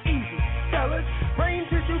away, easy, fellas. Brain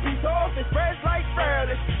tissue be soft and spreads like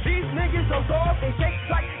fairness. These niggas so soft, they shake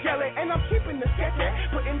like jelly. And I'm keeping the sketch,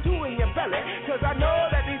 putting two in your belly. Cause I know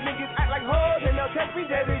that these niggas act like hoes and they'll catch me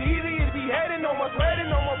dead. It easy to be headed, no more sweating,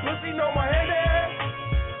 no more pussy, no more headache.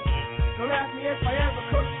 Don't ask me if I ever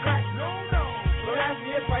cook crack. Don't ask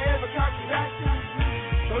me if I ever cocked the back.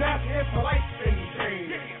 Don't ask me if my life's been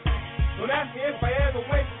changed. Don't ask me if I ever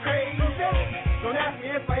went crazy. Don't ask me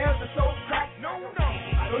if I ever sold crack.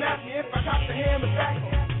 Don't ask me if I cocked the hammer back.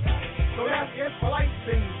 Don't ask me if my life's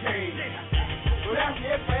been changed. Don't ask me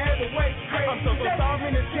if I ever went crazy. I'm so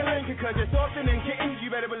starving and killing because you're softening and kittens.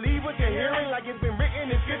 You better believe what you're hearing like it's been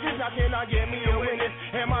written in scriptures. How can I get me a witness?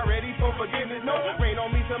 Am I ready for forgiveness? No, rain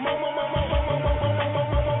on me some more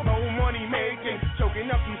money making,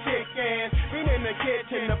 choking up some chicken. Been in the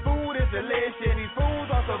kitchen, the food is delicious. These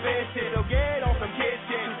fools are so vicious, they'll get on some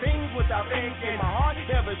kitchen things without thinking. My heart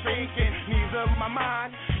never shrinking, neither my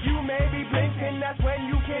mind. You may be blinking, that's when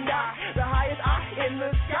you can die. The highest eye in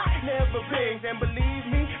the sky never pings. And believe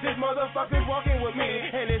me, this motherfucker's walking with me.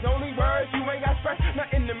 And his only words, you ain't got stress,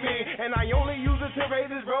 nothing to me. And I only use it to raise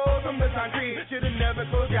his rolls from the concrete. Should've never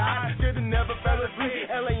closed your eyes, should've never fell asleep.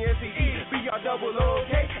 L-A-N-C-E,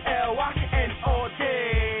 B-R-O-O-K-L-Y-N-O-D.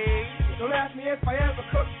 Don't ask me if I ever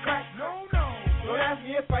cook crack. No. Don't ask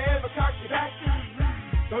me if I ever cocked your back.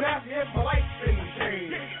 Don't ask me if my life's been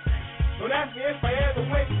changed. Don't ask me if I ever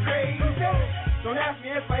went crazy. Don't ask me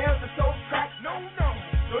if I ever sold crack. No.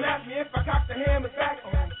 Don't ask me if I cocked the hammer back.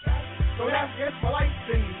 Don't ask me if my life's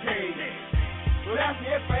been changed. Don't ask me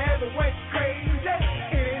if I ever went crazy.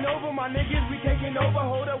 It ain't over, my niggas, we taking over.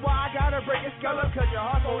 Hold up, why I gotta break your skull up? Cause your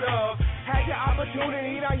heart hold up. Had your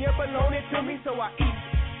opportunity, now you're below it to me, so I eat.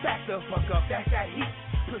 Back the fuck up, that's that heat.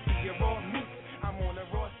 Pussy, you're on me. I'm on the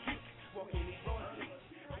raw street. Walking these raw streets.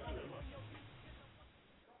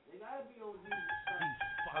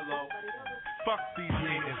 Hello. Fuck these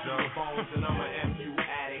niggas, yo. And I'm an MU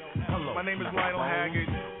addict. Hello. My name is Lionel Haggard.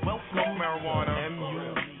 Smoke marijuana.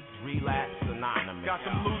 MU Relapse Anonymous. Got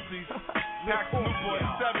some Lucy's. Pack Newport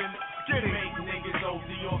 7. Get it. Make niggas OD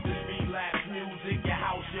off this relapse music. Your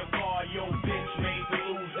house, your car, your bitch made to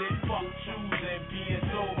lose it. Fuck choosing, being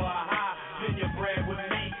sober, high. Spend your bread with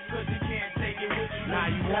me, cause you can't take it with you. Now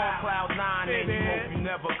you on cloud 9 and you hope you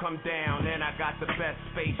never come down. And I got the best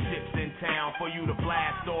spaceships in town for you to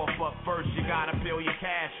blast off. But first you gotta peel your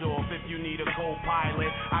cash off. If you need a co-pilot,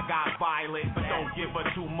 I got Violet. But don't give her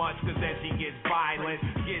too much, cause then she gets violent.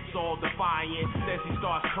 Gets all defiant, then she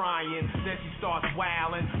starts crying. Then she starts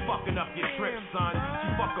wailing, fucking up your trip, son. She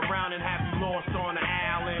fuck around and have you lost on the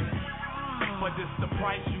island. But it's the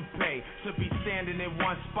price you pay to be standing in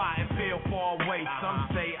one spot and feel far away. Some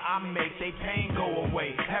say I make they pain go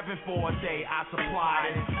away. Heaven for a day, I supply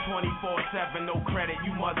it. 24/7, no credit,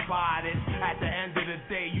 you must buy this. At the end of the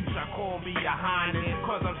day, you shall call me your highness.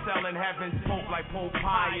 Cause I'm selling heaven's pope like Pope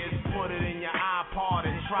Pius. Put it in your iPod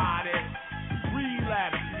and try this.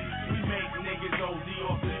 Relapse. We make niggas OD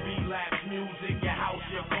off this relapse music. Your house,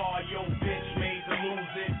 your car, your bitch made to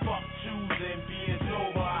lose it. Fuck choosing, being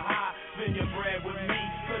sober, high. Spend your bread with me,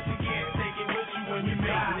 cause you can't take it with you when you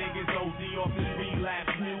make niggas OD off this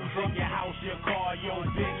relapse music. Your house, your car, your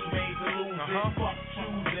bitch made to lose it. Fuck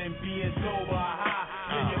choosing, being sober, high.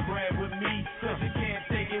 Spend your bread with me, cause you can't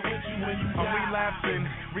take it with you when you die. I'm relapsing,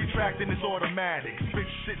 retracting is automatic. Spit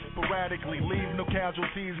shit sporadically, leave no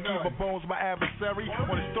casualties. Keep a bones my adversary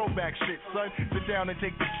on his throwback shit, son. Sit down and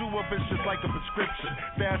take the two of it's just like a prescription.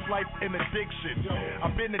 Fast life and addiction.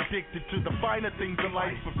 I've been addicted to the finer things in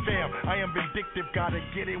life, but fam, I am vindictive, gotta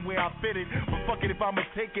get in where I fit it. But fuck it, if I'ma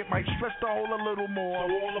take it, might stress the hole a little more.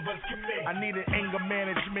 So all of us can make. I need an anger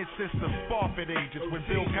management system, Sparford ages. When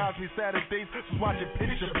Bill Cosby Saturdays was watching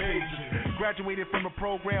picture pages. Graduated from the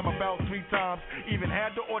program about 3 times. Even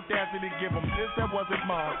had the audacity to give them this that wasn't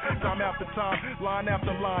mine. Time after time, line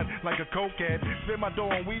after line, like a cokehead. Spit my dough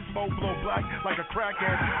on weed smoke, blow black like a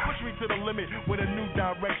crackhead. Push me to the limit with a new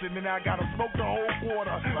direction, and I gotta smoke the whole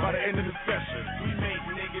quarter by the end of the session. We make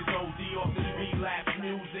niggas OD off this relapse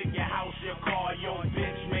music. Your house, your car, your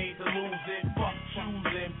bitch made to lose it. Fuck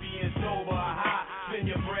choosing, being sober, high. Spend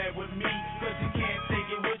your bread with me, cause you can't take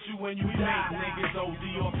it with you when you die. Niggas OD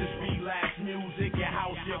off this relapse music. Your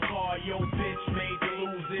house, your car, your bitch made to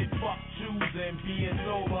lose it. Fuck choosing, being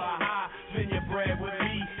sober, high. Spend your bread with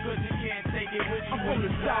me, cause you can't take it with you. I'm from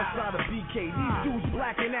the south side of BK, these dudes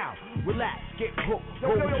blacking out. Relax, get hooked,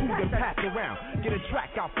 roll two, then pass around. Get a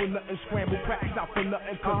track out for nothing, scramble cracks out for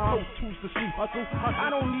nothing. Cause pro tools the street hustle. I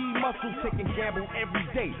don't need muscle, taking gamble every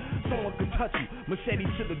day. Someone could touch you, machete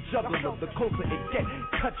to the jugular. The closer it gets,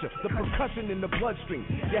 cut you. The percussion in the bloodstream,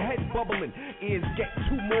 your head bubbling, ears get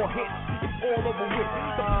 2 more hits. It's all over with.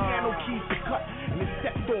 The piano keys to cut, and it's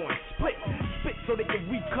stepped on, split so they can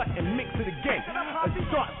recut and mix it again. It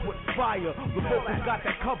starts with fire, the vocals got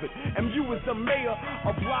that covered. MU is the mayor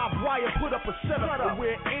of Live Wire, put up a setup, and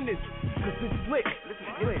we're in this, cause it's lit.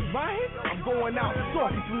 It's right? I'm going out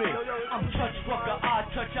talking to this. I'm touch fucker, I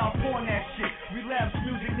touch out on that shit. Relapse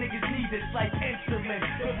music, niggas need this like insulin.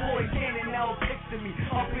 The boys handing out pics to me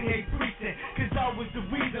up in a precinct, cause I was the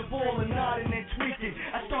reason for all the nodding and tweaking.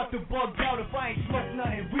 I start to bug out if I ain't smoked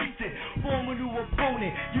nothing recent. Form a new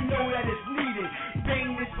opponent, you know that it's needed.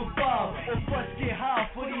 Bang this for Bob, or first get high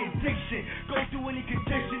for the addiction. Go through any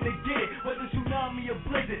condition to get it, whether tsunami or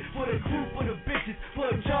blizzard. For the crew, for the bitches, for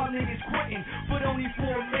a job niggas quitting. But only for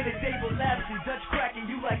a minute they relapsing, Dutch cracking.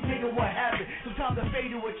 You like nigga what happened? Sometimes I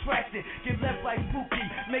fade to attraction, get left like Pookie.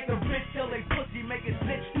 Make a bitch tell they pussy, make a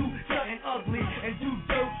snitch do something ugly, and do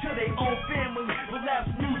dirt to their own family.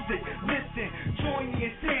 Relapse music, listen, join the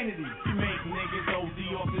insanity. You make niggas OD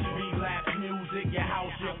off this relapse music. Your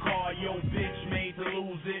house, your car, your bitch made to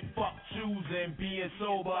lose it. than being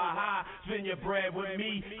sober or high. Spend your bread with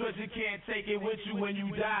me, cause you can't take it with you when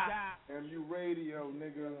you die. MU Radio,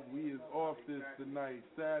 nigga, we is off this tonight.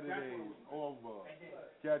 Saturday, over.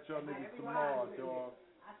 Catch y'all niggas tomorrow, dog.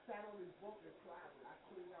 I sat on his boat and cried. I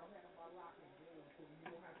told you I had my lock and game, so you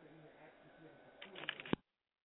don't have to